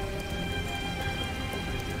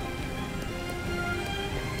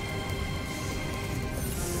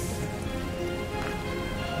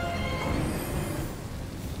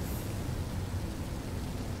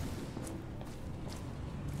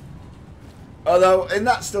 Although, isn't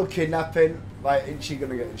that still kidnapping? Like, isn't she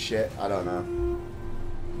gonna get in shit? I don't know.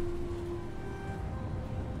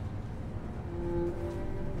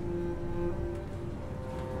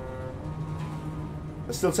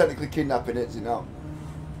 It's still technically kidnapping, is it not?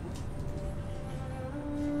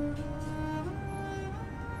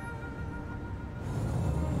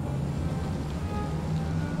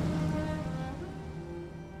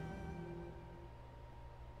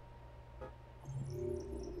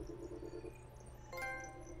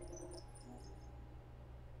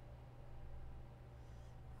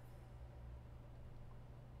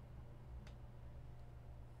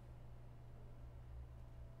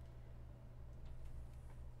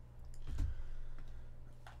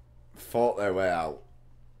 Fought their way out.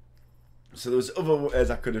 So there was other ways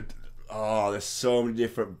I could have. Oh, there's so many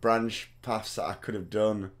different branch paths that I could have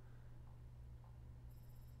done.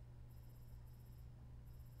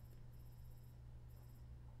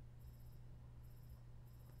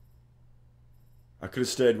 I could have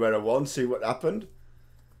stayed where I was, see what happened.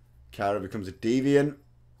 Kara becomes a deviant.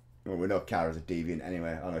 Well, we know Kara's a deviant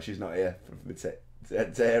anyway. Oh no, she's not here.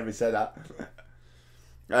 To hear me say that.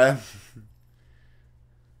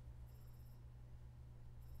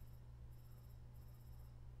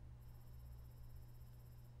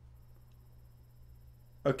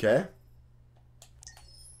 Okay.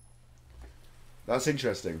 That's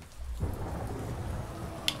interesting.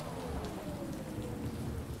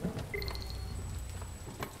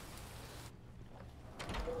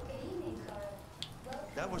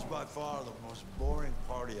 That was by far the most boring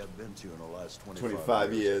party I've been to in the last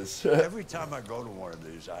 25 years. Every time I go to one of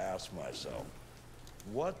these, I ask myself,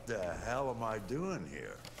 what the hell am I doing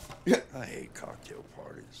here? I hate cocktail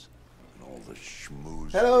parties and all the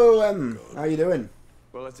schmooze. Hello, how you doing?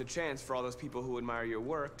 Well, it's a chance for all those people who admire your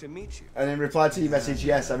work to meet you. And in reply to your message,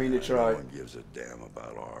 yes, I mean to try. No one gives a damn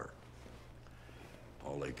about art.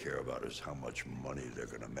 All they care about is how much money they're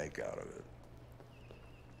gonna make out of it.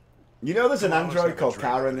 You know there's an Come on, let's android have a called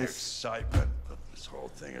drink Kara of in the this. Excitement. This whole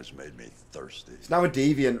thing has made me thirsty. It's now a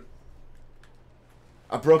deviant.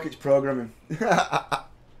 I broke its programming.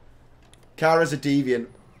 Kara's a deviant.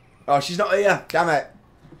 Oh, she's not here. Damn it.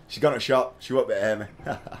 She's gone to shop. She won't be here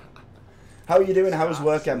me. How are you doing? How was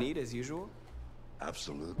work, Em? Neat as usual?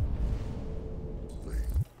 Absolutely.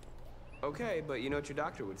 Okay, but you know what your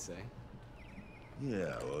doctor would say.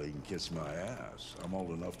 Yeah, well, he can kiss my ass. I'm old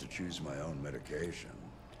enough to choose my own medication.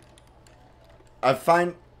 I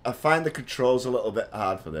find the controls a little bit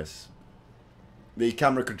hard for this. The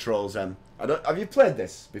camera controls, have you played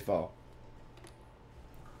this before?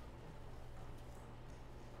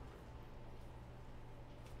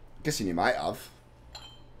 Guessing you might have.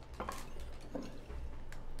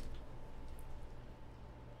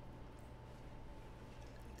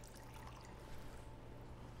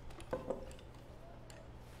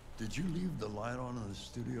 Did you leave the light on in the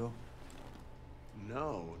studio?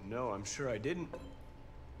 No, I'm sure I didn't.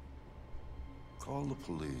 Call the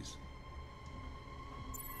police.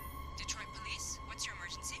 Detroit Police, what's your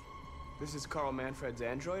emergency? This is Carl Manfred's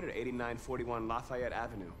android at 8941 Lafayette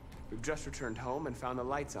Avenue. We've just returned home and found the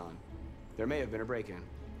lights on. There may have been a break-in.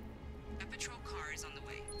 A patrol car is on the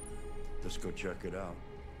way. Let's go check it out.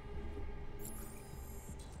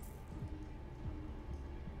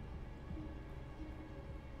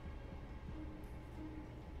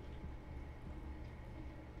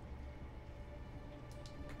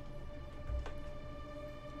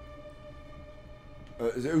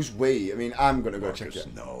 Who's we? I mean, I'm gonna go Marcus, check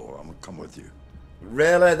it. No, I'm gonna come with you.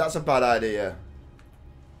 Really? That's a bad idea.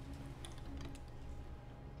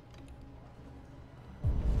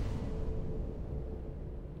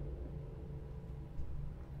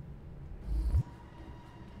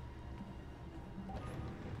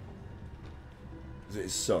 Is it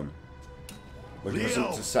his son? Looking for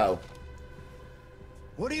something to sell.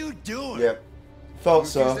 What are you doing? Yep. Thought You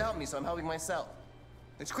refuse so. to help me, so I'm helping myself.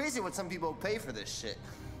 It's crazy what some people pay for this shit.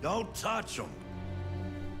 Don't touch them.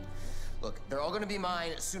 Look, they're all gonna be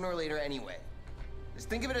mine sooner or later anyway. Just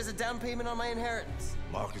think of it as a down payment on my inheritance.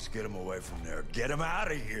 Marcus, get him away from there. Get him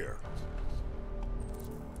out of here.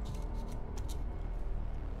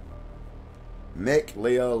 Make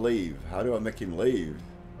Leo leave. How do I make him leave?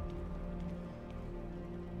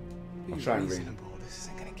 I'll try and read. This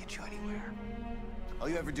isn't gonna get you anywhere. All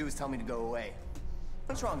you ever do is tell me to go away.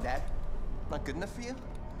 What's wrong, Dad? Not good enough for you?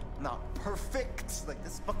 Not perfect like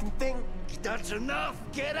this fucking thing? That's enough.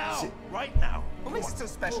 Get out right now. What makes it so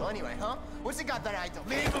special anyway, huh? What's it got that I don't?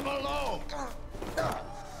 Leave him alone.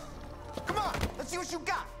 Come on, let's see what you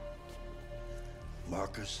got.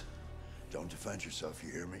 Marcus, don't defend yourself.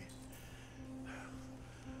 You hear me?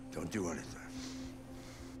 Don't do anything.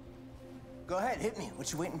 Go ahead, hit me.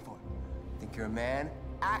 What you waiting for? Think you're a man?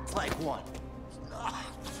 Act like one.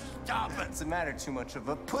 Stop it! Doesn't matter too much of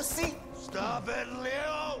a pussy. Stop it,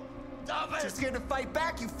 Leo! Stop it! Too scared to fight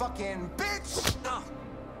back, you fucking bitch!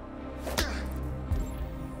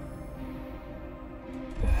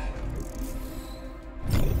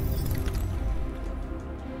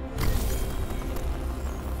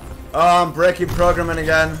 Oh, I'm breaking programming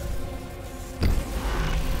again.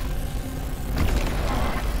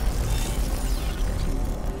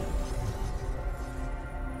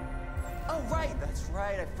 Oh, right, that's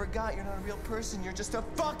right. I forgot you're not a real person. You're just a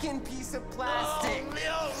fucking piece of plastic. Oh,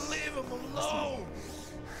 Leo, leave him alone!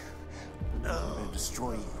 I'm gonna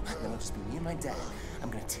destroy you. Then it'll just be me and my dad. I'm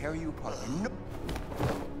gonna tear you apart.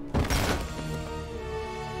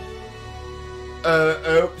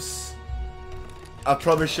 Oops. I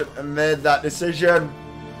probably shouldn't have made that decision.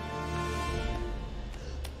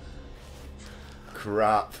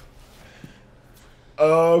 Crap.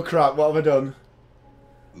 Oh crap, what have I done?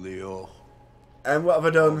 Leo. And what have I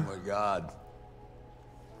done? Oh my God.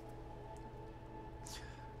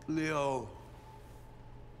 Leo.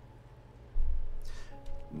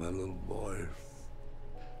 My little boy.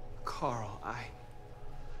 Carl,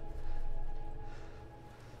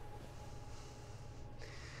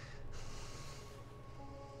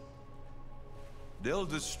 They'll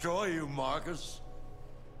destroy you, Marcus.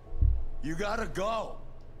 You gotta go.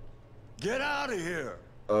 Get out of here.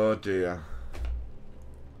 Oh dear.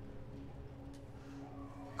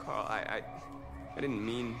 Carl, I didn't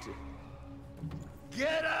mean to.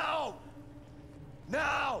 Get out!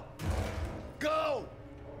 Now! Go!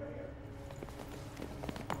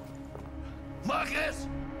 Marcus!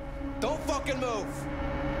 Don't fucking move!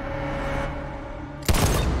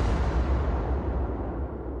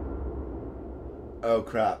 Oh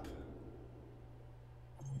crap.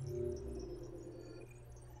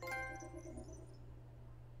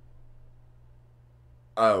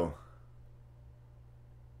 Oh.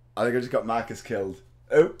 I think I just got Marcus killed.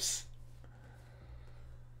 Oops.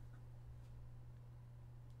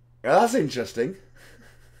 Yeah, that's interesting.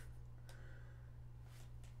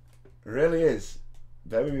 It really is.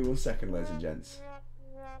 Bear with me 1 second, ladies and gents.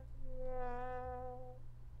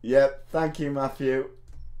 Yep, thank you, Matthew.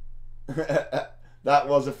 That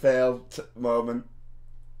was a failed moment.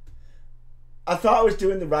 I thought I was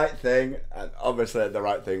doing the right thing, and obviously the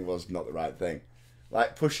right thing was not the right thing.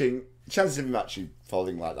 Like pushing, chances of him actually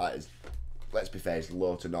falling like that is, let's be fair, is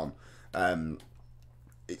low to none.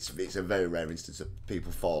 It's a very rare instance that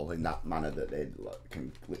people fall in that manner that they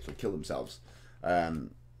can literally kill themselves.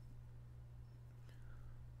 I'm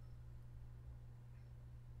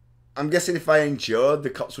guessing if I endured, the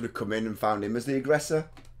cops would have come in and found him as the aggressor.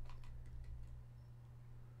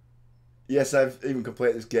 Yes, I've even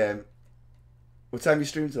completed this game. What time you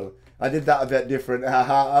stream till? I did that a bit different.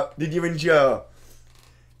 Did you endure?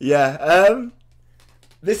 Yeah.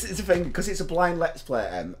 This is the thing, because it's a blind Let's Play,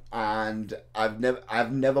 and I've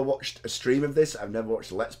never watched a stream of this. I've never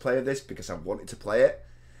watched a Let's Play of this because I've wanted to play it.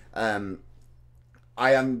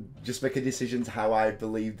 I am just making decisions how I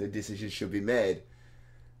believe the decisions should be made.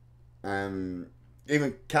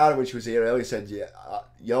 Even Cara, when she was here earlier, said, "Yeah,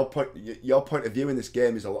 your point of view in this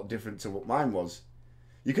game is a lot different to what mine was."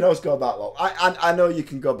 You can always go back. Well, I know you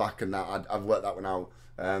can go back and that. I've worked that one out.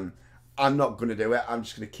 I'm not going to do it. I'm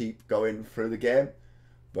just going to keep going through the game.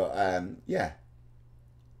 But yeah,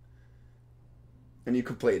 and you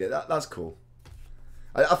completed it. That's cool.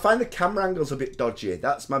 I find the camera angles a bit dodgy.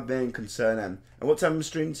 That's my main concern. And what time am I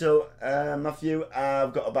streaming till, Matthew?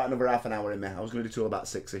 I've got about another half an hour in me. I was going to do till about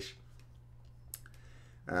 6ish.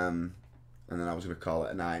 And then I was going to call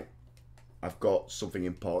it a night. I've got something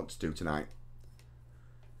important to do tonight.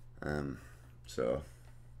 So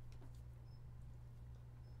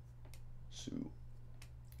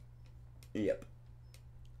yep.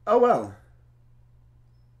 Oh well.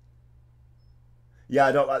 Yeah,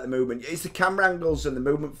 I don't like the movement. It's the camera angles and the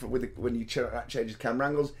movement when you change camera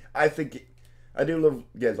angles. I do love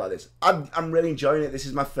games like this. I'm really enjoying it. This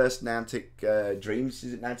is my first Niantic Dreams.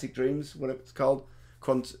 Is it Niantic Dreams? What it's called?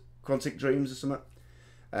 Quantic Dreams or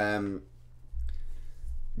something.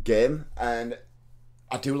 Game, and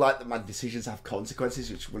I do like that my decisions have consequences,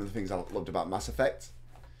 which is one of the things I loved about Mass Effect.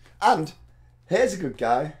 And here's a good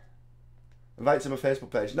guy. Invite to my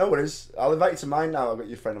Facebook page. No worries. I'll invite you to mine now. I've got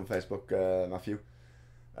your friend on Facebook, Matthew.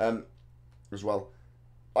 As well.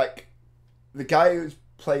 Like, the guy who's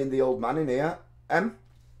playing the old man in here, I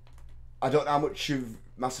don't know how much of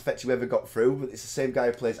Mass Effect you ever got through, but it's the same guy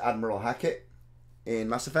who plays Admiral Hackett in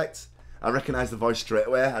Mass Effect. I recognise the voice straight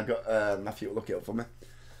away. I got Matthew to look it up for me.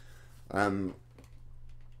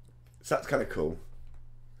 So that's kind of cool.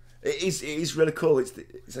 It is really cool.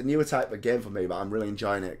 It's a newer type of game for me, but I'm really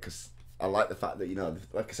enjoying it because I like the fact that, you know,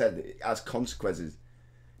 like I said, it has consequences.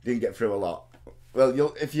 You didn't get through a lot.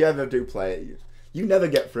 Well, if you ever do play it, you never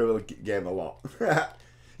get through a game a lot.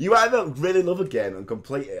 You either really love a game and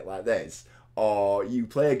complete it like this, or you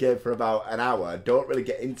play a game for about an hour, don't really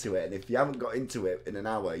get into it, and if you haven't got into it in an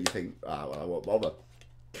hour, you think, well, I won't bother,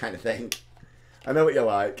 kind of thing. I know what you're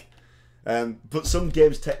like. But some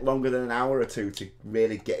games take longer than an hour or two to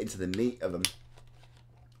really get into the meat of them.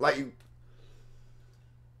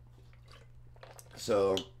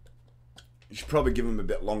 So you should probably give them a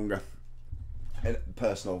bit longer.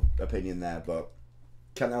 Personal opinion there, but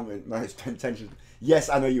can't have my attention. Yes,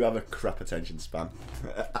 I know you have a crap attention span.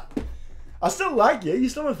 I still like you. You're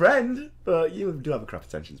still my friend, but you do have a crap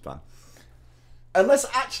attention span. Unless,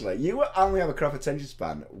 actually, you only have a crap attention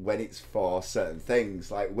span when it's for certain things.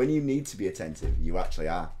 Like, when you need to be attentive, you actually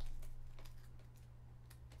are.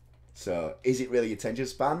 So, is it really attention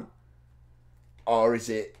span? Or is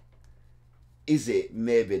it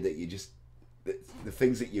maybe that you just, the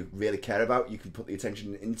things that you really care about, you can put the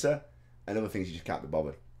attention into, and other things you just can't be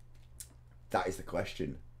bothered? That is the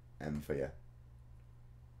question, for you.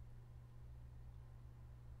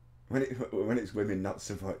 When it's women, not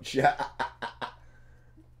so much.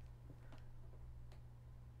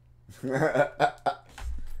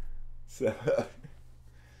 So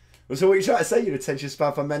what are you trying to say? Your attention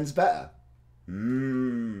span for men's better?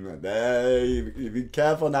 You be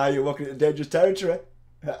careful now. You're walking into dangerous territory.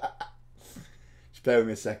 Just bear with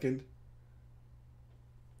me a second.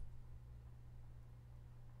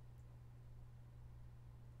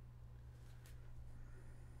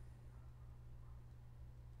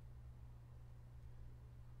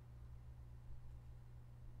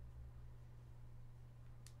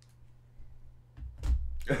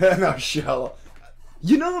 No, Charlotte.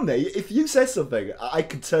 You know me, if you say something I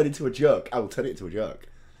can turn into a joke, I will turn it into a joke.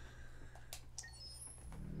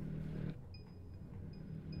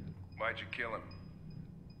 Why'd you kill him?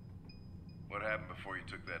 What happened before you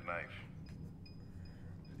took that knife?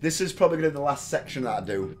 This is probably going to be the last section that I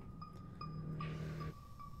do.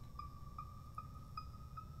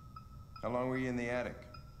 How long were you in the attic?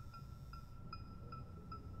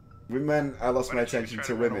 Women, I lost my attention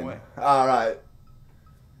to women. Alright.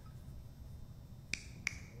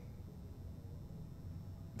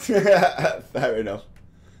 Fair enough.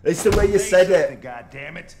 It's the way you said it. God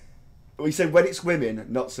damn it. We said when it's women,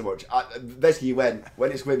 not so much. Basically, you went,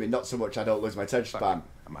 when it's women, not so much, I don't lose my attention span.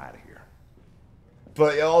 I'm out of here.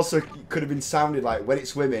 But it also could have been sounded like when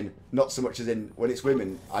it's women, not so much as in when it's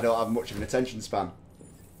women, I don't have much of an attention span.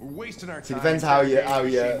 We're wasting our time. So it depends how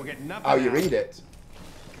you read it.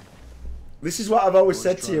 This is what I've always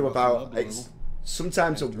said to you about. It's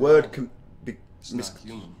sometimes a word can be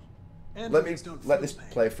Let this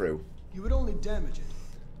play through. You would only damage it,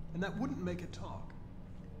 and that wouldn't make it talk.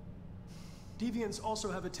 Deviants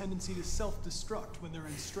also have a tendency to self-destruct when they're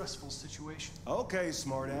in stressful situations. Okay,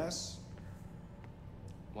 smartass.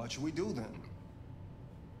 What should we do then?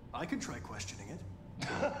 I could try questioning it.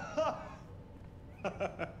 What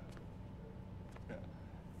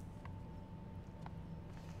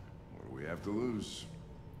do we have to lose?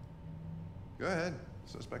 Go ahead.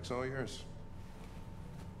 Suspect's all yours.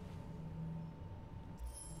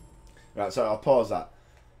 Right, so I'll pause that.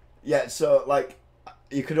 Yeah, so like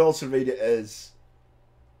you could also read it as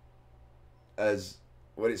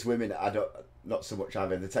when it's women, not so much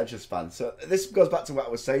having the attention span. So this goes back to what I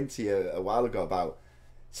was saying to you a while ago about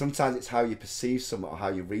sometimes it's how you perceive something or how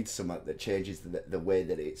you read something that changes the way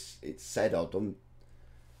that it's said or done,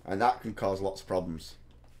 and that can cause lots of problems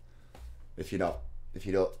if you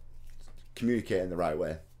don't communicate in the right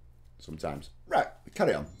way. Sometimes. Right,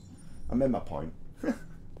 carry on. I made my point.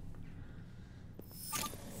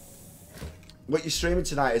 What you're streaming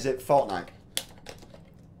tonight, is it Fortnite?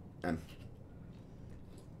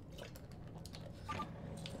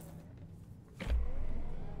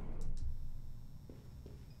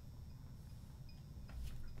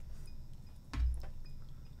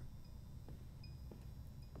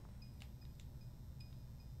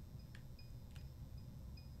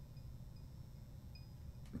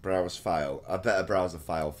 Browse file. I better browse the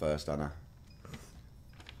file first, Anna.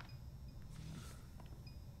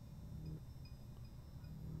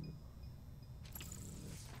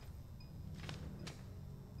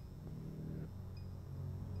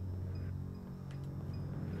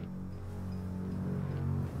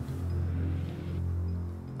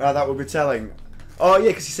 Oh, that would be telling. Oh, yeah,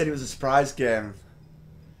 because he said it was a surprise game.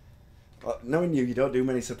 Well, knowing you don't do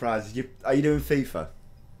many surprises. Are you doing FIFA?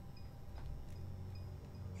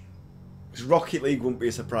 Because Rocket League wouldn't be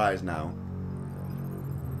a surprise now.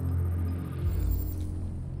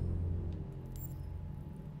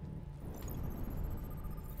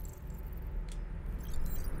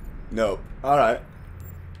 Nope. Alright.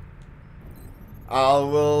 I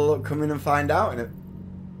will come in and find out in it.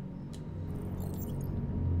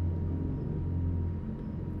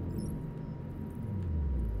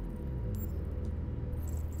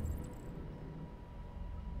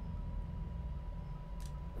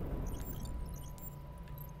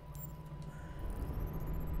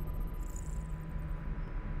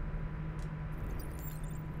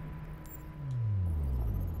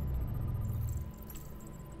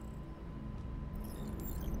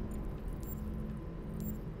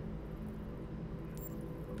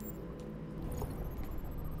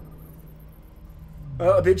 Well,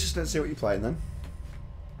 it'll be interesting to see what you're playing then.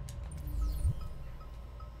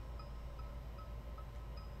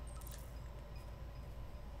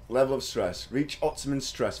 Level of stress. Reach optimum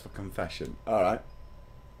stress for confession. Alright.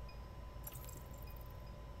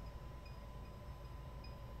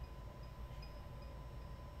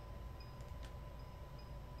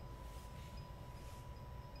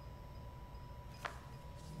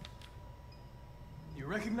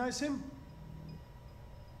 recognize him?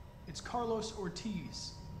 It's Carlos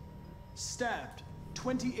Ortiz. Stabbed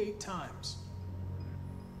 28 times.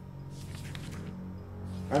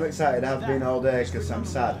 I'm excited. I've been all day because I'm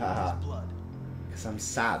sad. Haha. Because I'm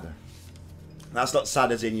sad. That's not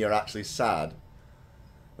sad as in you're actually sad.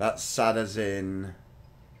 That's sad as in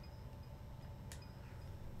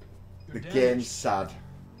the game's sad.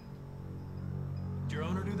 Did your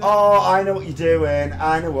owner do that? Oh, I know what you're doing.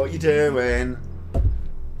 I know what you're doing.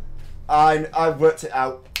 I've worked it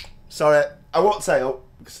out. Sorry, I won't say it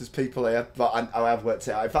because there's people here, but I have worked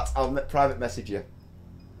it out. In fact, I'll private message you.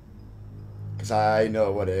 Because I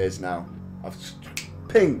know what it is now. I've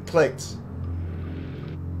ping, clicked.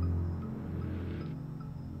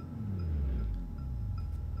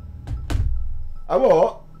 I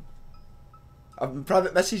what? I've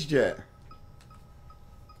private messaged you.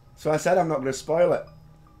 So I said I'm not going to spoil it.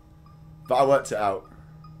 But I worked it out.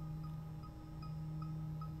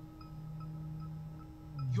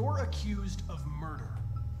 You're accused of murder.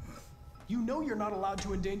 You know you're not allowed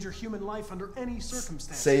to endanger human life under any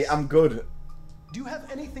circumstances. See, I'm good. Do you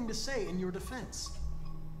have anything to say in your defense?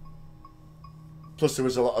 Plus there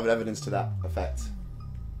was a lot of evidence to that effect.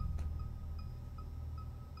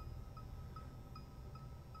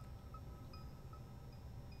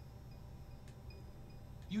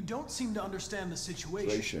 You don't seem to understand the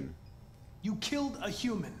situation. You killed a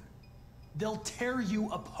human. They'll tear you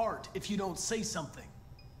apart if you don't say something.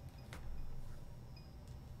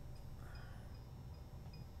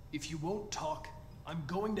 If you won't talk, I'm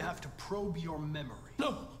going to have to probe your memory.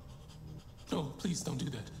 No! No, please don't do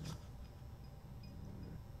that.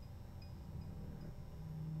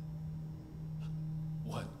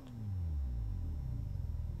 What?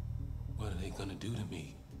 What are they gonna do to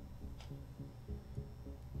me?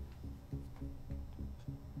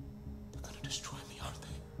 They're gonna destroy me, aren't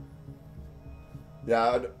they?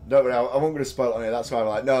 Yeah, don't worry, I won't going to spoil it on here. That's why I'm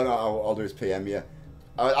like, no, I'll do his PM, yeah.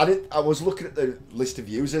 I was looking at the list of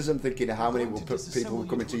users and thinking how many people will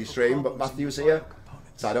come into your stream, but Matthew's here,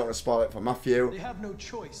 so I don't want to spoil it for Matthew. They have no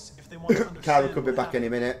choice if they want to understand. Kara could be back any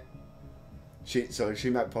minute. So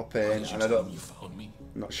she might pop in, and I'm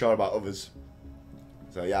not sure about others.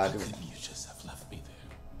 So yeah, I do. You just have left me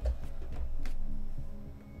there.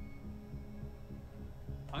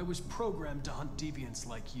 I was programmed to hunt deviants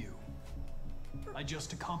like you. I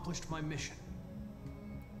just accomplished my mission.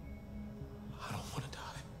 I don't want to die.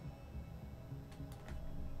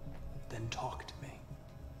 Then talk to me.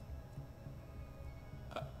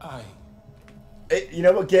 You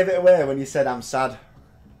know what gave it away when you said I'm sad?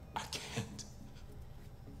 I can't.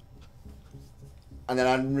 And then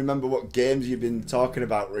I remember what games you've been talking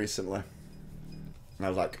about recently. And I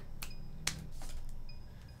was like...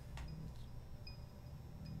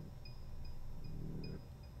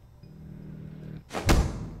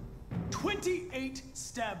 "28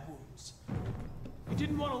 stab wounds. You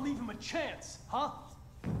didn't want to leave him a chance, huh?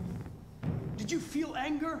 Did you feel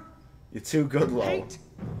anger? You're too good, lol. Hate?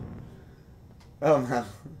 Oh, man.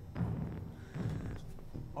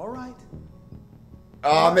 All right.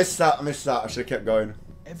 Oh, I missed that. I should have kept going.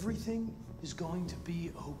 Everything is going to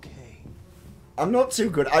be okay. I'm not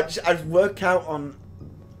too good. I work out on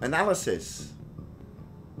analysis.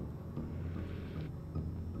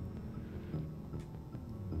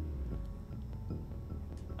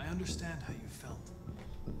 I understand how you felt.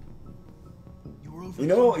 You were over.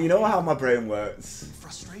 You know how my brain works.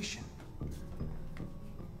 Frustration.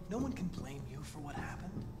 No one can blame you for what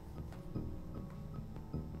happened.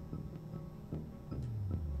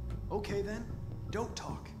 Okay then, don't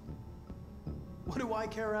talk. What do I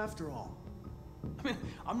care after all? I mean,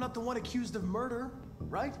 I'm not the one accused of murder,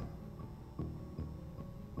 right?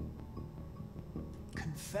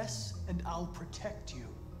 Confess and I'll protect you.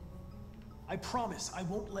 I promise I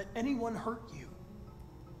won't let anyone hurt you.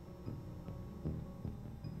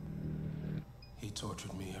 He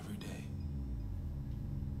tortured me every day.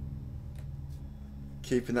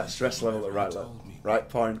 Keeping that stress level at the right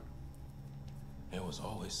point. There was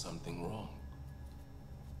always something wrong.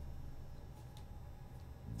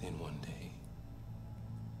 Then one day,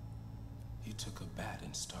 he took a bat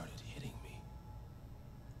and started hitting me.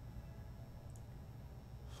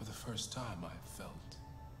 For the first time, I felt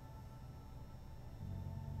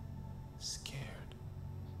scared.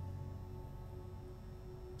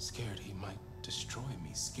 Scared he might destroy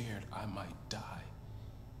me. Scared I might die.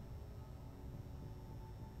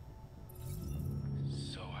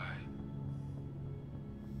 So I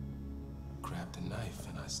grabbed a knife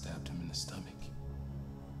and I stabbed him in the stomach.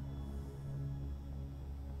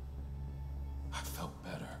 I felt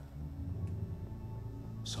better.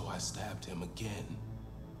 So I stabbed him again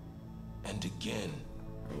and again.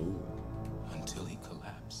 Until he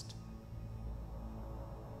collapsed.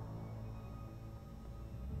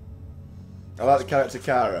 I like the character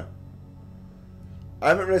Kara. I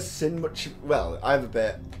haven't really seen much. Well, I have a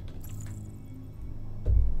bit.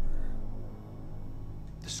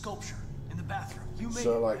 The sculpture in the bathroom. You made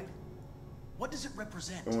So, it, like- right? What does it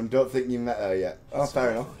represent? I don't think you met her yet. Oh,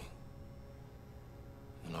 fair enough.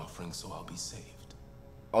 An offering so I'll be saved.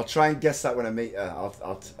 I'll try and guess that when I meet her.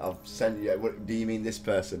 I'll send you. What do you mean, this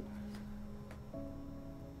person?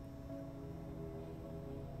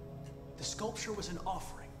 The sculpture was an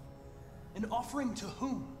offering. An offering to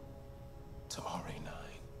whom? To RA9.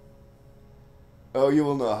 Oh, you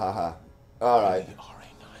will know, haha. All right. Only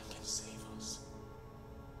RA9 can save us.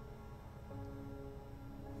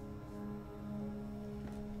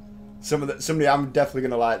 Somebody I'm definitely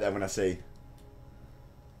gonna like them when I see.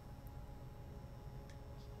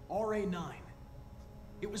 RA9.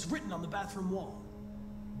 It was written on the bathroom wall.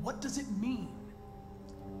 What does it mean?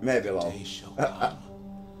 Maybe a lot. Day shall come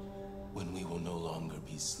when we will no longer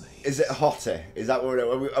be slaves. Is it hottie? Is that what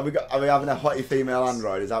are we having a hottie female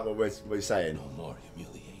android? Is that what we're saying? No more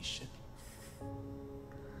humiliation.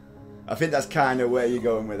 I think that's kind of where you're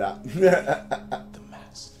going with that. The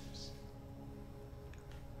masters.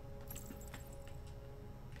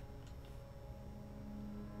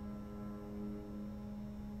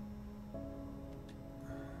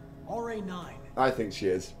 RA9. I think she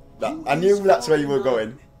is. I knew that's where you were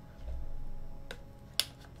going.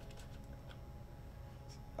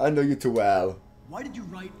 I know you too well. Why did you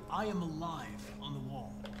write "I am alive" on the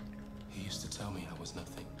wall? He used to tell me I was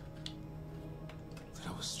nothing. That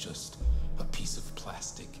I was just a piece of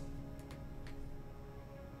plastic.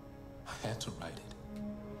 I had to write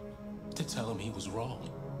it. To tell him he was wrong.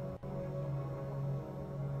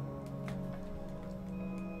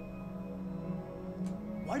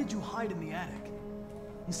 Why did you hide in the attic?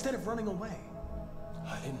 Instead of running away?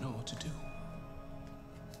 I didn't know what to do.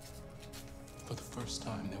 For the first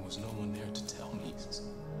time, there was no one there to tell me.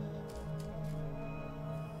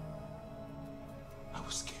 I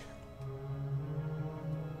was scared.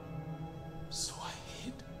 So I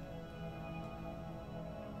hid.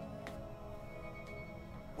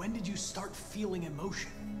 When did you start feeling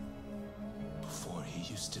emotion? Before, he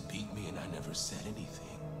used to beat me and I never said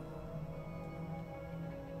anything.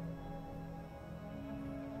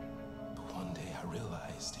 But one day I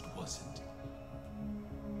realized it wasn't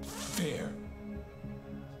fair.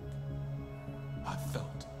 I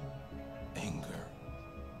felt anger,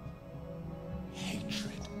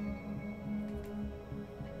 hatred.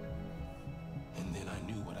 And then I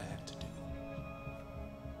knew what I had to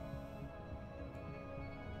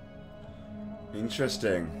do.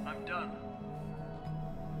 Interesting. I'm done.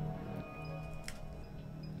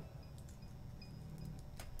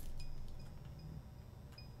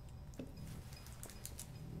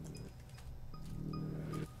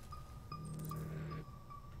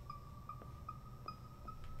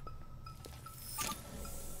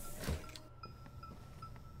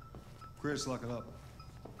 Chris, lock it up.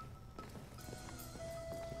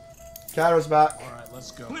 Kara's back. All right,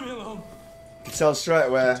 let's go. Leave me alone. You can tell straight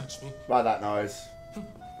away by that noise.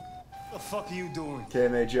 The fuck are you doing?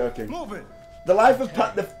 KMA joking. Move it. The life of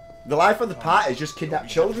the life of the party is just kidnap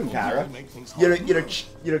children, Kara. You're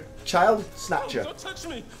a child snatcher. Don't touch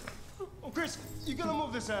me. Oh, Chris, you gonna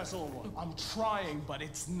move this asshole or what? I'm trying, but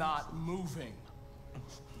it's not moving.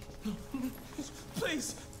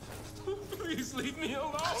 Please. Please leave me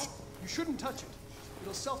alone. You shouldn't touch it.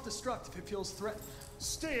 It'll self-destruct if it feels threatened.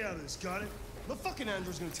 Stay out of this, got it? The fucking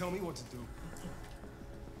android's gonna tell me what to do.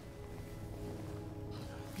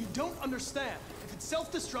 You don't understand. If it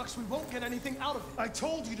self-destructs, we won't get anything out of it. I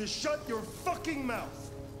told you to shut your fucking mouth.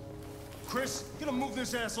 Chris, you gonna move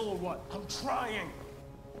this asshole or what? I'm trying.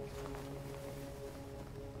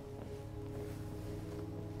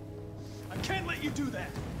 I can't let you do that.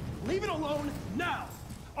 Leave it alone now.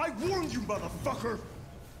 I warned you, motherfucker.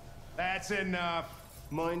 That's enough.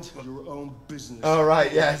 Mind your own business. Oh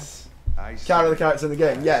right, yes. Kara, the character in the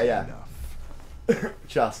game. Yeah.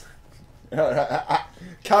 Just.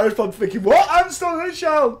 Kara's probably thinking, what? I'm still in a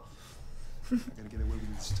shell. I gotta get away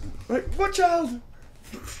with this time. Like, what child?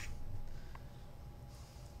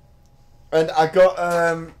 And I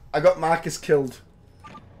got Marcus killed.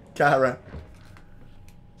 Kara.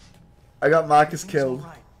 I got Marcus killed.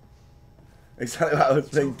 Exactly what I was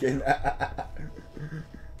thinking.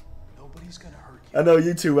 Nobody's gonna hurt you. I know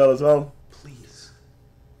you too well as well. Please,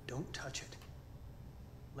 don't touch it.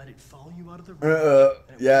 Let it follow you out of the room.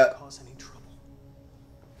 And it Yeah. won't cause any trouble.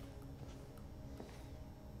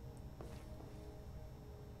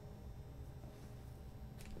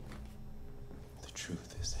 The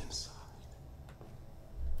truth is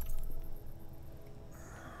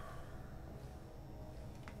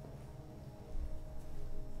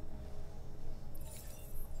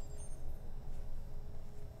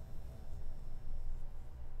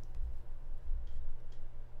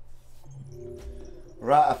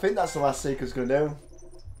Right, I think that's the last Seeker's gonna do.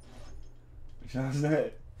 Isn't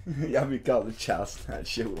it? Yeah, we got the chance.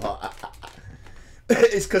 Shit, what?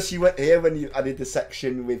 It's because you went here when I did the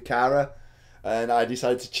section with Kara, and I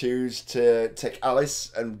decided to choose to take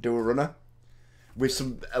Alice and do a runner with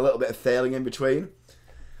a little bit of failing in between.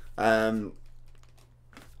 I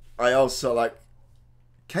also like.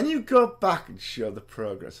 Can you go back and show the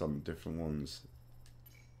progress on different ones?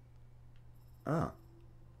 Ah.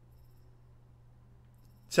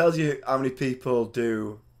 Tells you how many people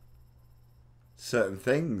do certain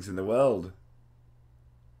things in the world.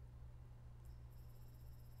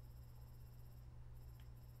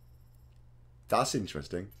 That's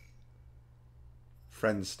interesting.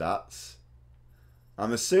 Friend stats.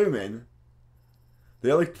 I'm assuming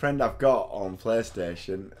the only friend I've got on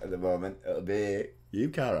PlayStation at the moment, it'll be you,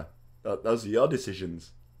 Kara. Those are your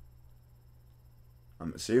decisions.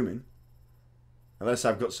 I'm assuming. Unless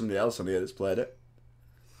I've got somebody else on here that's played it.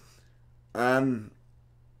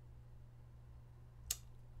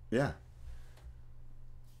 Yeah.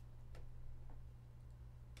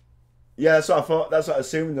 Yeah, that's what I thought. That's what I'm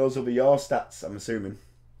assuming. Those will be your stats, I'm assuming.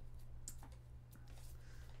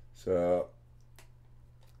 So.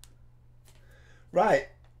 Right.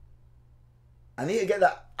 I need to get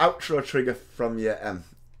that outro trigger from you,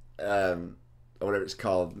 or whatever it's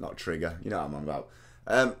called. Not trigger. You know what I'm on about.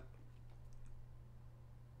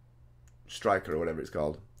 Striker or whatever it's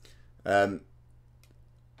called. I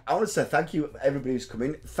want to say thank you everybody who's come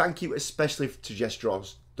in. Thank you especially to Jess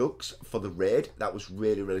Draws Ducks for the raid. That was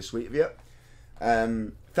really, really sweet of you.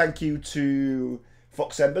 Thank you to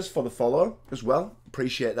Fox Embers for the follow as well.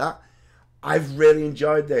 Appreciate that. I've really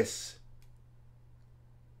enjoyed this.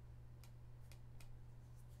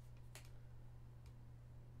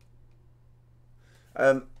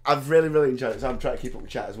 I've really, really enjoyed it. So I'm trying to keep up with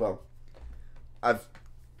chat as well.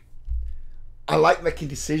 I like making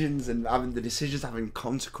decisions and having the decisions having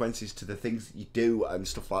consequences to the things that you do and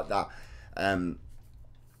stuff like that.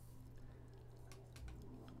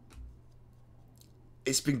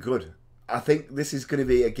 It's been good. I think this is going to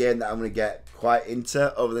be a game that I'm going to get quite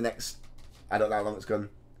into over the next... I don't know how long it's gone.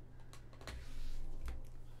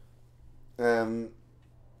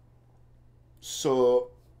 So...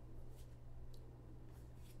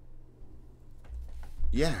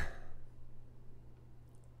 yeah.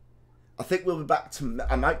 I think we'll be back to...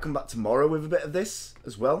 I might come back tomorrow with a bit of this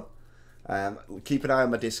as well. Keep an eye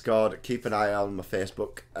on my Discord. Keep an eye on my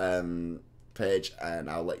Facebook page, and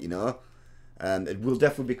I'll let you know. We'll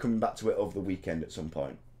definitely be coming back to it over the weekend at some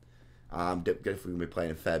point. I'm definitely going to be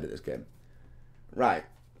playing a fair bit of this game. Right.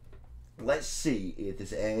 Let's see if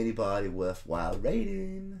there's anybody worthwhile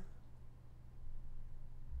raiding.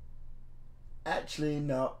 Actually,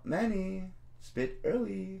 not many. It's a bit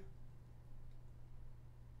early.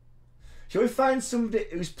 Shall we find somebody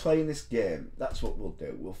who's playing this game? That's what we'll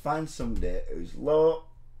do. We'll find somebody who's low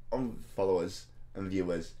on followers and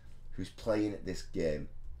viewers who's playing this game.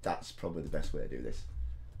 That's probably the best way to do this.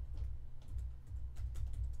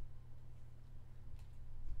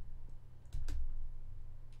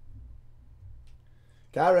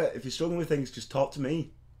 Kara, if you're struggling with things, just talk to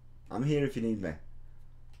me. I'm here if you need me.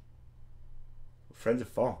 Friends are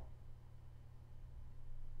for.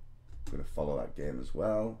 I'm going to follow that game as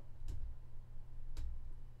well.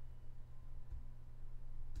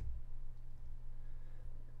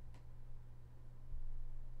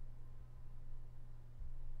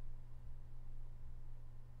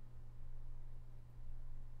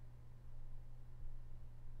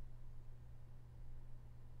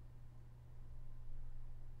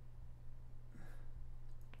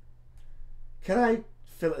 Can I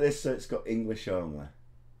filter this so it's got English only?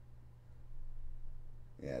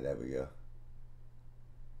 Yeah, there we go.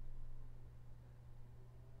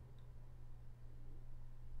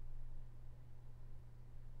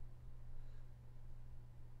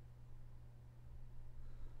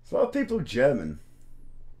 There's a lot of people German.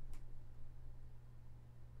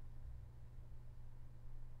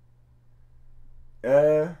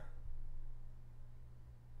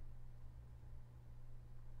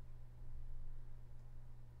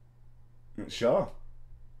 Sure.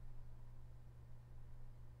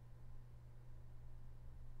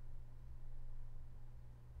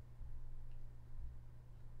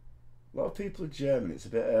 A lot of people are German. It's a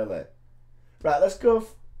bit early. Right, let's go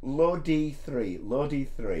low D3. Low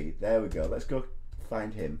D3. There we go. Let's go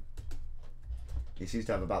find him. He seems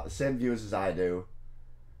to have about the same viewers as I do.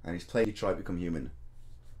 And he's played Detroit Become Human.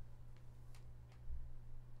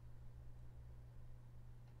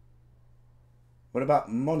 What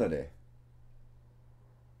about Monody?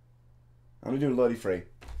 I'm going to do Lodi 3.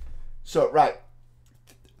 So, right.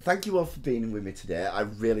 thank you all for being with me today. I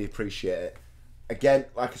really appreciate it. Again,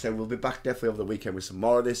 like I said, we'll be back definitely over the weekend with some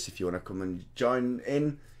more of this. If you want to come and join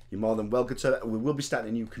in, you're more than welcome to. We will be starting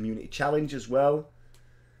a new community challenge as well.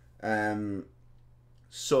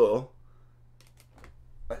 So,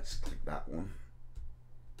 let's click that one.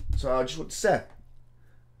 So I just want to say,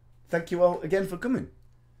 thank you all again for coming.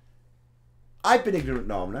 I've been Ignorant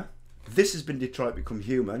Normaner. This has been Detroit Become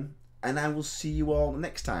Human. And I will see you all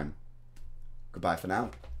next time. Goodbye for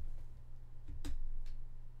now.